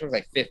Discovery takes place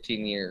like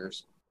 15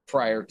 years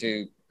prior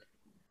to.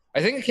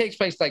 I think it takes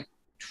place like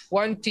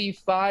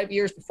 25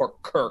 years before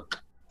Kirk.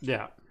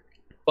 Yeah.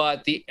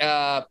 But the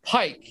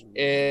Pike,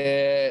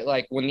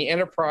 like when the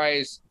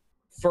Enterprise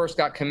first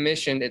got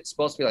commissioned, it's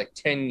supposed to be like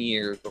 10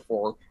 years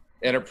before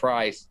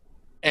Enterprise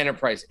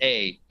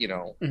A,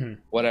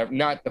 whatever,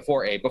 not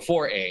before A,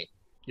 before A.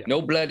 Yeah.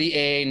 No bloody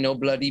A, no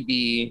bloody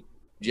B,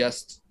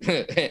 just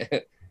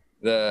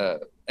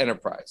the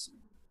Enterprise.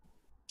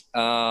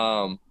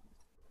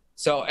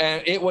 So,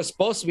 and it was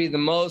supposed to be the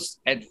most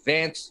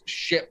advanced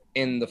ship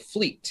in the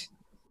fleet,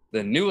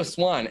 the newest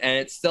one, and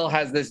it still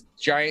has this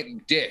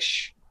giant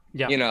dish,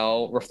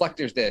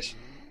 reflectors dish.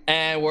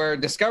 And where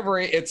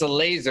Discovery, it's a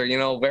laser,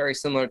 very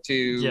similar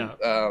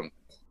to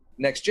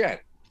Next Gen.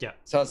 Yeah.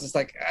 So it's just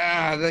like,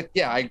 I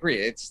agree.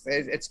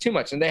 It's too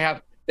much, and they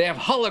have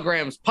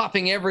holograms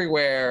popping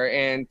everywhere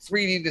and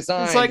 3D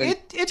design. It's like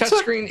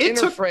touchscreen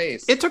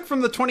interface. It took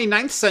from the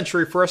 29th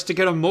century for us to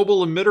get a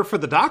mobile emitter for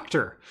the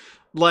Doctor.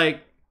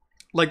 Like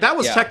that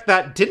was tech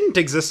that didn't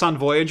exist on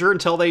Voyager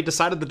until they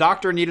decided the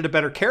Doctor needed a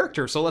better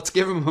character. So let's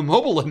give him a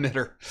mobile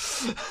emitter.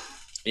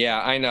 Yeah,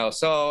 I know.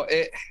 So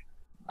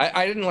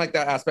I didn't like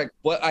that aspect.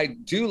 What I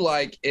do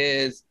like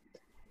is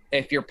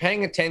if you're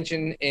paying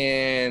attention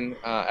in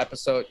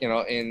episode,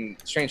 in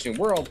Strange New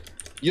World,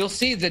 you'll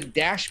see the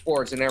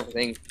dashboards and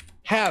everything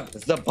have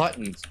the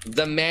buttons,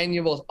 the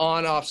manual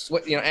on-off,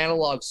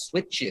 analog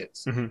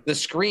switches. Mm-hmm. The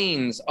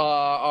screens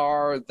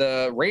are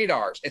the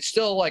radars. It's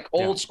still like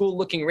old school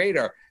looking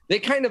radar. They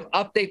kind of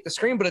update the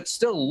screen, but it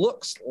still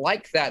looks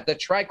like that. The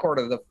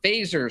tricorder, the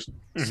phasers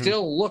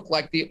still look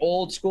like the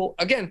old school.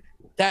 Again,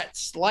 that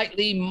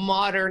slightly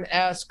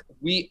modern-esque.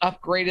 We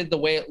upgraded the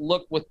way it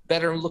looked with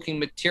better looking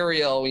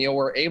material.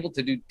 We're able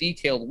to do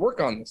detailed work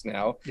on this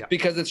now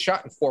because it's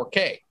shot in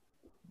 4K.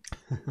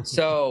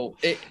 So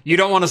you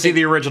don't want to see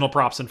the original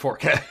props in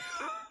 4K.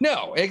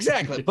 No,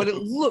 exactly. But it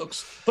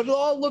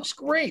all looks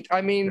great.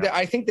 I mean,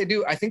 I think they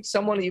do. I think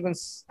someone even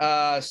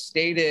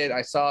stated,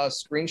 I saw a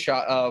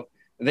screenshot of,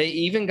 they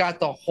even got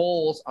the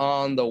holes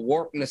on the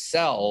warp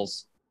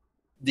nacelles,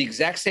 the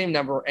exact same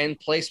number and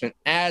placement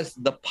as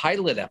the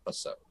pilot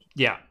episode.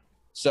 Yeah.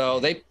 So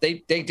they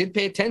did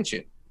pay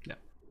attention. Yeah.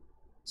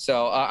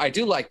 So I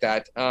do like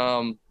that.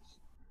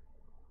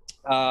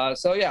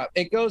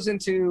 It goes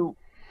into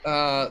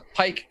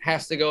Pike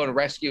has to go and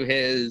rescue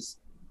his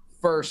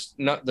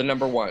the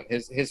number one,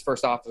 his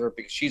first officer,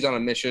 because she's on a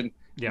mission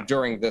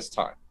during this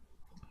time,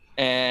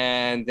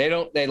 and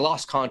they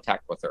lost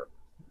contact with her,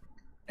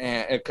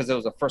 and because it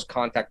was a first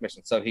contact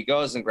mission. So he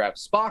goes and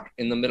grabs Spock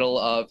in the middle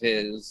of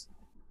his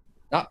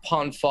not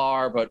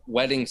ponfar but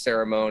wedding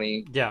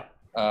ceremony. Yeah.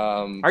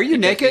 Are you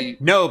naked?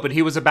 No, but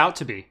he was about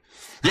to be.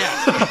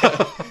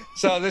 Yeah.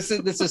 So this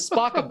is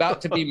Spock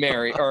about to be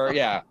married, or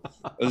it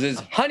was his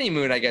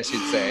honeymoon, I guess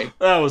you'd say.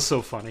 That was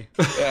so funny.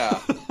 Yeah.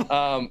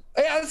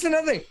 That's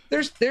another thing.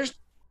 There's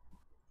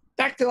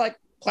back to like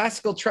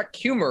classical Trek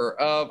humor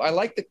of, I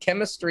like the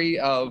chemistry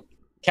of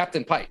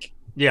Captain Pike.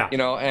 Yeah.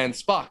 And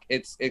Spock.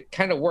 It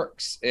kind of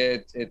works.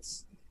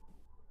 It's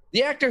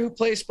the actor who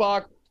plays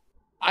Spock.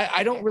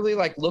 I don't really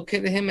look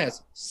at him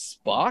as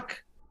Spock,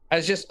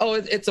 as just,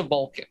 it's a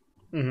Vulcan.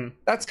 Mm-hmm.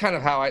 That's kind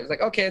of how I was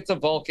like, okay, it's a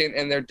Vulcan,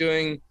 and they're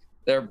doing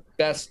their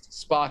best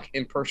Spock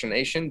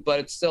impersonation,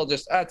 but it's still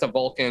just, it's a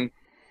Vulcan.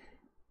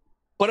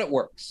 But it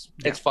works.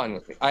 Yeah. It's fine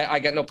with me. I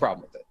got no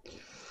problem with it.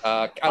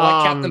 I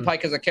like Captain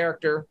Pike as a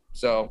character,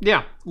 so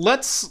yeah.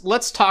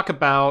 Let's talk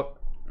about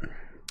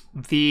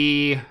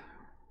the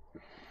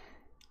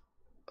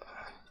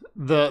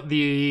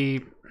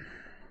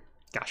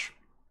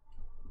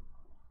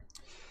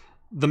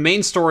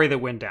main story that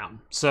went down.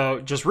 So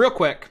just real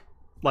quick,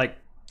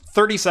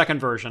 30-second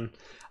version.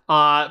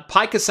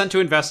 Pike is sent to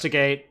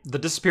investigate the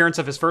disappearance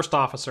of his first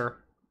officer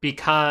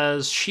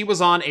because she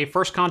was on a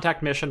first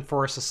contact mission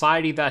for a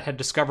society that had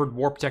discovered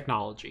warp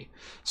technology.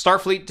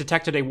 Starfleet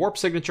detected a warp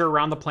signature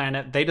around the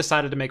planet. They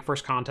decided to make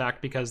first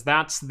contact because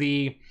that's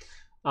the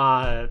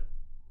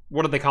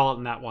what do they call it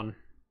in that one?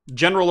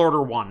 General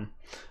Order 1.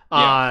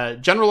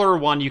 General Order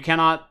 1, you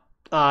cannot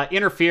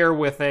interfere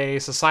with a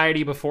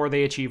society before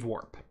they achieve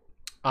warp.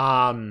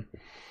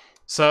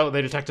 So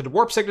they detected a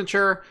warp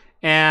signature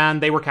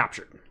and they were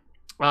captured.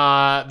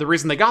 The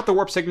reason they got the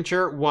warp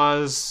signature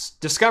was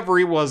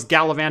Discovery was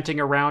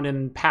gallivanting around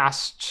in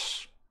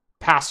past,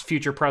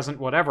 future, present,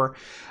 whatever.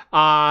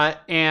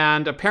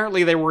 And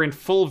apparently they were in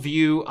full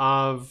view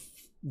of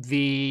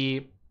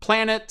the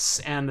planets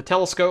and the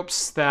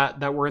telescopes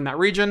that were in that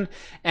region.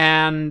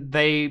 And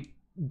they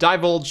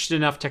divulged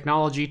enough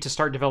technology to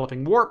start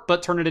developing warp,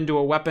 but turn it into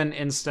a weapon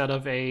instead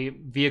of a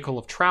vehicle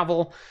of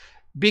travel,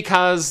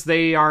 because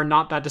they are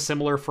not that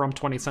dissimilar from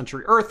 20th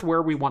century Earth,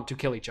 where we want to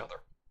kill each other.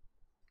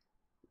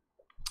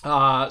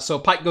 So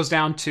Pike goes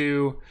down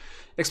to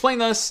explain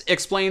this,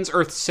 explains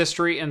Earth's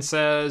history, and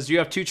says, you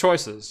have two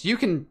choices. You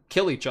can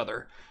kill each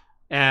other.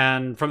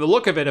 And from the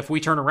look of it, if we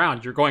turn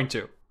around, you're going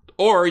to.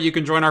 Or you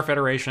can join our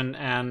Federation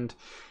and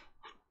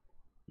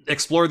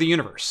explore the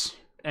universe.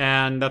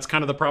 And that's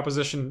kind of the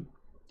proposition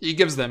he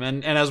gives them.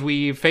 And as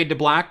we fade to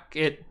black,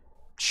 it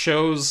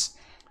shows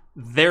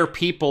their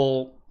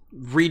people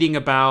reading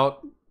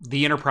about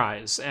the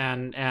Enterprise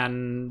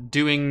and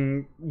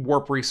doing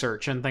warp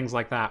research and things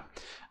like that.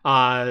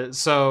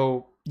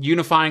 So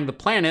unifying the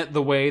planet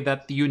the way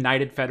that the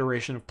United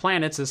Federation of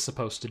Planets is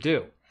supposed to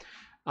do.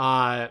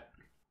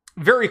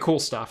 Very cool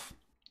stuff.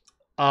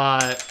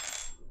 I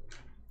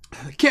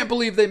can't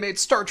believe they made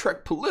Star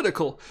Trek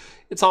political.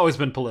 It's always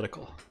been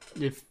political.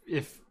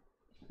 If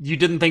you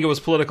didn't think it was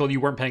political, you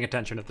weren't paying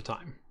attention at the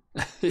time.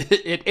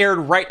 It aired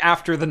right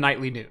after the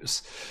nightly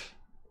news.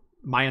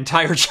 My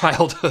entire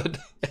childhood.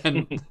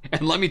 And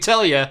let me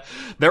tell you,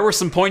 there were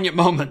some poignant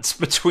moments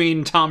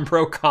between Tom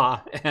Brokaw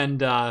and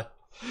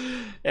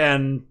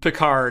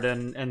Picard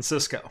and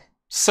Sisko.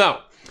 So,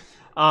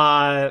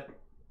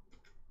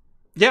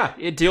 yeah,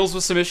 it deals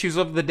with some issues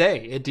of the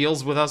day. It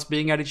deals with us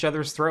being at each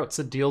other's throats.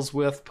 It deals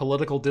with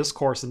political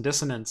discourse and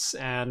dissonance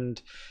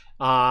and,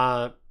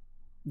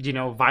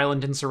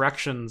 violent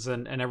insurrections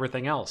and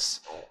everything else.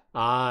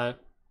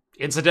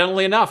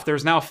 Incidentally enough,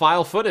 there's now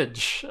file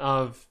footage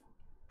of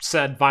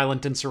said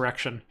violent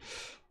insurrection.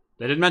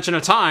 They didn't mention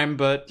a time,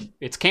 but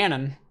it's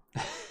canon.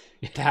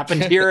 It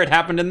happened here. It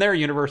happened in their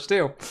universe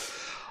too.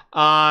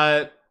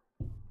 But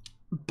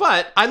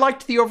I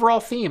liked the overall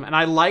theme, and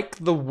I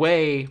liked the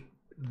way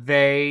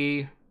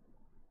they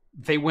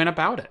went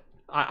about it.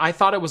 I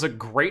thought it was a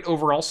great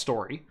overall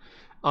story.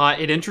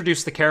 It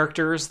introduced the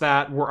characters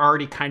that were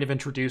already kind of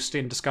introduced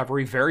in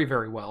Discovery very,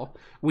 very well.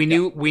 We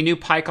knew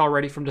Pike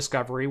already from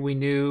Discovery. We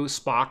knew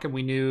Spock, and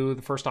we knew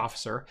the first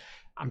officer.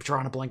 I'm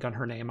drawing a blank on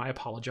her name. I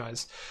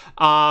apologize.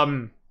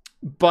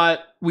 But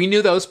we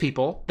knew those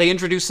people. They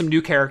introduced some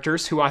new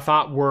characters who I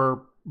thought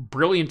were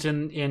brilliant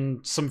in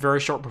some very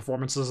short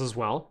performances as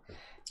well.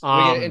 We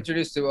get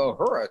introduced to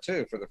Uhura,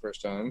 too, for the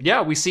first time.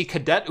 Yeah, we see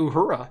Cadet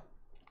Uhura.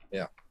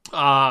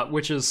 Yeah.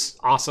 Which is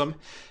awesome.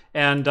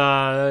 And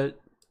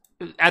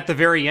at the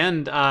very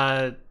end,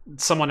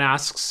 someone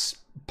asks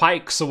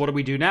Pike, so what do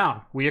we do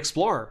now? We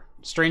explore.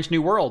 Strange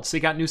new worlds.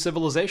 Seek out new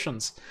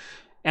civilizations.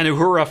 And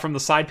Uhura from the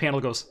side panel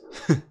goes,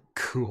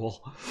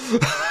 cool.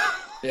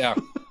 Yeah.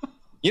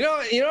 You know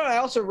what I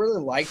also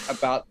really liked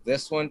about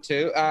this one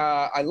too?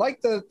 I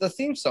liked the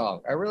theme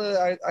song.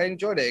 I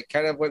enjoyed it. It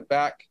kind of went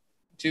back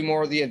to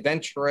more of the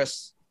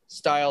adventurous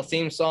style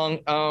theme song.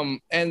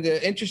 And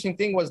the interesting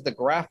thing was the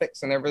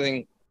graphics and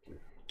everything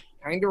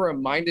kind of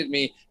reminded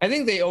me. I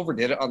think they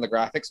overdid it on the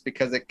graphics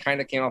because it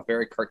kind of came off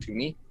very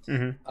cartoony.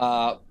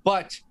 Mm-hmm.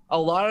 But a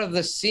lot of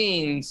the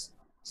scenes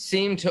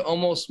seem to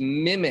almost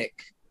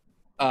mimic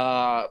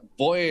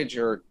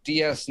Voyager,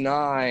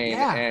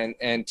 DS9,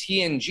 and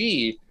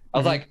TNG.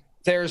 Of like,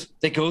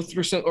 they go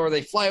through some, or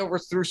they fly over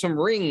through some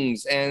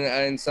rings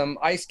and some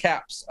ice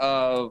caps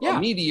of a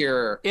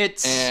meteor,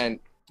 and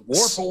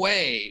warp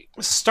away.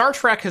 Star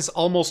Trek has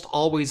almost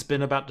always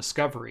been about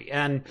discovery,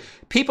 and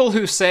people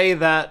who say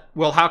that,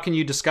 well, how can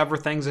you discover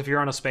things if you're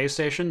on a space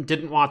station,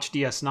 didn't watch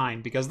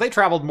DS9 because they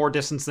traveled more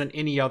distance than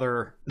any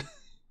other.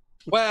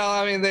 Well,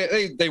 I mean,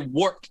 they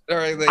warped,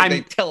 or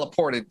they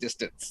teleported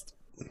distance.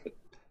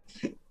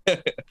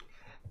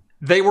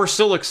 They were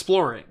still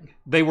exploring.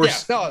 They were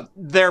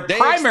their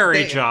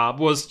primary job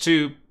was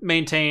to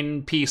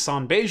maintain peace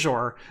on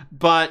Bajor,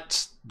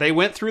 but they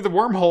went through the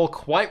wormhole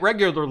quite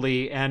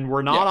regularly and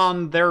were not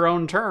on their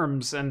own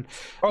terms. And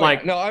I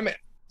mean,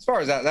 as far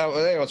as that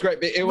was great.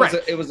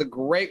 It was a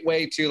great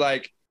way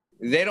to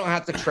they don't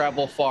have to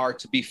travel far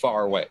to be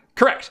far away.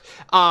 Correct.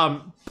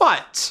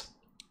 But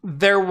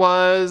there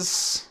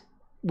was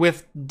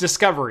with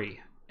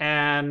Discovery,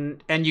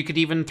 and you could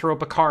even throw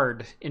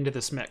Picard into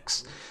this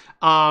mix.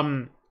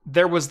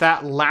 There was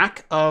that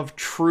lack of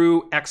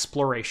true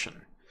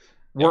exploration.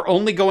 We're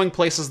only going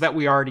places that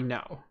we already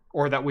know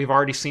or that we've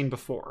already seen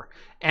before.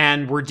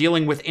 And we're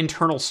dealing with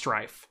internal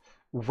strife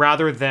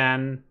rather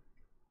than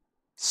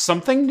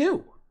something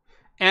new.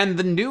 And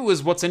the new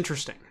is what's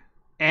interesting.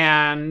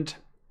 And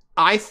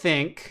I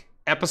think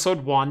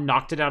episode 1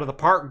 knocked it out of the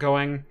park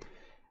going,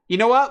 you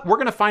know what? We're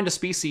going to find a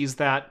species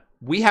that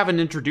we haven't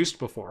introduced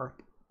before.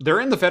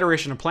 They're in the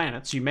Federation of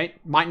Planets. You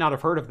might not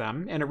have heard of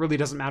them, and it really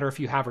doesn't matter if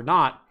you have or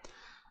not.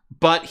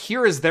 But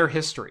here is their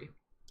history,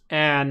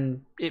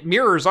 and it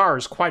mirrors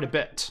ours quite a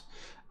bit.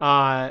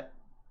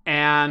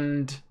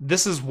 And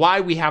this is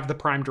why we have the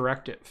Prime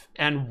Directive,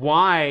 and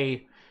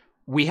why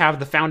we have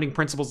the founding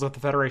principles of the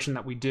Federation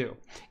that we do.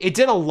 It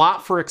did a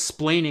lot for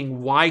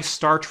explaining why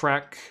Star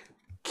Trek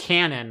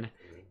canon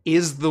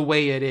is the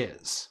way it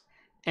is,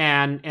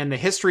 and the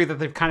history that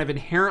they've kind of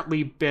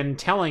inherently been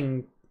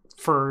telling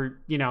for,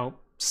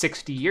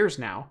 60 years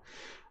now,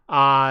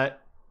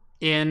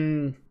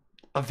 in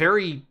a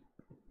very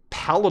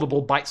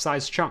palatable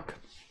bite-sized chunk.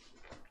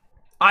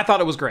 I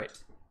thought it was great.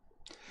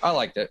 I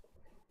liked it.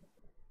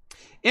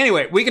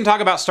 Anyway, we can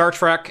talk about Star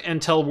Trek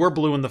until we're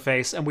blue in the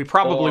face, and we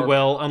probably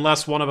will,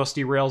 unless one of us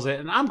derails it,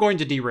 and I'm going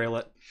to derail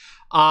it.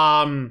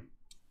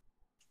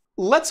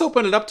 Let's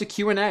open it up to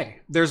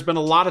Q&A. There's been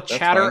a lot of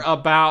chatter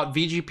about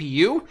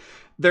VGPU.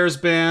 There's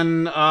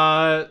been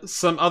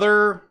some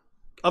other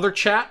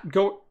chat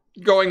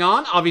going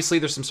on. Obviously,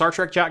 there's some Star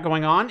Trek chat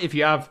going on. If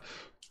you have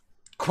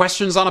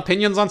questions on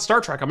opinions on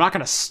Star Trek, I'm not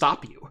going to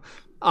stop you.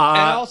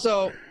 And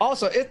also,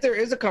 if there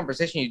is a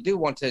conversation you do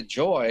want to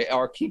join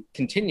or keep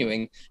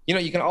continuing,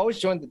 you can always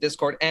join the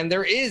Discord. And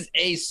there is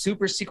a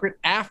super secret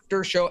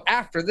after show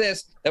after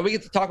this that we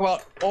get to talk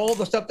about all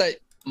the stuff that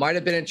might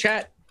have been in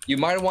chat. You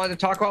might have wanted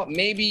to talk about.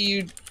 Maybe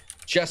you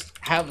just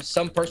have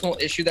some personal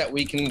issue that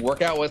we can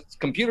work out with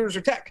computers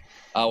or tech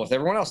with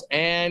everyone else.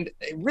 And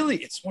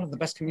it's one of the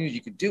best communities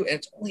you could do. And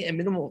it's only a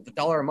minimum of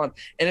 $1 a month.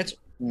 And it's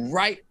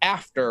right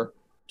after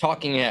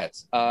Talking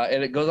Heads,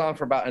 and it goes on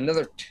for about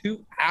another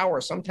 2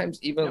 hours, sometimes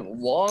even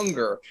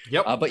longer.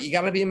 But you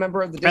got to be a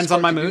member of the Discord. Depends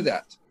on my to mood. Do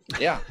that.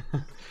 Yeah.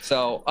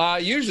 So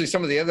usually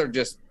some of the other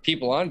just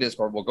people on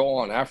Discord will go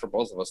on after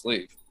both of us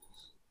leave.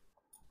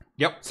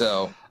 Yep.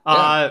 So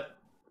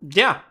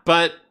yeah,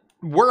 but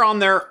we're on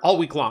there all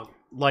week long.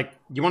 Like,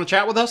 you want to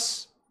chat with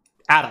us?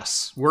 Add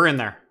us. We're in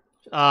there.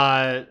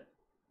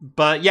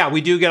 But yeah,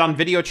 we do get on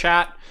video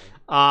chat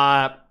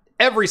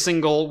every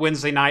single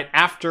Wednesday night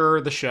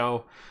after the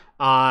show.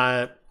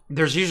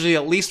 There's usually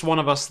at least one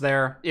of us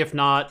there, if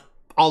not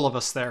all of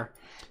us there.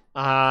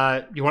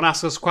 You want to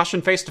ask us a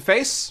question face to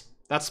face?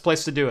 That's the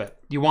place to do it.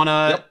 You want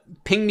to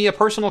ping me a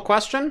personal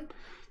question?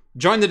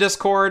 Join the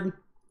Discord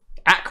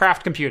at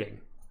Craft Computing.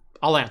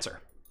 I'll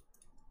answer.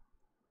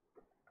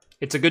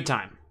 It's a good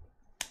time.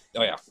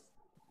 Oh yeah.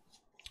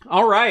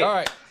 All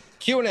right.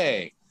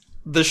 Q&A.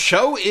 The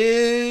show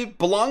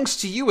belongs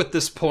to you at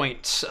this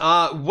point.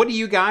 What do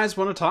you guys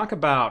want to talk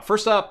about?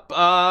 First up,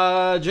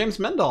 James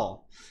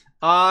Mendel.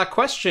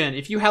 Question: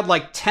 if you had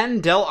like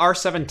 10 Dell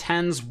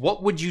R710s,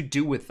 what would you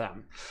do with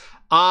them?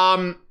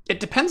 It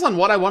depends on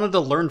what I wanted to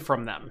learn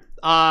from them.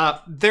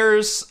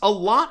 There's a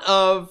lot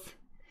of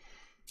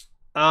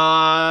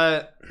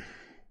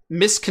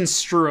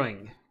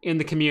misconstruing in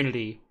the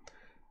community.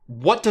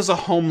 What does a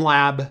home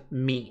lab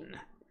mean?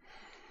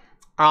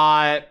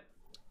 I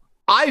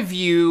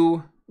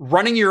view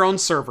running your own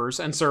servers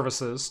and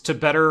services to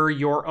better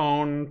your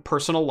own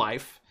personal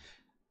life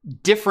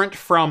different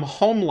from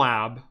home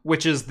lab,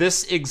 which is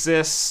this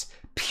exists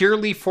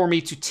purely for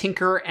me to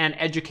tinker and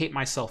educate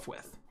myself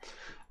with.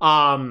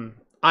 I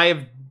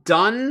have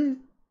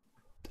done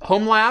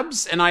home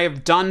labs and I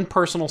have done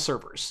personal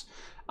servers.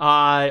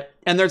 And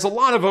there's a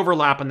lot of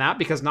overlap in that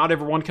because not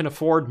everyone can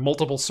afford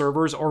multiple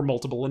servers or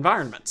multiple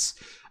environments.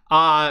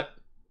 But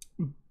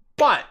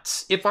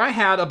if I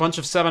had a bunch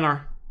of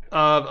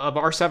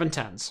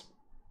R710s,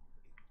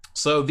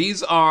 so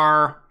these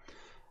are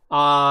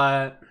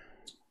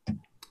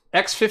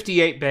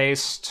x58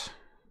 based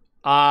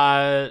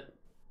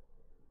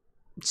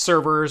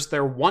servers.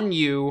 They're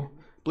 1U. I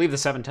believe the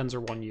 710s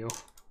are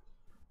 1U.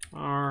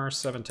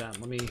 R710.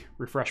 Let me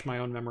refresh my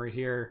own memory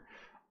here.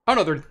 Oh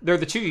no, they're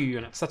the 2U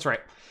units. That's right.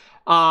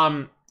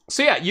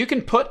 So yeah, you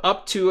can put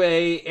up to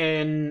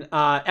an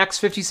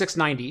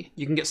X5690.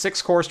 You can get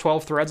 6 cores,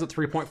 12 threads at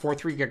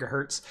 3.43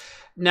 gigahertz.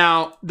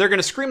 Now, they're going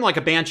to scream like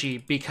a banshee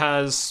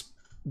because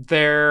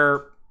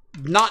they're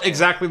not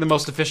exactly the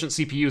most efficient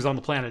CPUs on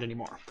the planet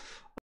anymore.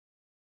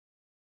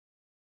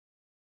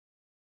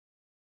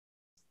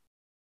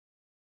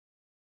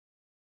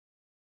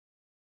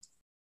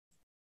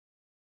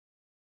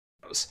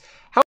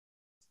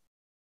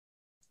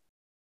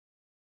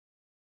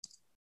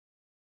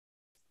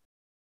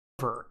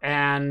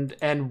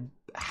 And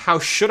how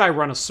should I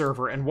run a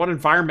server and what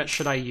environment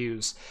should I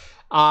use?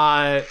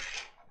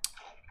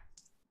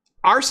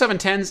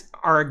 R710s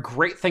are a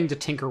great thing to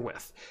tinker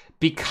with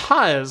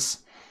because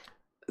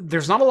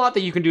there's not a lot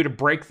that you can do to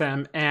break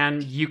them,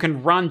 and you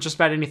can run just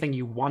about anything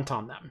you want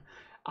on them.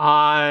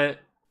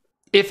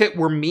 If it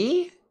were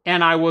me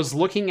and I was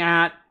looking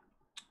at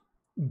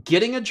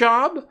getting a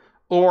job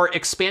or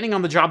expanding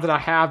on the job that I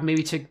have,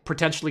 maybe to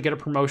potentially get a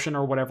promotion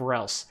or whatever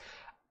else,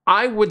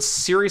 I would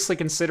seriously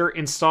consider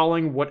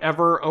installing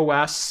whatever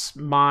OS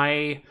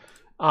my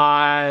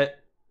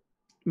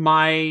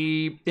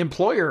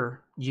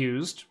employer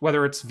used,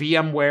 whether it's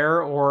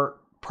VMware or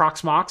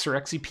Proxmox or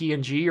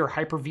XePNG or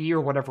Hyper-V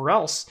or whatever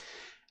else,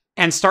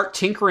 and start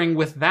tinkering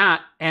with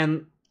that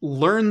and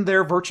learn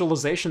their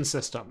virtualization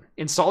system.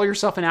 Install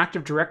yourself an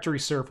Active Directory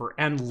server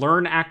and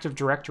learn Active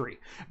Directory.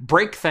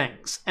 Break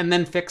things and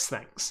then fix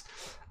things.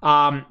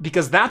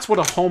 Because that's what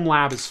a home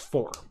lab is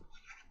for.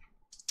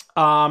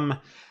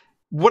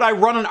 Would I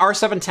run an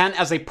R710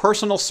 as a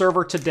personal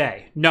server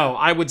today? No,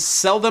 I would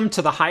sell them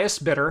to the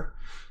highest bidder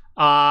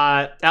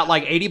at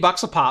like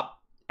 $80 a pop,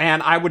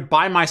 and I would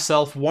buy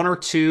myself 1 or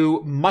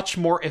 2 much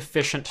more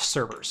efficient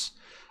servers.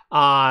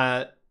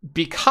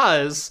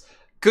 Because,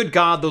 good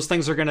God, those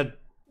things are going to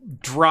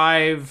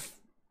drive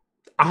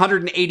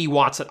 180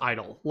 watts at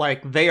idle.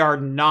 Like, they are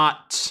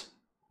not...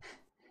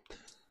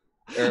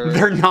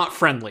 They're not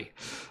friendly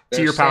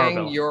to your power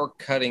bill. You're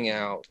cutting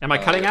out. Am I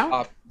cutting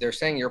out? They're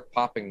saying you're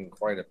popping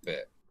quite a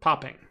bit.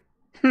 Popping.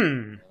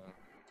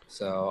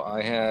 So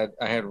I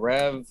had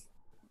Rev.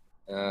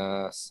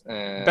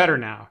 And better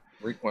now.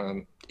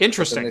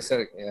 Interesting. They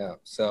said, yeah.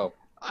 So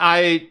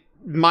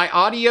my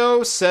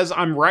audio says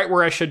I'm right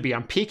where I should be.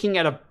 I'm peaking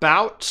at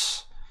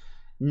about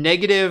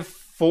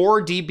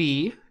 -4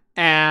 dB,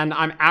 and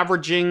I'm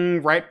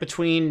averaging right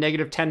between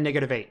 -10,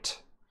 -8.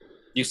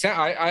 You sound.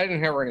 I didn't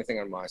hear anything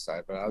on my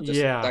side, but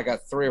I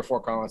got 3 or 4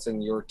 comments,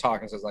 and you were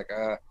talking. So it's like,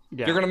 if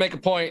you're gonna make a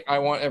point, I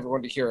want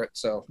everyone to hear it.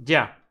 So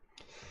yeah.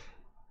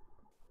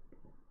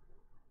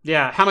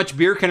 How much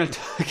beer can an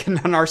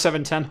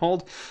R710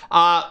 hold?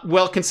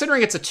 Well,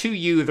 considering it's a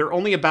 2U, they're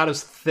only about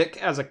as thick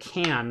as a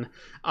can.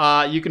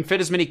 You can fit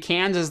as many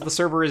cans as the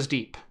server is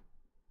deep.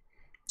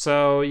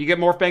 So you get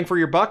more bang for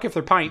your buck if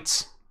they're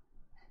pints.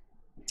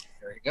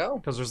 There you go.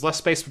 Because there's less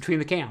space between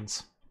the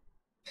cans.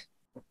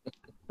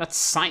 That's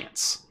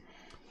science.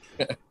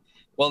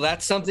 Well,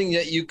 that's something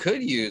that you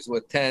could use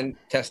with 10,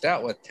 test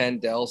out with 10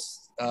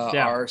 Dell's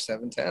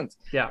R710s.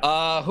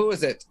 Yeah. Who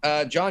is it?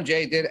 John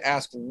J did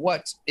ask,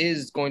 what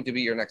is going to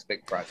be your next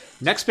big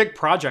project? Next big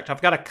project.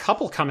 I've got a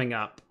couple coming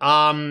up.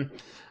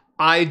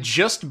 I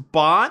just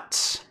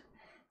bought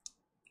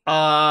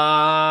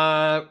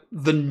the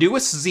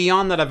newest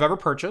Xeon that I've ever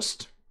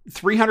purchased.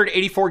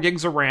 384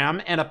 gigs of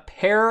RAM and a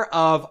pair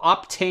of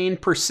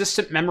Optane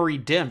persistent memory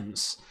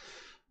DIMMs.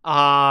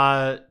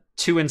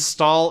 To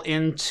install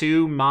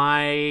into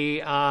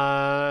my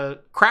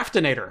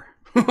Craftinator.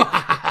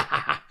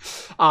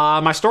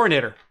 My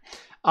Storinator.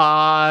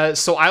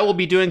 So I will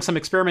be doing some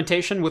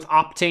experimentation with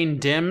Optane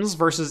DIMMs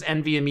versus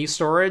NVMe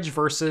storage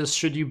versus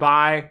should you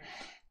buy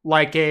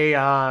like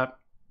an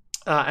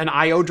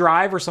IO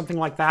drive or something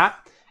like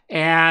that,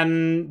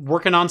 and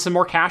working on some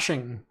more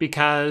caching,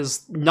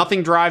 because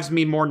nothing drives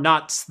me more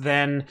nuts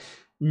than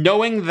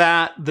knowing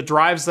that the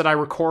drives that I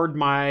record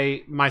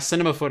my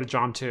cinema footage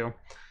onto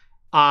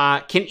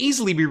can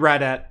easily be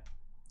read at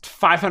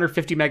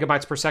 550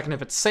 megabytes per second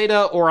if it's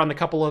SATA, or on the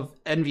couple of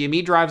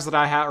NVMe drives that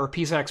I have, or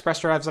PCI Express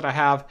drives that I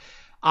have,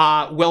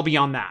 well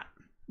beyond that.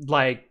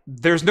 Like,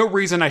 there's no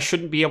reason I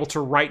shouldn't be able to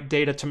write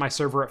data to my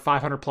server at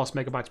 500 plus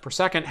megabytes per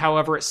second.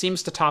 However, it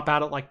seems to top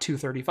out at like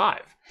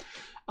 235.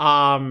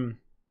 Man,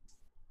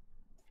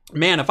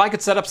 if I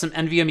could set up some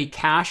NVMe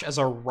cache as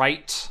a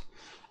write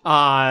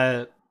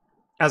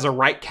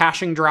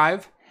caching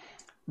drive,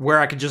 where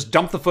I could just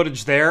dump the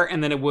footage there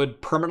and then it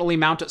would permanently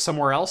mount it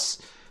somewhere else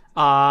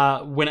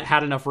when it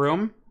had enough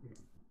room,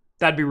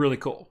 that'd be really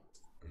cool.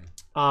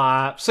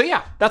 So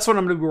yeah, that's what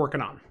I'm going to be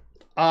working on.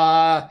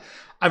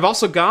 I've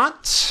also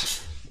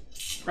got,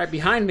 right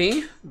behind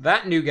me,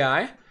 that new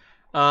guy,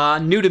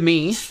 new to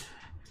me.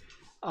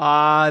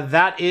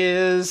 That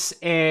is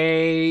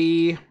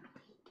a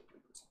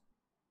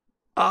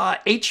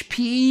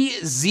HP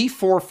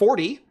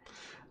Z440.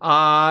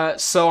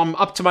 So I'm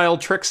up to my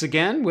old tricks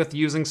again with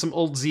using some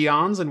old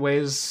Xeons in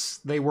ways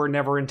they were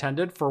never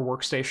intended for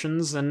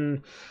workstations,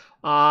 and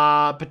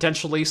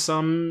potentially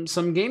some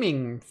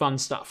gaming fun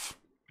stuff.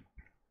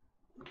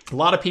 A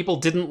lot of people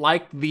didn't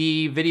like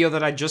the video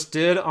that I just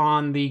did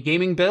on the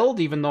gaming build,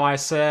 even though I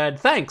said,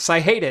 thanks, I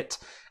hate it.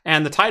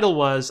 And the title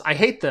was, I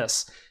hate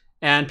this.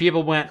 And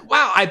people went,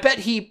 wow, I bet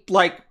he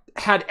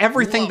had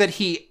everything that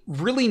he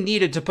really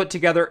needed to put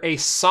together a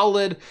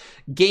solid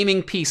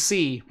gaming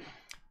PC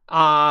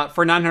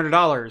for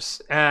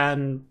 $900.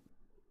 And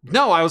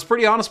no, I was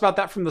pretty honest about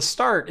that from the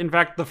start. In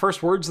fact, the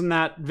first words in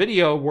that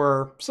video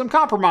were, some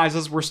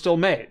compromises were still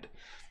made.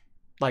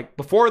 Like,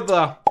 before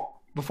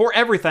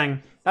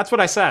everything, that's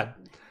what I said.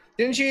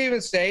 Didn't you even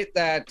state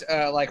that for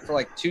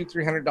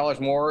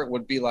 $200-$300 more, it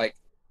would be like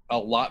a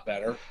lot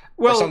better?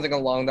 Well, or something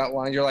along that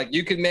line. You're like,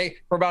 you could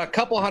make for about a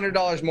couple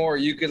 $100 more,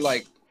 you could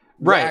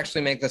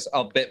actually make this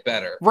a bit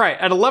better. Right.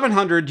 At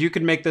 $1,100, you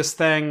could make this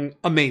thing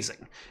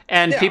amazing.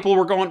 And people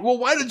were going, well,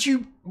 why did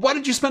you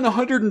spend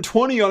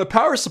 $120 on a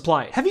power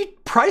supply? Have you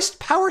priced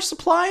power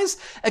supplies?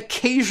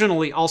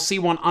 Occasionally, I'll see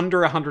one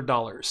under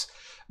 $100.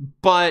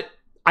 But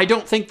I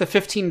don't think the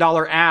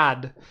 $15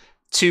 ad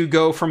to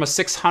go from a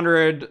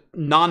 600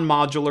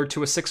 non-modular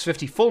to a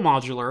 650 full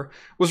modular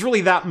was really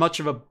that much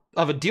of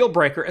a deal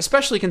breaker,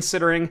 especially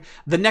considering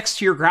the next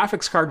tier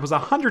graphics card was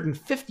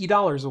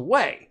 $150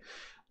 away.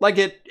 Like,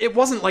 it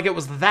wasn't like it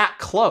was that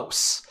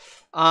close.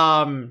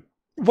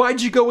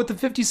 Why'd you go with the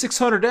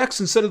 5600X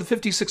instead of the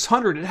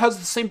 5600? It has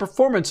the same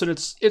performance and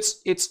it's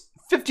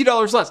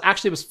 $50 less.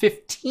 Actually, it was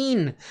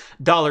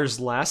 $15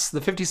 less. The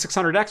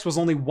 5600X was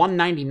only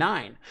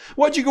 $199.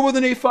 Why'd you go with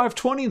an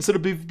A520 instead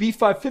of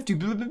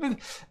B550?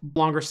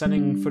 Longer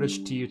sending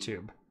footage to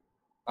YouTube.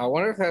 I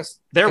wonder if that's...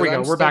 There we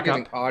go. We're back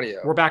up.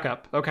 Audio. We're back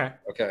up. Okay.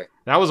 Okay.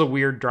 That was a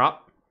weird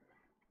drop.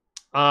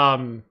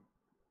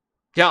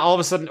 Yeah, all of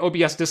a sudden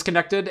OBS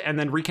disconnected and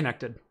then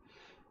reconnected.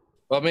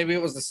 Well, maybe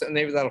it was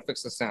maybe that'll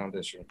fix the sound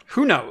issue.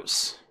 Who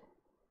knows?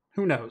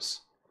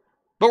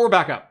 But we're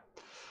back up.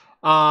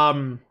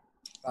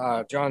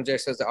 John J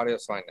says the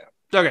audio's fine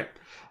now. Okay.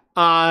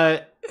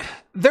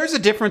 There's a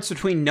difference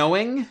between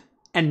knowing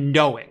and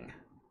knowing.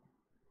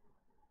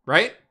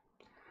 Right?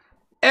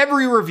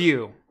 Every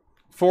review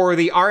for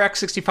the RX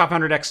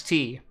 6500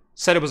 XT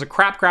said it was a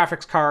crap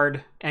graphics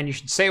card and you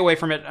should stay away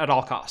from it at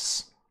all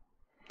costs.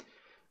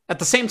 At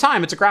the same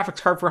time, it's a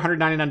graphics card for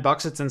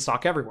 $199. It's in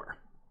stock everywhere.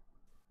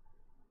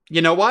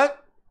 You know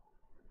what?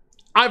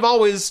 I've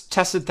always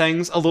tested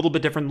things a little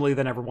bit differently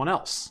than everyone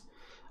else.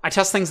 I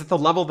test things at the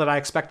level that I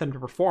expect them to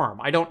perform.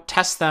 I don't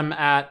test them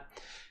at,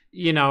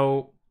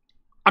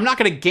 I'm not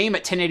going to game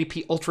at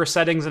 1080p ultra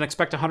settings and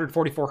expect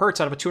 144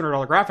 hertz out of a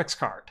 $200 graphics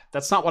card.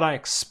 That's not what I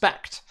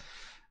expect.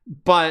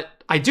 But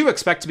I do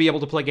expect to be able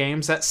to play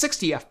games at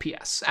 60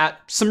 FPS at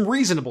some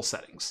reasonable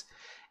settings.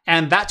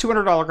 And that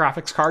 $200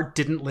 graphics card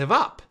didn't live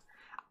up.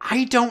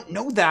 I don't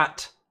know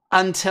that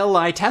until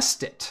I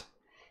test it,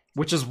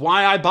 which is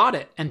why I bought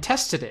it and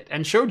tested it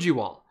and showed you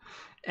all.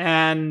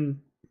 And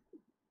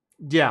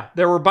yeah,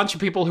 there were a bunch of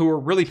people who were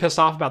really pissed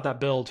off about that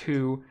build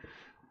who,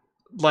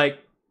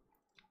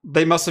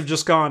 they must have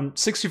just gone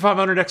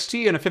 6500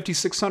 XT and a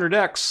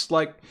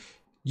 5600X.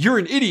 You're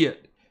an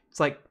idiot.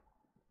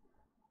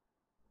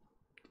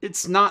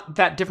 It's not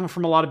that different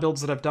from a lot of builds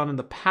that I've done in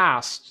the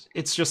past.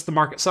 It's just the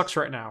market sucks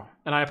right now,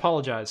 and I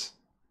apologize.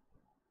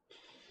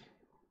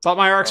 Bought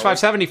my RX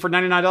 570 for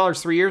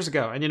 $99 3 years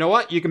ago, and you know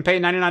what? You can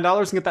pay $99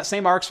 and get that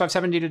same RX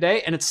 570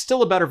 today, and it's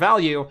still a better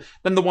value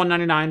than the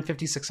 $199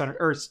 5600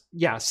 or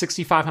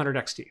 6500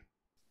 XT.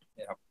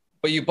 Yeah,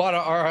 but you bought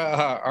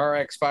a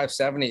RX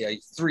 570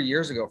 3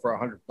 years ago for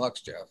 $100,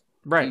 Jeff.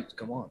 Right? Jeez,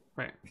 come on.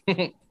 Right.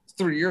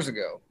 3 years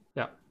ago.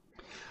 Yeah.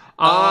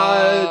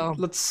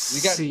 Let's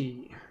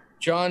see.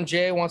 John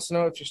J wants to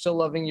know if you're still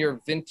loving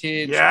your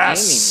vintage gaming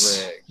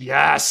rig.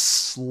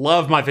 Yes,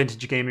 love my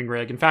vintage gaming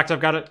rig. In fact, I've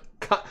got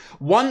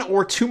one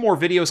or two more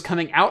videos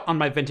coming out on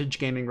my vintage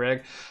gaming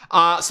rig.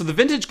 So the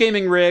vintage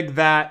gaming rig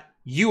that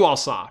you all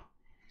saw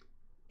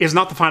is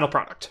not the final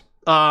product.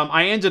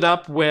 I ended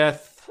up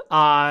with...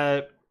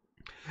 I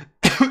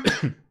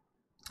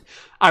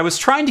was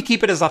trying to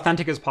keep it as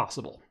authentic as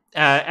possible,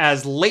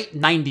 as late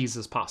 90s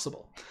as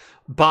possible,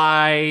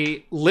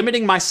 by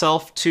limiting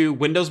myself to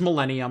Windows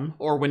Millennium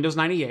or Windows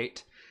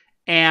 98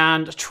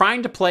 and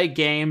trying to play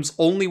games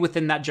only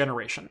within that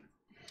generation.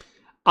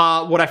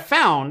 What I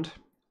found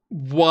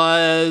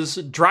was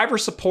driver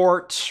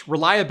support,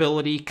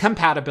 reliability,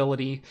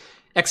 compatibility,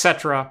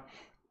 etc.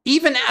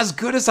 Even as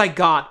good as I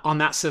got on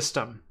that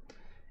system,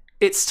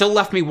 it still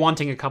left me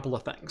wanting a couple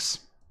of things.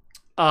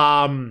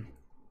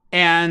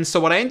 And so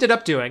what I ended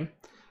up doing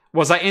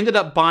was I ended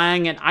up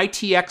buying an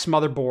ITX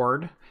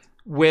motherboard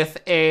with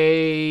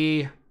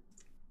a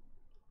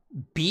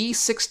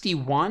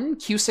B61,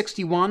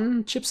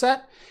 Q61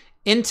 chipset,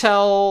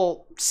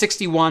 Intel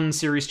 61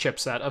 series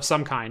chipset of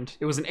some kind.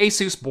 It was an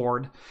Asus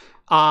board,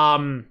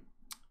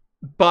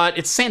 but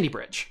it's Sandy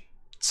Bridge.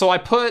 So I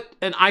put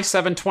an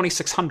i7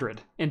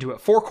 2600 into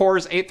it, 4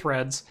 cores, 8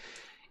 threads,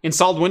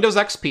 installed Windows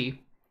XP.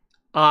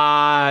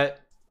 I've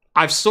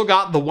still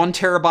got the 1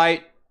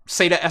 terabyte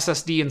SATA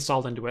SSD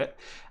installed into it.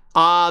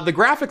 The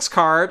graphics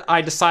card,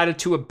 I decided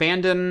to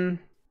abandon...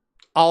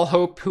 All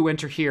hope who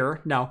enter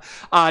here. No.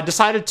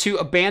 Decided to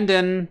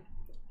abandon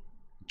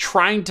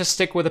trying to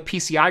stick with a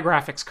PCI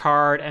graphics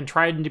card and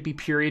trying to be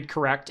period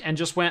correct and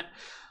just went,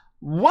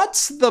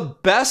 what's the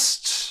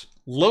best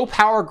low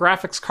power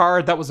graphics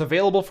card that was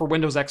available for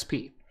Windows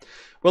XP?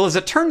 Well, as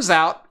it turns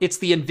out, it's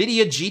the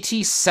NVIDIA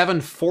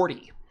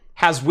GT740.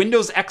 Has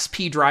Windows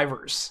XP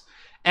drivers.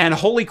 And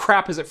holy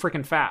crap, is it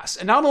freaking fast.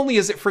 And not only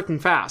is it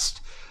freaking fast,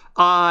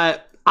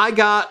 I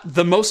got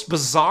the most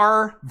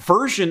bizarre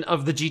version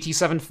of the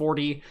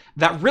GT740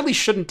 that really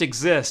shouldn't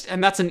exist,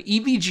 and that's an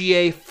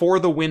EVGA for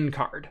the win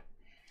card.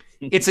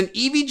 It's an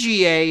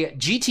EVGA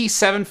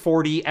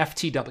GT740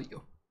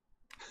 FTW.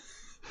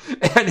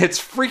 And it's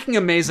freaking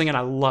amazing, and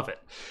I love it.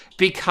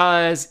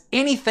 Because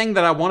anything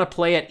that I want to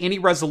play at any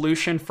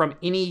resolution from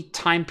any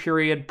time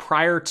period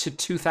prior to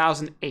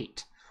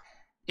 2008,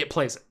 it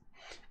plays it.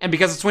 And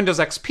because it's Windows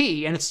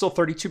XP, and it's still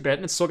 32-bit,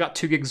 and it's still got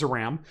 2 gigs of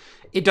RAM,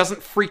 it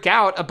doesn't freak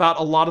out about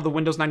a lot of the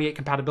Windows 98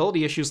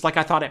 compatibility issues like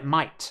I thought it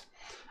might.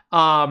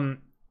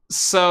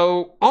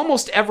 So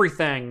almost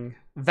everything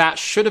that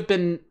should have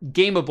been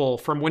gameable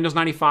from Windows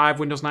 95,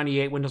 Windows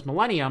 98, Windows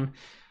Millennium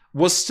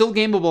was still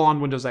gameable on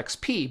Windows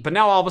XP. But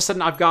now all of a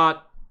sudden I've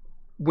got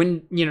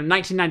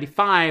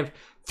 1995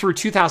 through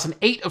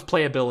 2008 of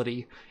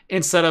playability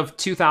instead of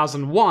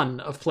 2001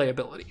 of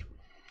playability.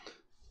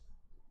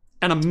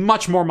 And a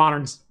much more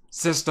modern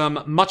system,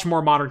 much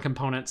more modern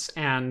components,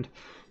 and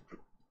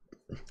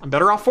I'm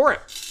better off for it.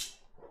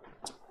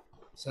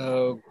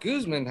 So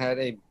Guzman had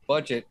a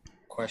budget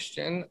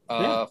question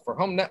for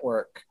home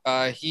network.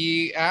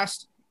 He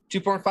asked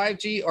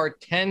 2.5G or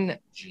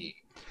 10G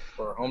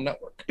for home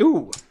network.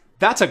 Ooh,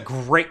 that's a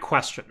great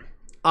question.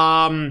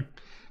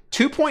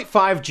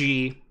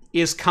 2.5G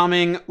is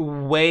coming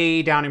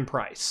way down in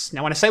price.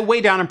 Now, when I say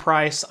way down in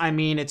price, I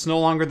mean it's no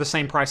longer the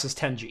same price as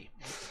 10G.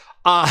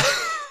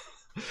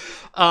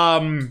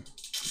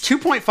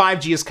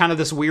 2.5G is kind of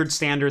this weird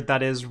standard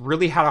that has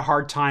really had a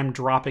hard time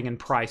dropping in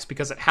price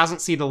because it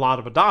hasn't seen a lot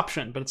of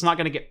adoption, but it's not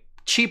going to get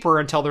cheaper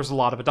until there's a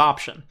lot of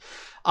adoption.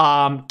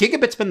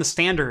 Gigabit's been the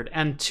standard,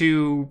 and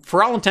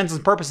for all intents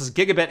and purposes,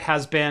 gigabit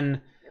has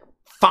been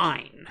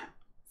fine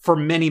for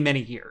many,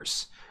 many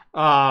years.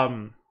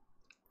 I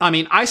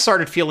mean, I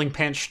started feeling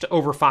pinched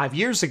over 5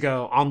 years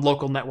ago on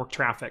local network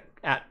traffic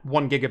at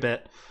 1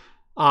 gigabit,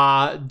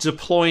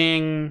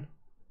 deploying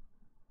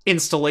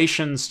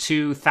installations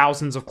to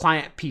thousands of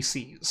client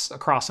PCs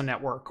across a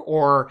network,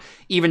 or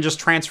even just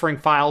transferring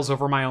files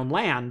over my own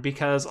LAN,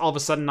 because all of a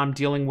sudden I'm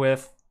dealing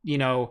with,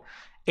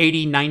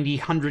 80, 90,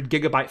 100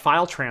 gigabyte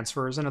file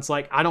transfers, and it's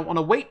like, I don't want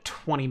to wait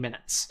 20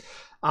 minutes.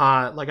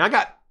 I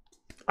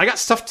got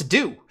stuff to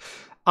do.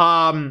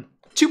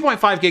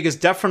 2.5 gig is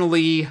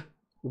definitely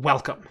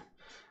welcome.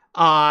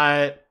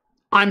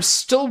 I'm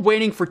still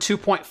waiting for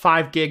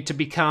 2.5 gig to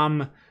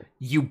become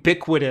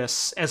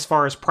ubiquitous as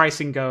far as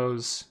pricing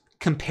goes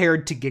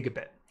compared to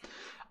gigabit.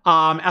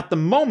 At the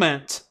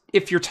moment,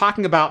 if you're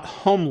talking about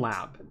home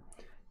lab,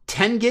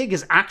 10 gig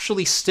is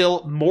actually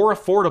still more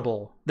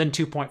affordable than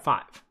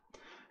 2.5.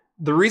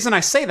 The reason I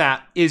say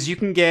that is you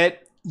can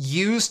get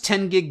used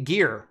 10 gig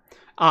gear,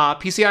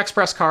 PCI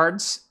Express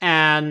cards,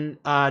 and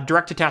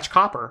direct attach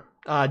copper,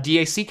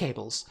 DAC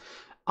cables,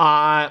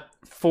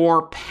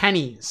 for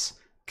pennies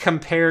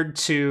compared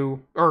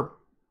to, or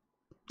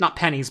not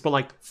pennies, but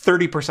like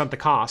 30% the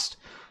cost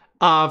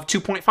of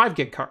 2.5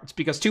 gig cards,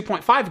 because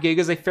 2.5 gig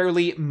is a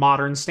fairly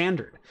modern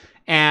standard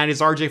and is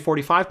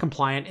RJ45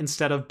 compliant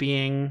instead of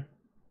being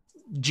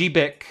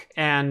GBIC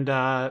and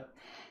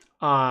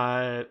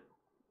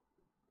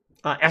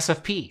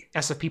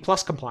SFP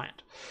Plus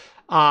compliant.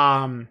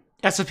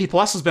 SFP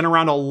Plus has been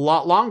around a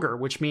lot longer,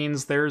 which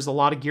means there's a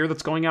lot of gear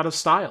that's going out of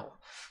style.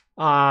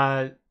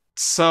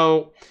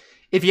 So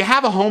if you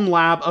have a home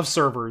lab of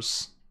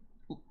servers,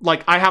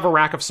 like I have a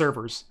rack of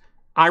servers,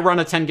 I run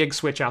a 10 gig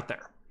switch out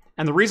there.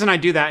 And the reason I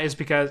do that is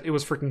because it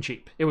was freaking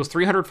cheap. It was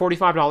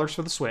 $345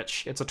 for the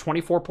switch. It's a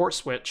 24-port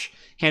switch,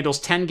 handles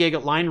 10 gig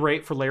at line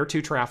rate for layer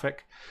 2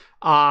 traffic.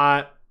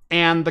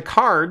 And the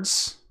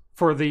cards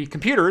for the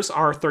computers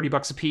are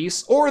 $30 a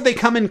piece, or they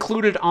come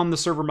included on the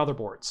server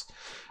motherboards.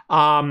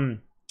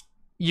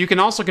 You can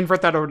also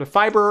convert that over to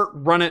fiber,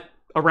 run it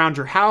around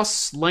your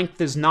house.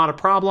 Length is not a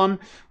problem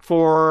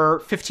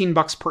for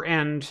 $15 per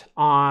end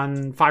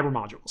on fiber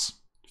modules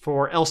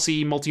for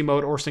LC,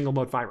 multi-mode, or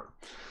single-mode fiber.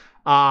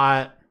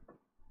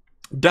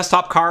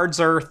 Desktop cards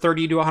are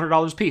 $30 to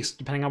 $100 a piece,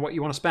 depending on what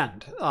you want to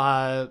spend.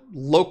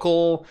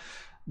 Local,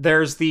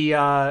 there's the,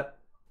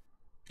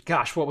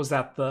 what was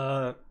that?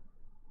 The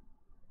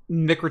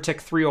MikroTik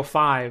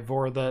 305,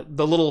 or the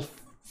little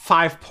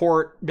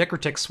 5-port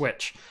MikroTik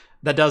switch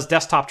that does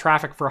desktop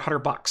traffic for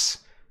 $100.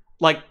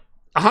 Like,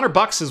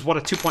 $100 is what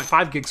a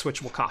 2.5 gig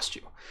switch will cost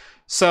you.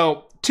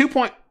 So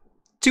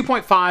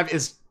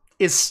 2.5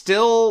 is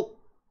still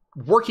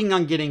working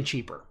on getting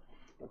cheaper.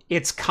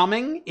 It's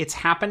coming. It's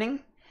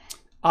happening.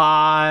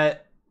 But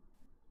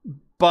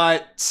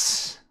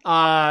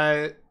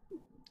 10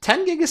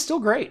 gig is still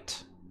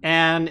great.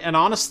 And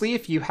honestly,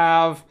 if you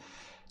have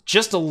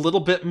just a little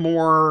bit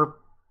more,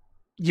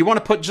 you want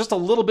to put just a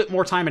little bit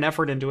more time and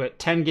effort into it,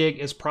 10 gig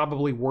is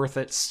probably worth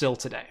it still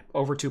today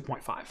over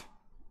 2.5.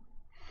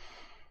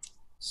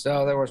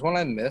 So there was one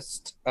I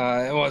missed.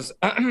 It was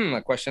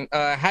a question.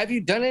 Have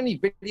you done any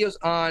videos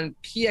on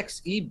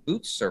PXE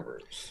boot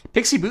servers?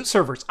 PXE boot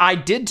servers. I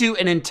did do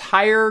an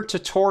entire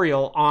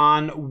tutorial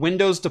on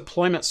Windows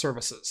deployment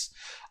services.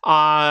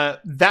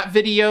 That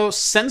video,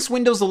 since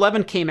Windows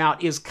 11 came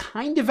out, is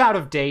kind of out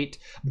of date,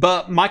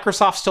 but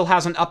Microsoft still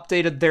hasn't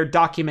updated their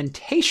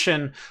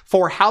documentation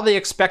for how they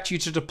expect you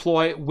to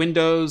deploy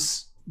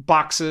Windows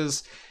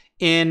boxes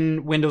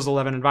in Windows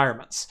 11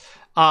 environments.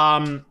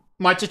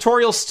 My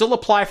tutorials still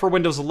apply for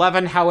Windows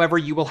 11. However,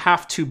 you will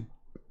have to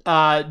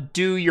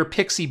do your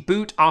PXE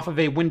boot off of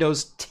a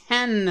Windows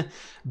 10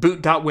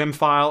 boot.wim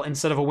file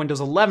instead of a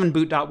Windows 11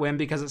 boot.wim,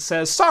 because it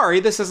says,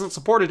 sorry, this isn't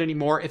supported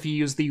anymore if you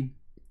use the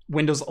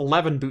Windows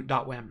 11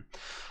 boot.wim.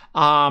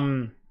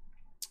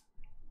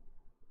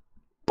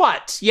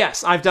 But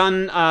yes, I've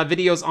done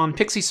videos on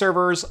PXE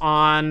servers,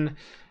 on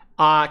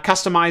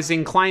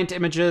customizing client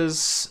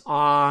images,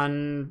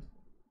 on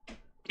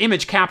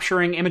image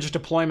capturing, image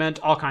deployment,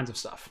 all kinds of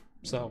stuff.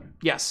 So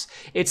yes,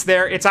 it's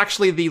there. It's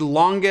actually the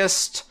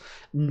longest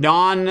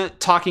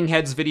non-Talking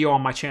Heads video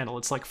on my channel.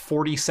 It's like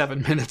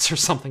 47 minutes or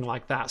something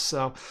like that.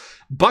 So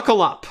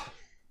buckle up.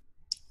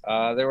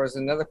 There was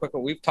another quick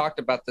one. We've talked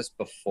about this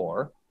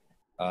before.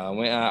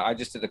 I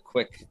just did a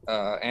quick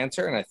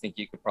answer, and I think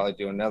you could probably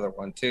do another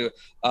one too.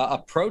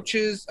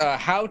 Approaches,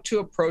 how to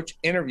approach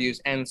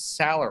interviews and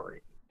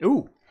salary.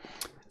 Ooh.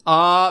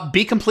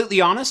 Be completely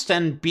honest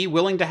and be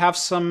willing to have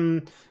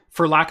some,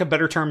 for lack of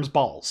better terms,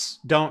 balls.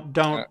 Don't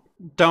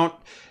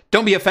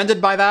be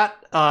offended by that.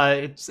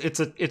 It's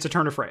a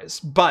turn of phrase,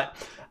 but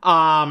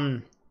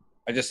I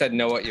just said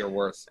know what you're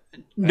worth.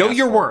 Know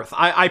your worth.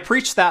 I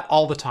preach that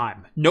all the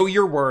time. Know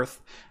your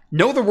worth.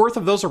 Know the worth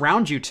of those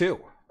around you too.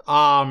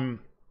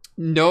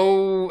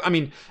 no, I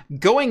mean,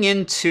 going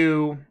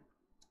into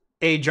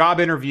a job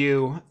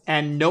interview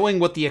and knowing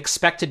what the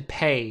expected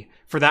pay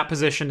for that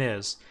position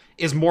is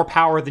more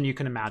power than you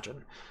can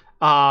imagine.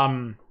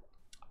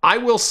 I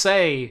will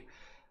say,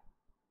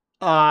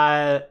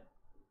 I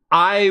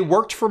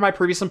worked for my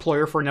previous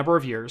employer for a number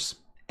of years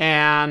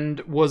and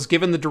was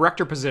given the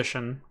director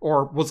position,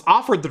 or was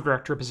offered the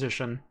director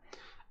position,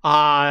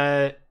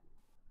 probably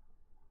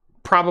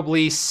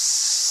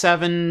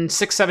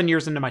 6-7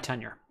 years into my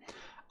tenure.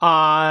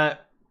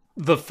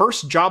 The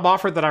first job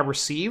offer that I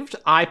received,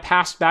 I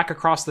passed back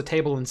across the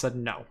table and said,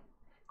 no,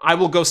 I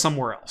will go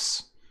somewhere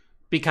else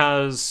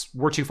because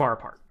we're too far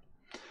apart.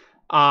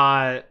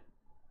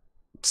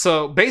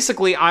 So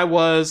basically I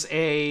was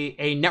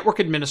a network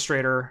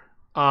administrator,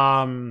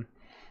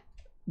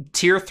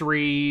 tier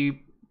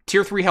 3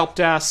 help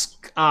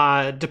desk,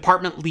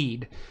 department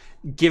lead,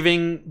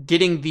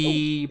 getting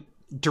the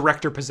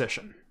director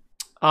position.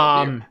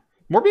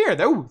 More beer.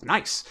 Oh,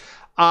 nice.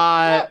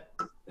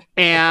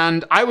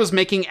 And I was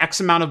making X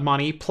amount of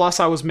money,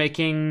 plus I was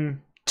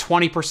making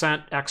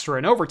 20% extra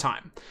in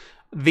overtime.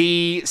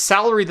 The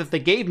salary that they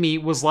gave me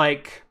was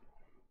like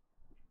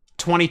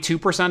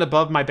 22%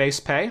 above my base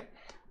pay.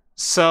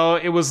 So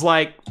it was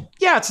like,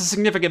 yeah, it's a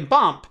significant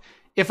bump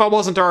if I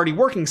wasn't already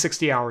working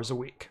 60 hours a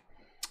week.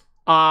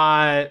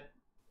 I'm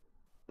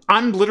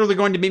literally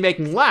going to be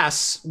making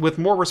less with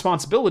more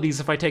responsibilities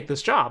if I take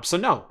this job. So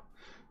no.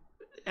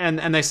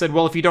 And they said,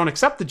 well, if you don't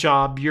accept the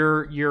job,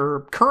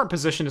 your current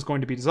position is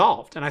going to be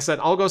dissolved. And I said,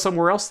 I'll go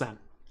somewhere else then.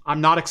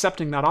 I'm not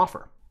accepting that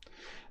offer.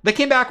 They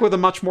came back with a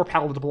much more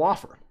palatable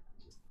offer.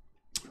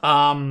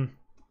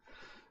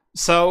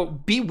 So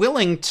be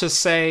willing to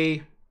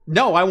say,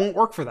 no, I won't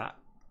work for that.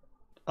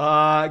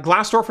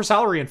 Glassdoor for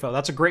salary info.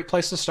 That's a great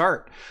place to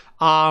start.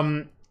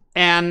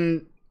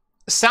 And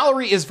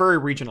salary is very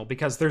regional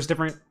because there's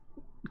different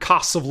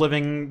costs of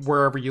living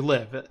wherever you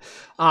live.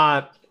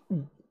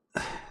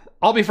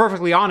 I'll be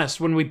perfectly honest.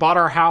 When we bought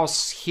our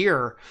house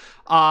here,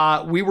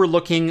 we were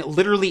looking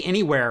literally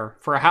anywhere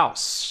for a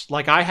house.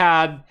 Like I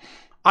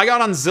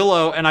got on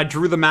Zillow and I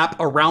drew the map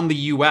around the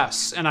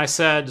US and I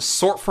said,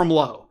 sort from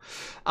low.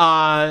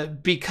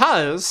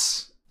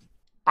 Because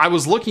I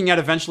was looking at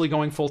eventually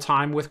going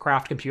full-time with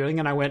craft computing,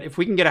 and I went, if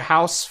we can get a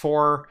house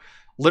for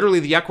literally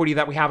the equity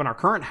that we have in our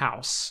current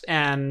house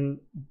and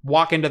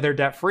walk into there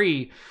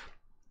debt-free,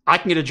 I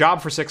can get a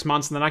job for 6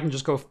 months and then I can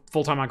just go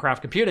full-time on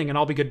craft computing and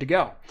I'll be good to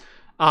go.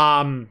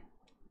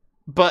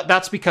 But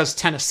that's because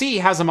Tennessee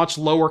has a much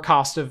lower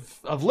cost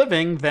of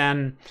living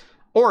than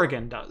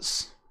Oregon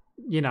does.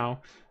 You know,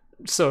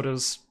 so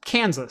does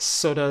Kansas,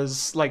 so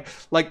does like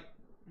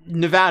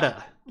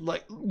Nevada.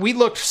 Like we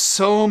looked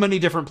so many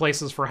different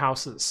places for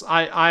houses.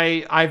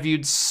 I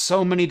viewed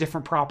so many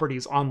different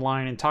properties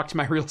online and talked to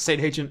my real estate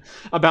agent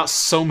about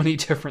so many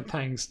different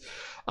things.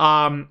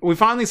 We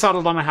finally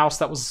settled on a house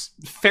that was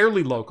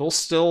fairly local,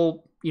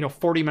 still,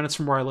 40 minutes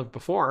from where I lived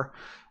before.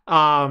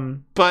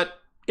 But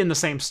in the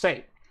same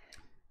state.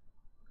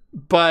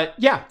 But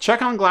yeah,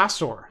 check on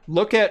Glassdoor.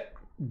 Look at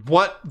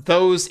what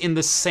those in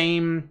the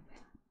same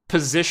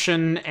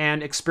position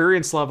and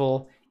experience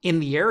level in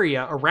the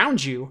area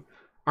around you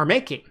are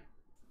making,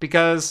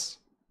 because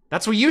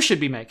that's what you should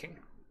be making.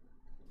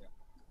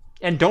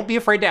 And don't be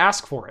afraid to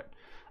ask for it.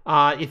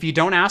 If you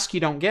don't ask, you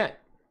don't get.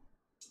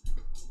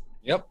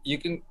 Yep. You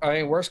can,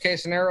 worst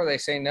case scenario, they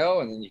say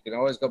no, and then you can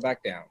always go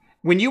back down.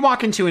 When you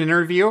walk into an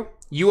interview,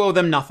 you owe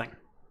them nothing.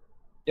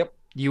 Yep.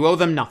 You owe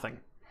them nothing.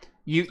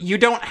 You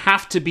don't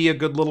have to be a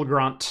good little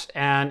grunt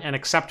and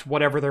accept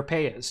whatever their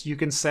pay is. You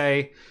can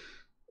say,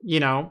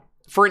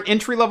 for an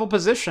entry-level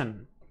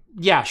position,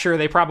 yeah, sure,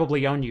 they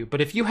probably own you.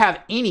 But if you have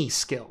any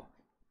skill,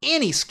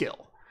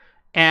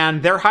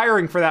 and they're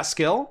hiring for that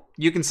skill,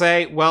 you can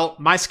say, well,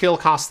 my skill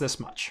costs this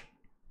much.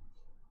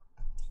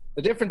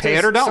 The difference Pay is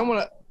it or don't.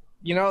 Someone,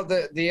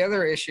 the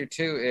other issue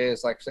too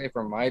is, like, say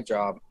for my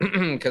job,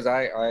 because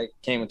I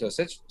came into a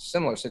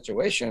similar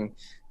situation,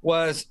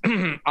 was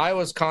I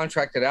was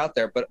contracted out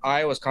there, but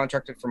I was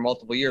contracted for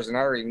multiple years, and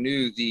I already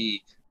knew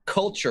the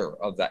culture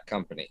of that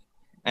company,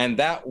 and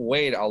that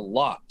weighed a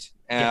lot.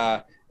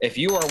 Yeah. If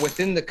you are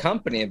within the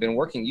company and been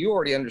working, you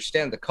already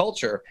understand the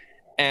culture,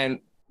 and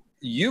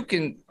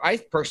I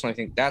personally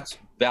think that's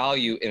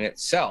value in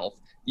itself.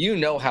 You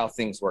know how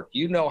things work.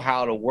 You know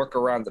how to work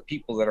around the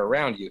people that are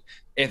around you.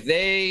 If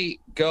they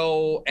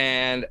go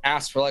and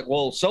ask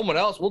for someone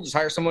else, we'll just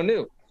hire someone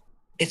new.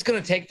 It's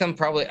going to take them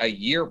probably a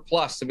year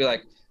plus to be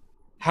like,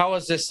 how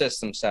is this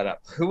system set up?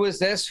 Who is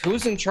this?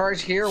 Who's in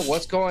charge here?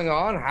 What's going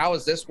on? How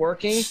is this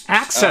working?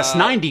 Access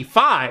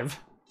 95.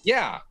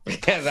 Yeah,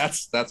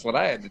 that's what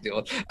I had to deal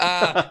with.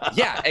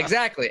 Yeah,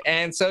 exactly.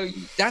 And so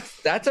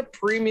that's a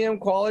premium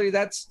quality.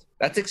 That's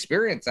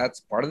experience. That's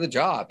part of the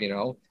job,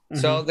 Mm-hmm.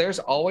 So there's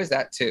always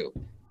that too.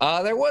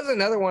 There was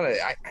another one.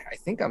 I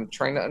think I'm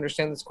trying to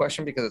understand this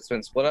question because it's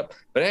been split up.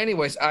 But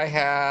anyways, I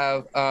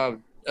have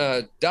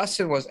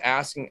Dustin was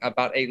asking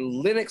about a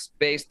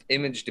Linux-based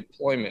image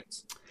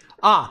deployment.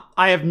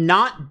 I have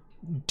not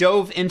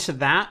dove into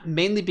that,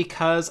 mainly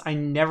because I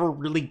never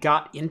really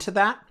got into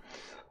that.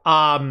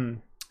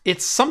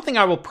 it's something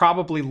I will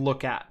probably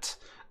look at.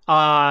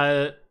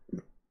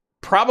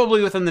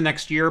 Probably within the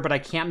next year, but I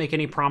can't make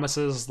any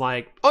promises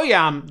like, oh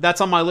yeah,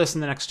 that's on my list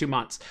in the next 2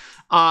 months.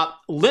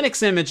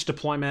 Linux image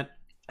deployment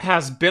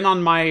has been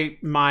on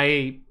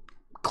my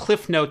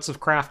cliff notes of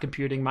craft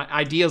computing, my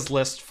ideas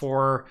list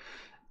for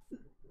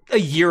a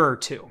year or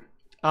two.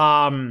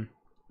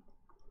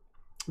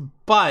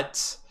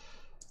 But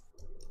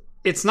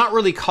it's not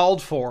really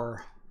called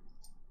for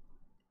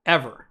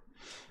ever.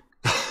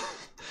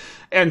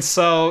 And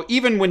so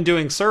even when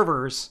doing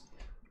servers,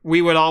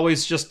 we would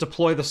always just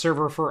deploy the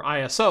server for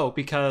ISO,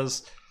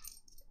 because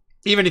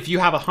even if you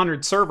have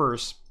 100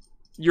 servers,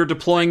 you're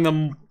deploying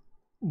them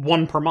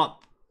one per month.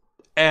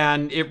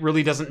 And it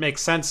really doesn't make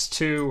sense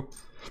to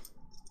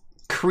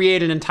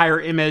create an entire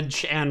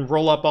image and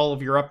roll up all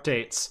of your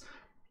updates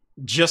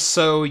just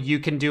so you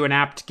can do an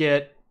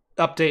apt-get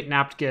update and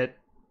apt-get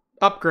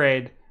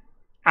upgrade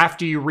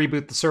after you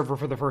reboot the server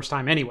for the first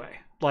time anyway.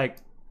 Like,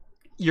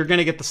 you're going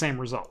to get the same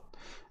result.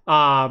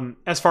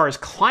 As far as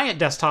client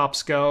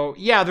desktops go,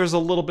 yeah, there's a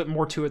little bit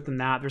more to it than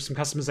that. There's some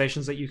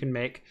customizations that you can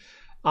make.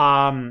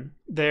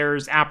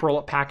 There's app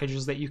rollup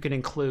packages that you can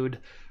include,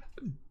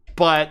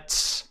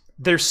 but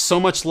there's so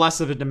much less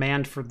of a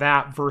demand for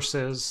that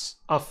versus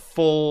a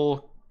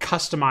full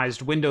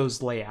customized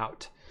Windows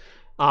layout.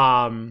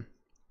 That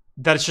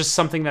it's just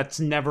something that's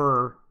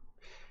never,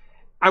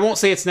 I won't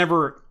say it's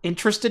never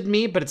interested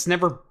me, but it's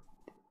never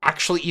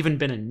actually even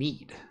been a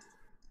need.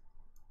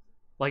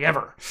 Like,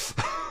 ever.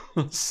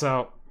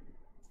 So,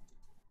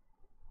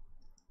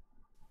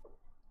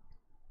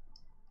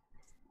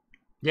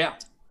 yeah.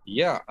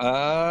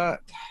 I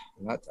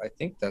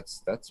think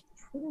that's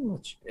pretty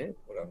much it.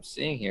 What I'm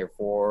seeing here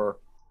for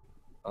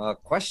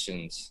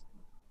questions.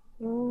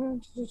 Yeah.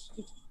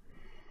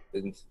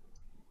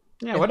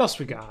 What else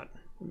we got?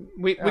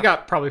 We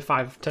got probably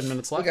 5-10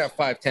 minutes left. We got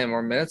 5-10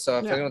 more minutes. So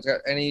if anyone's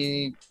got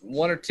any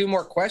 1 or 2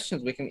 more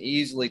questions, we can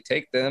easily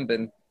take them.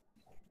 And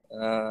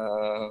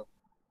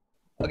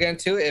again,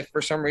 too, if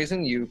for some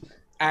reason you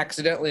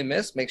accidentally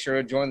miss, make sure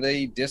to join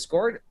the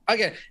Discord.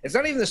 Again, it's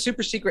not even the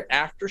super secret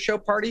after show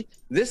party.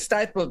 This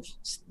type of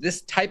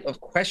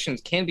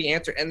questions can be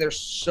answered, and there's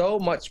so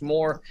much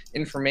more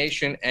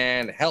information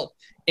and help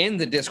in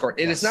the Discord.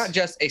 It is not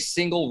just a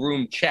single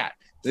room chat.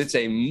 It's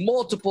a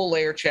multiple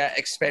layer chat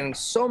expanding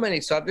so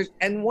many subjects,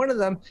 and one of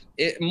them,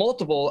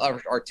 multiple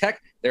are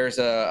tech. There's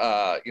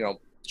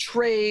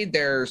trade,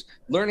 there's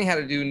learning how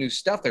to do new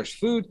stuff, there's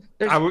food,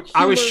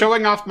 I was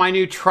showing off my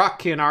new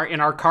truck in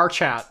our car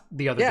chat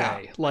the other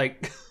day,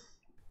 like.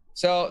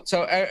 So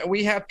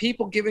we have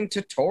people giving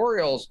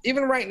tutorials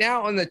even right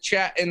now in the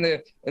chat, in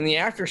the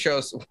after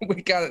shows.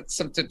 We got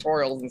some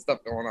tutorials and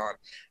stuff going on.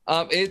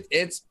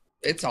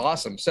 It's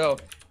awesome. So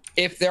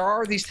if there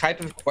are these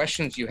type of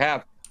questions you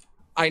have,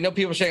 I know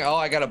people are saying, oh,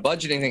 I got a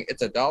budgeting thing.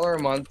 It's $1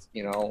 a month,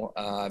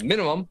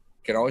 minimum.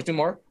 Can always do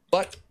more,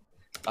 but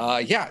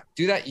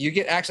do that. You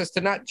get access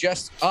to not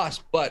just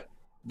us, but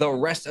the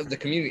rest of the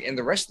community. And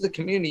the rest of the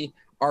community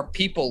are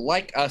people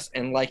like us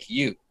and like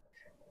you.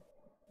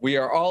 We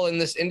are all in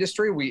this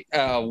industry. We,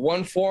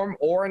 one form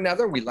or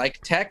another, we like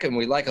tech, and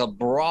we like a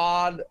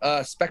broad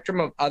spectrum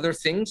of other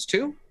things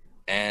too.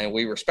 And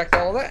we respect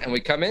all of that. And we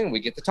come in and we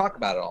get to talk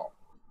about it all.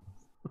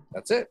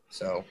 That's it.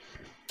 So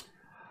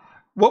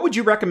what would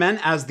you recommend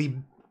as the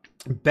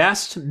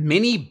best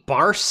mini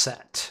bar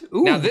set?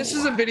 Ooh. Now, this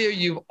is a video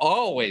you've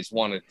always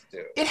wanted to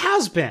do. It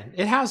has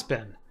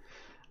been.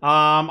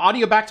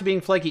 Audio back to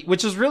being flaky,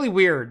 which is really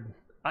weird.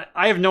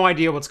 I have no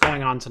idea what's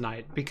going on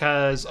tonight,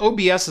 because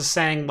OBS is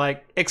saying,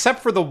 like, except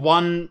for the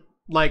one,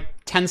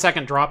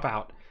 10-second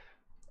dropout,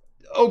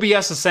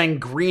 OBS is saying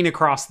green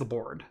across the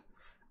board.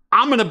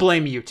 I'm going to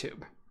blame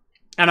YouTube.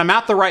 And I'm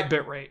at the right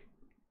bitrate.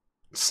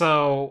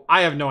 So,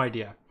 I have no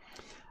idea.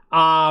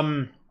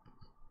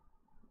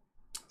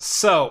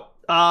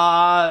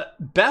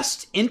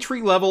 Best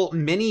entry-level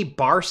mini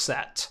bar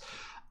set.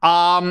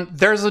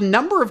 There's a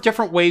number of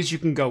different ways you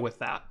can go with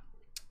that.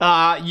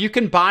 You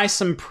can buy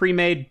some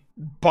pre-made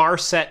bar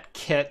set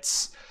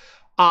kits.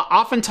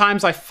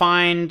 Oftentimes I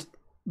find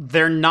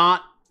they're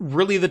not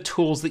really the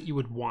tools that you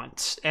would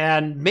want.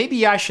 And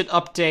maybe I should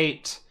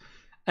update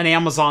an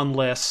Amazon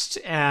list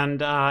and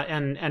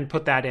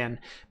put that in,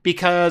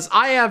 because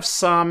I have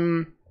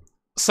some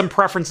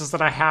preferences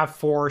that I have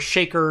for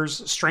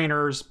shakers,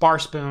 strainers, bar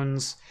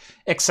spoons,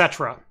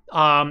 etc.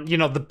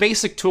 The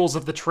basic tools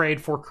of the trade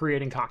for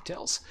creating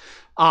cocktails.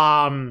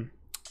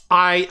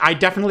 I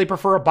definitely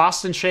prefer a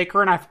Boston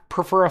shaker, and I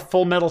prefer a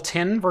full metal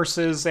tin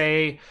versus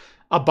a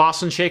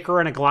Boston shaker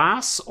and a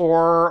glass,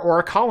 or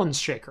a Collins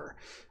shaker.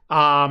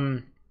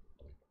 A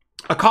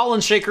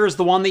Collins shaker is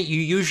the one that you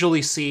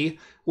usually see,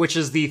 which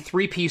is the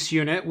 3-piece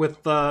unit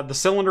with the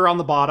cylinder on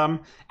the bottom,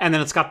 and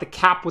then it's got the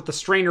cap with the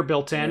strainer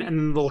built in, and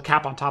then the little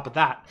cap on top of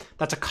that.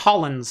 That's a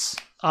Collins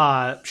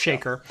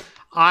shaker.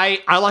 I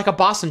like a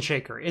Boston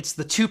shaker. It's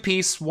the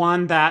 2-piece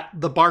one that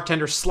the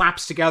bartender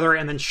slaps together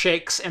and then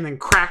shakes and then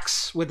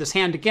cracks with his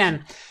hand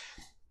again.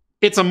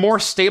 It's a more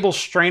stable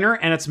strainer,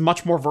 and it's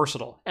much more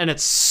versatile, and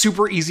it's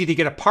super easy to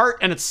get apart,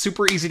 and it's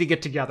super easy to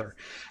get toger.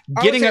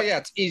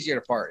 It's easier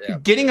to part. Yeah,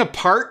 getting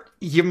apart,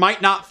 you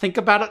might not think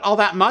about it all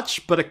that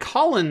much, but a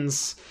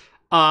Collins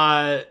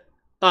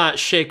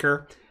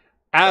shaker,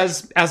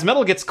 as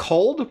metal gets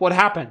cold, what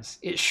happens?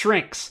 It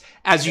shrinks.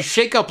 As you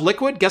shake up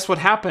liquid, guess what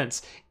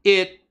happens?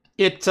 It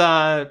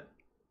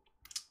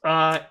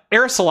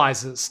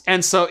aerosolizes,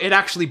 and so it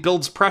actually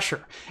builds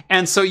pressure.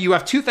 And so you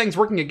have two things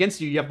working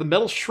against you. You have the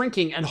metal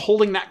shrinking and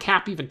holding that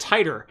cap even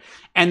tighter,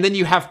 and then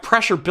you have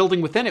pressure building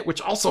within it, which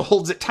also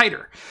holds it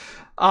tighter.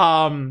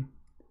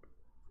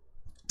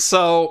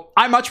 So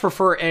I much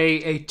prefer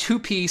a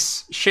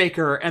two-piece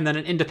shaker and then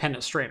an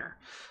independent strainer.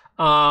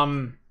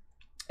 And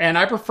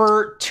I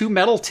prefer two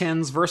metal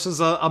tins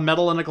versus a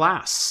metal and a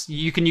glass.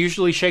 You can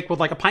usually shake with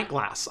like a pint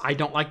glass. I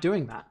don't like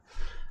doing that.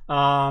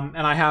 And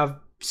I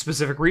have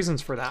specific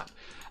reasons for that.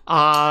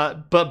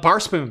 But bar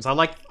spoons, I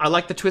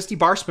like the twisty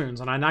bar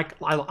spoons, and I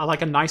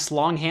like a nice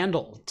long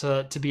handle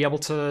to be able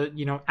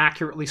to,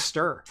 accurately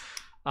stir.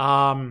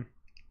 So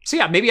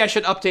yeah, maybe I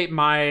should update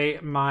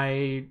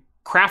my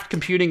Craft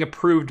Computing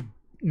approved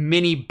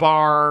mini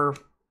bar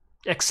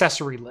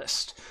accessory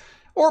list,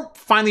 or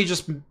finally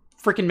just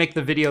freaking make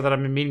the video that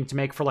I've been meaning to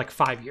make for like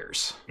 5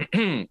 years.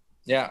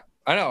 Yeah,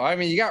 I know. I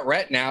mean, you got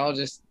Rhett now,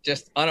 just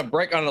on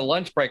a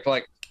lunch break,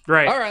 like,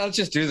 right. All right, let's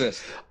just do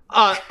this.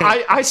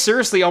 I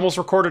seriously almost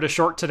recorded a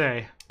short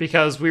today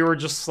because we were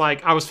just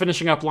like, I was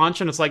finishing up lunch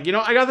and it's like,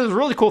 I got this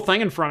really cool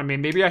thing in front of me.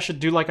 Maybe I should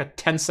do like a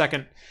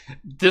 10-second.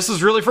 This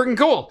is really freaking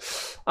cool.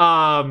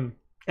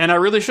 And I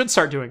really should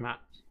start doing that.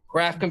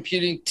 Craft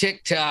Computing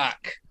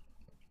TikTok.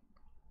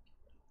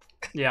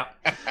 Yeah.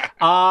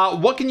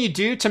 What can you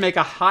do to make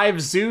a Hive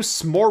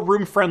Zeus more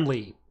room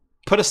friendly?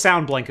 Put a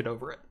sound blanket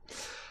over it.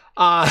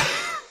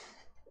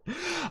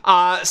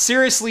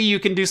 Seriously, you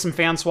can do some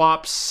fan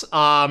swaps.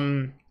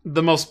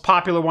 The most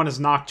popular one is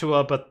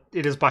Noctua, but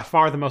it is by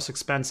far the most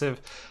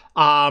expensive.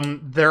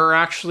 There are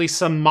actually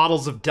some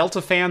models of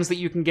Delta fans that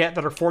you can get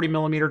that are 40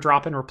 millimeter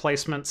drop-in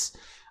replacements.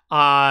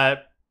 And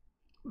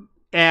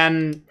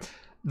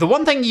the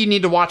one thing you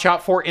need to watch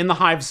out for in the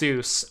Hive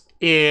Zeus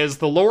is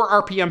the lower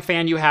RPM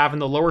fan you have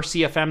and the lower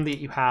CFM that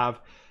you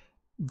have,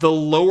 the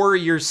lower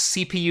your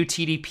CPU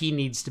TDP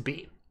needs to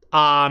be.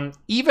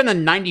 Even a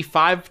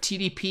 95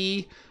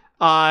 TDP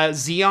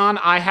Xeon,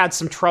 I had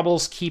some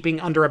troubles keeping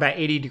under about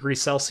 80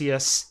 degrees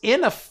Celsius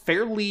in a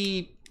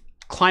fairly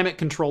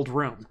climate-controlled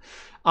room.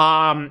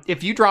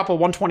 If you drop a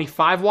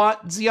 125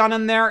 watt Xeon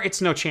in there,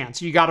 it's no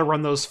chance. You got to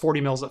run those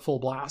 40 mils at full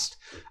blast.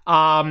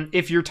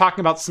 If you're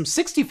talking about some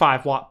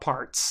 65 watt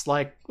parts,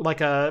 like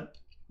a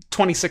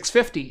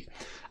 2650,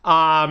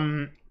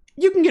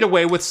 you can get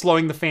away with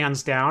slowing the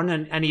fans down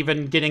and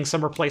even getting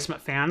some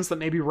replacement fans that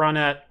maybe run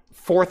at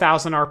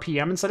 4,000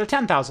 RPM instead of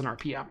 10,000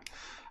 RPM.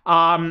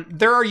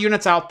 There are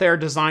units out there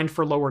designed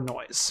for lower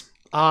noise.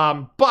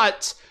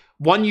 But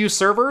 1U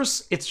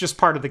servers, it's just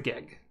part of the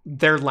gig.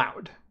 They're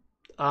loud.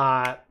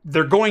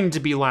 They're going to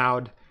be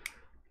loud.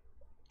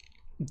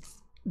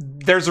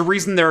 There's a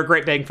reason they're a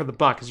great bang for the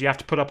buck, is you have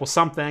to put up with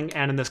something,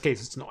 and in this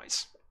case, it's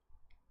noise.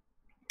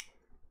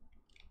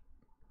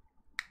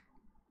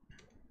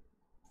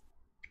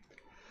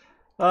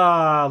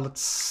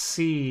 Let's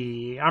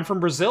see. I'm from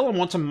Brazil and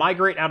want to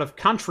migrate out of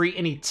country.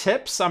 Any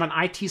tips? I'm an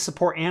IT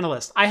support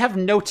analyst. I have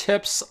no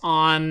tips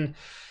on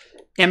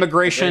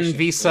immigration,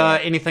 visa,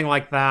 anything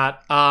like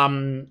that.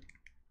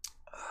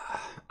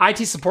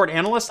 IT support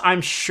analyst,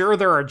 I'm sure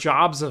there are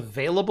jobs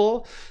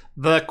available.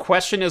 The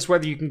question is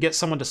whether you can get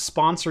someone to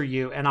sponsor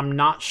you, and I'm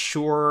not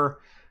sure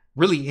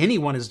really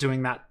anyone is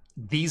doing that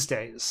these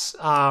days.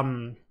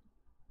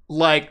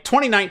 Like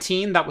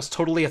 2019, that was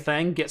totally a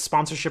thing. Get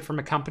sponsorship from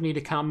a company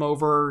to come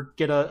over,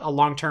 get a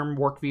long-term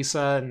work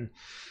visa,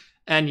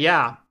 and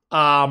yeah.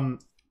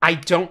 I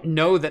don't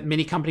know that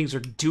many companies are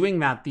doing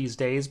that these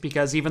days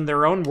because even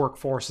their own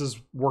workforces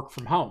work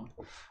from home.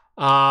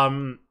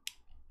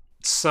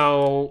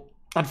 So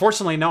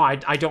unfortunately, no, I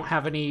don't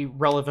have any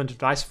relevant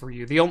advice for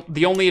you.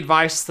 The only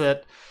advice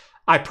that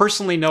I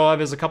personally know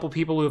of is a couple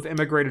people who have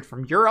immigrated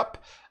from Europe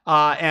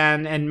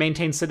and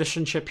maintain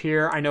citizenship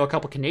here. I know a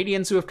couple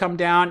Canadians who have come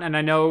down, and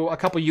I know a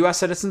couple U.S.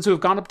 citizens who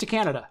have gone up to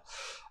Canada.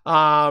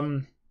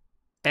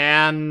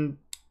 And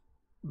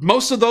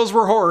most of those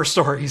were horror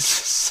stories.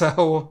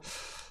 So,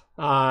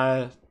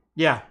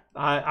 yeah,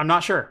 I'm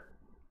not sure.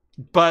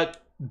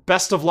 But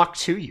best of luck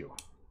to you.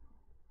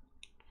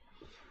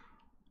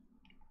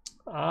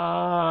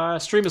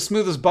 Stream as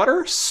smooth as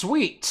butter?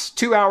 Sweet.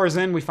 2 hours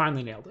in, we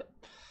finally nailed it.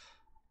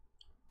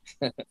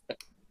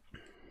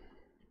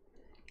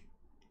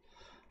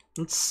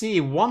 Let's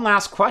see. One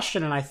last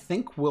question, and I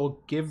think we'll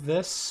give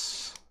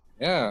this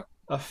a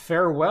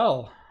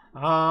farewell.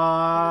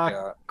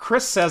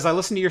 Chris says, I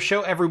listen to your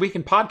show every week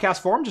in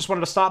podcast form. Just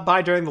wanted to stop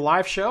by during the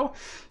live show,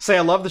 say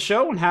I love the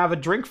show, and have a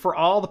drink for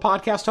all the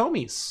podcast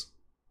homies.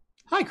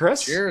 Hi,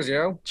 Chris. Cheers,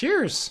 yo.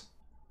 Cheers.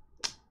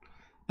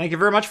 Thank you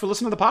very much for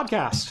listening to the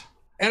podcast.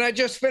 And I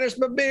just finished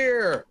my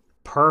beer.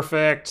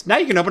 Perfect. Now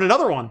you can open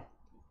another one.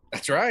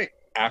 That's right.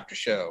 After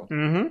show.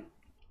 Mm-hmm.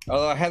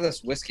 Although I have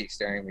this whiskey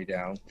staring me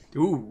down.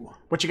 Ooh,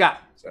 what you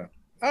got? So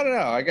I don't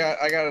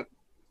know.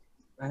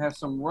 I have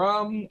some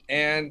rum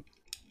and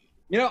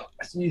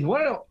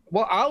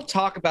well, I'll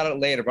talk about it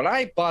later, but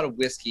I bought a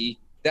whiskey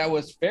that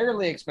was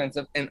fairly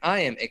expensive and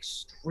I am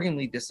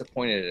extremely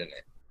disappointed in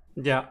it.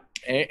 Yeah.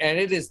 And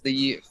it is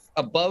the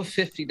above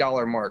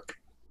 $50 mark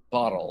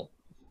bottle.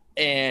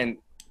 And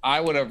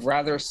I would have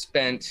rather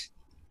spent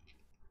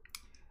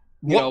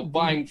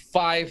buying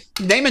 5.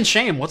 Name and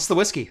shame. What's the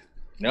whiskey?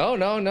 No.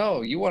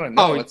 You want to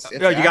know? It's you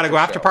got to go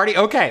after party.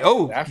 Okay.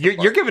 Oh,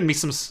 you're giving me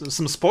some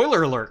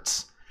spoiler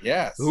alerts.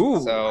 Yes.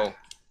 Ooh. So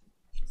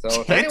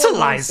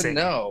tantalizing.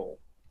 No.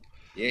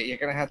 You're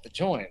gonna have to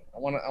join. I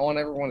want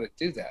everyone to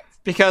do that.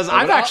 Because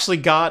I've actually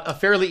got a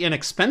fairly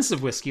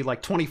inexpensive whiskey,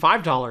 like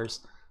 $25,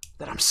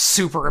 that I'm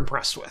super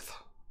impressed with.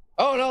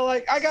 Oh no,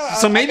 like I got.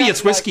 So maybe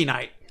it's whiskey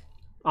night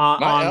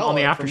on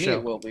the after show.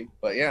 It will be,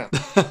 but yeah.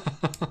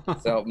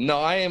 So no,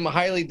 I am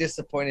highly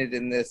disappointed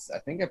in this. I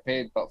think I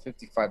paid about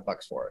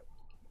 $55 for it.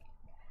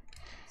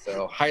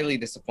 So highly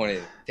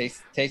disappointed.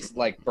 Tastes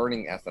like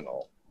burning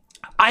ethanol.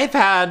 I've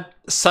had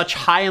such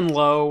high and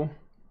low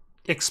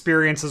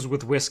experiences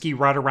with whiskey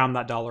right around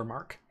that dollar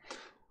mark.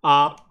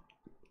 I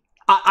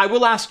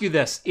will ask you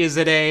this: is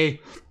it a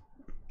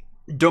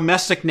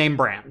domestic name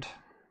brand?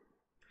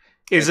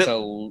 It's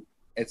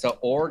an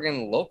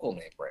Oregon local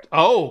name brand.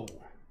 Oh,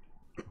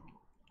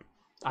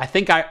 I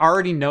think I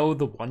already know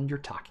the one you're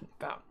talking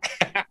about.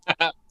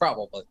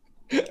 Probably.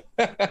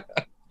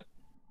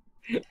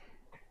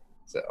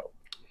 So.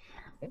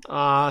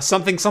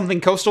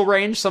 Something coastal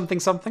range, something.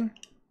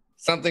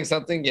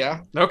 Something,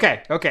 yeah.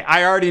 Okay.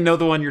 I already know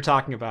the one you're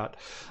talking about.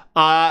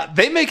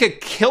 They make a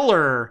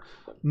killer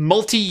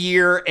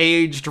multi-year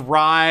aged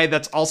rye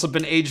that's also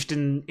been aged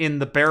in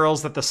the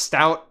barrels that the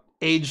stout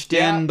aged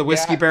in, the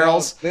whiskey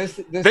barrels. No,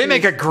 they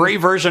make a great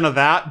version of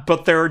that,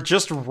 but they're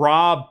just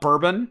raw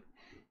bourbon.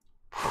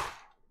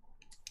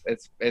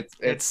 It's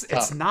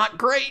not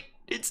great.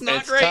 It's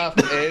great. Tough.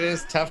 It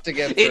is tough to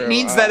get through. It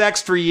needs that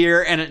extra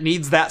year, and it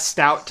needs that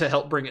stout to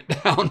help bring it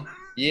down.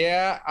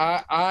 Yeah,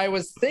 I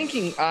was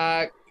thinking.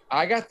 I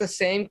got the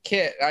same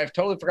kit. I've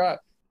totally forgot.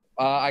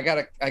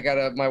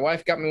 My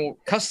wife got me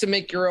custom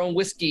make your own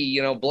whiskey,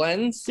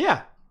 blends.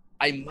 Yeah.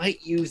 I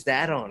might use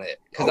that on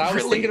it because I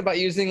was thinking about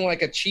using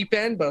like a cheap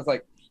end, but I was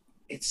like,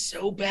 it's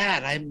so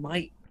bad. I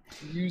might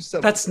use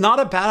something. That's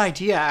not a bad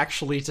idea,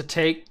 actually, to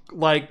take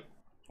like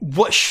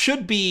what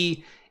should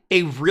be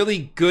a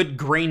really good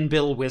grain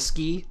bill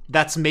whiskey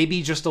that's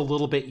maybe just a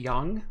little bit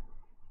young.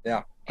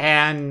 Yeah.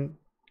 And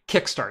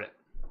kickstart it.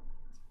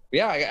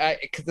 Yeah,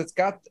 because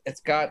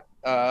it's got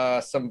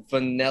some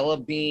vanilla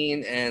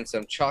bean and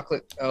some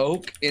chocolate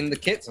oak in the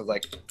kit. So I was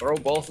like, throw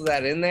both of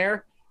that in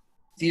there.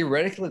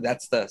 Theoretically,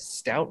 that's the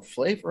stout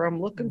flavor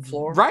I'm looking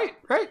for. Right.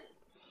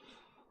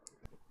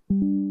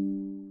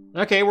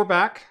 Okay, we're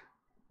back.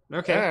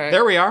 Okay, right.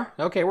 There we are.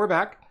 Okay, we're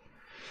back.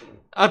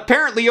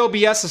 Apparently,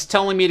 OBS is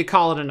telling me to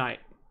call it a night.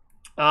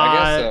 I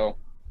guess so.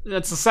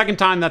 That's the second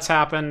time that's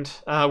happened,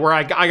 where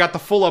I got the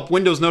full-up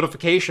Windows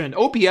notification.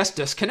 OBS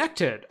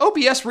disconnected.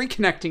 OBS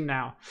reconnecting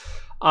now.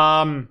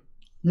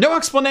 No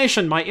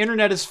explanation. My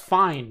internet is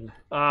fine.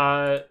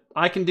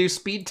 I can do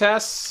speed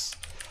tests.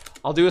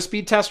 I'll do a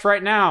speed test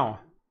right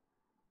now.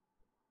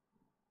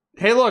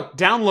 Hey, look,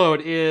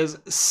 download is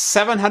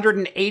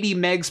 780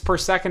 megs per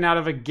second out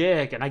of a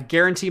gig, and I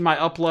guarantee my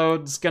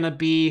upload's going to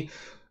be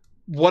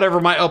whatever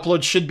my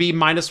upload should be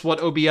minus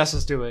what OBS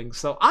is doing.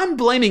 So I'm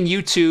blaming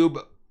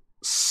YouTube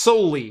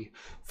solely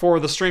for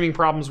the streaming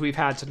problems we've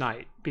had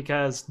tonight,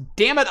 because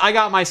damn it, I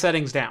got my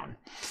settings down.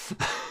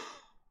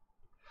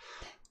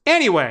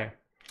 Anyway,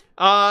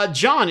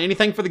 John,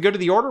 anything for the good of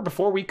the order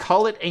before we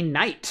call it a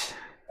night?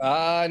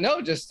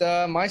 No, just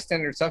my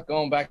standard stuff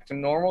going back to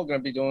normal. Going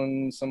to be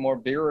doing some more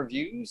beer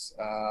reviews.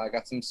 I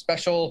got some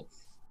special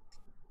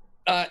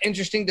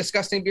interesting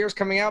disgusting beers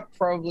coming out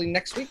probably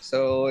next week,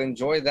 so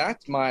enjoy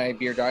that. My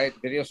beer diet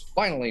videos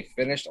finally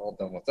finished, all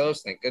done with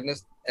those, thank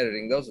goodness.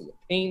 Editing those is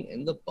a pain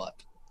in the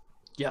butt.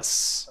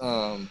 Yes.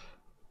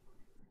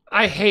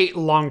 I hate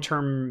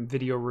long-term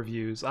video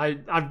reviews.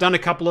 I've done a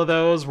couple of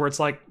those where it's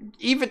like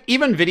even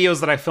videos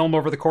that I film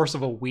over the course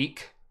of a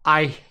week,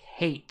 I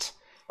hate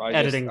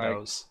editing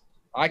those.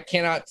 I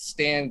cannot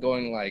stand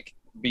going like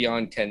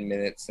beyond 10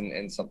 minutes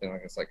and something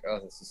like it's like, oh,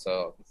 this is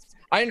so.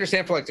 I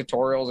understand for like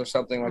tutorials or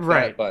something like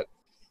that, but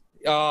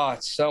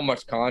it's so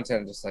much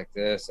content just like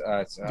this.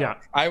 Yeah.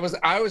 I was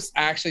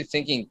actually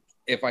thinking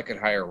if I could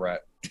hire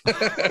Rhett.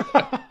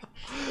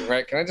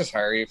 Rhett, can I just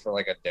hire you for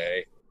like a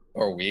day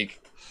or a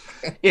week?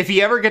 If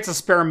he ever gets a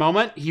spare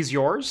moment, he's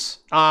yours.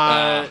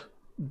 But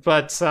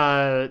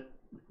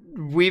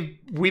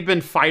we've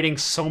been fighting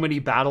so many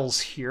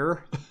battles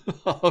here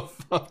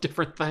of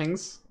different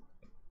things.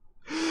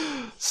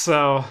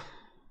 So,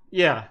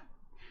 yeah.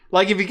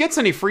 Like if he gets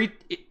any free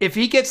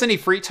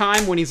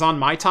time when he's on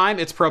my time,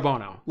 it's pro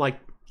bono. Like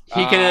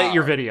he can edit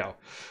your video.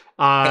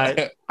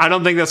 I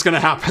don't think that's going to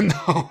happen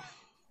though.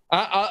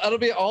 It'll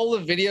be all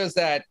the videos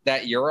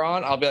that you're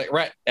on. I'll be like,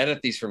 right,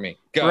 edit these for me.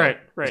 Go.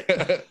 Right.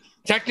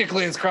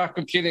 Technically, it's craft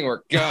computing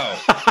work. Go.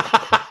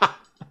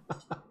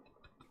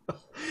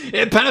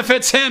 It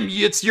benefits him.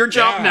 It's your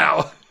job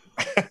now.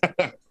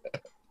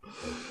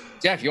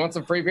 Jeff, you want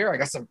some free beer? I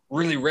got some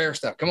really rare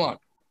stuff. Come on.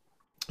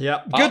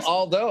 Yeah. Good.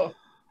 Although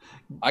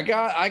I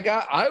got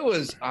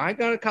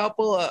a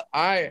couple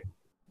of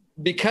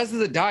because of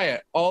the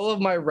diet, all of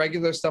my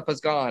regular stuff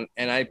is gone,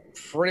 and I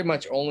pretty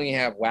much only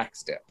have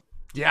wax dip.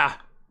 Yeah.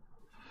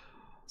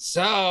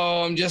 So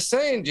I'm just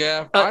saying,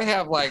 Jeff, I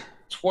have like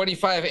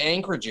 25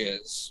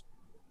 anchorages.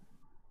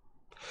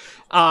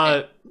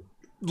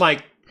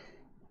 Like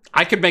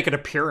I could make an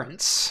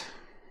appearance.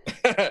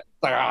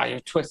 Like, you're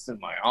twisting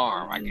my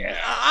arm, I guess.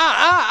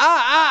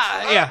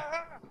 Yeah.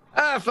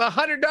 For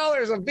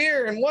 $100 of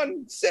beer in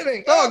one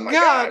sitting. Oh my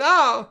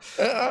God.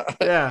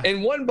 Yeah.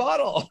 In one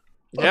bottle.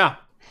 Yeah.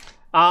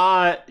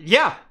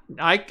 Yeah.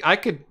 I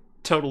could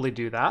totally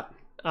do that.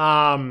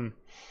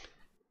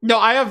 No,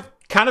 I have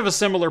kind of a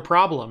similar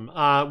problem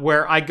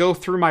where I go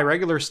through my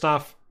regular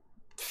stuff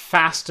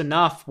fast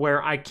enough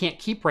where I can't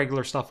keep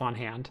regular stuff on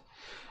hand.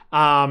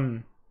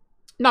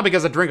 Not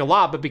because I drink a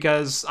lot, but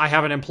because I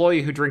have an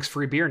employee who drinks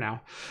free beer now.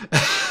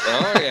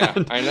 Oh yeah,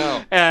 I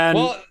know. And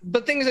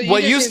but things that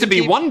what used to be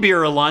one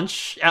beer at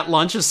lunch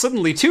is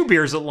suddenly 2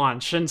 beers at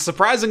lunch, and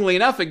surprisingly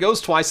enough, it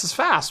goes twice as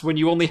fast when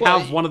you only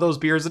have one of those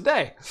beers a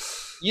day.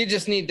 You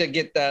just need to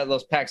get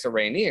those packs of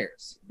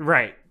Rainiers.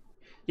 Right.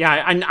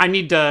 Yeah, I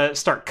need to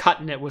start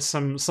cutting it with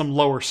some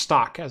lower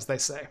stock, as they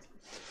say.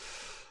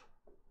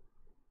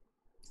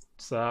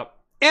 So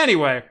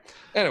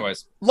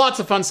Anyways, lots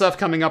of fun stuff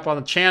coming up on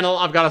the channel.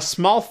 I've got a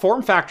small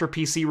form factor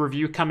PC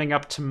review coming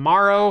up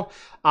tomorrow.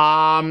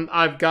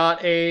 I've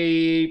got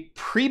a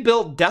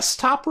pre-built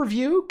desktop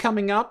review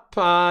coming up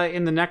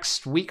in the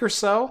next week or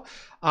so.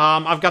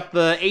 I've got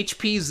the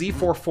HP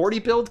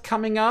Z440 build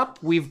coming up.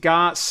 We've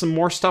got some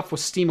more stuff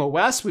with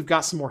SteamOS. We've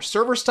got some more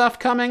server stuff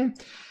coming.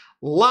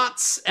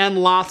 Lots and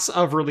lots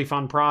of really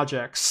fun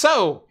projects.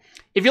 So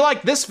if you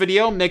like this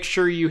video, make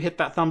sure you hit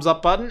that thumbs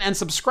up button and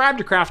subscribe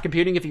to Craft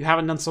Computing if you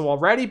haven't done so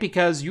already,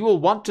 because you will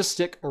want to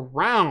stick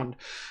around.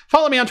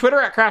 Follow me on Twitter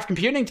at Craft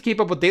Computing to keep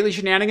up with daily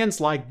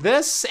shenanigans like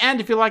this. And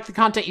if you like the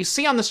content you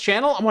see on this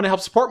channel and want to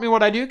help support me in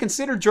what I do,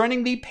 consider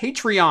joining the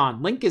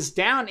Patreon. Link is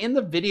down in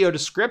the video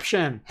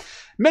description.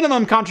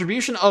 Minimum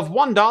contribution of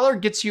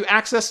 $1 gets you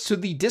access to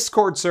the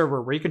Discord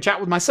server, where you can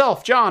chat with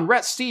myself, John,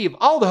 Rhett, Steve,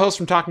 all the hosts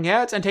from Talking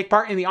Heads, and take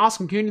part in the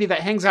awesome community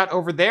that hangs out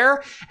over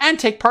there, and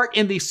take part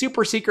in the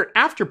super secret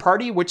after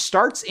party, which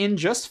starts in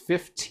just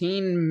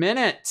 15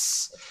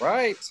 minutes.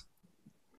 Right.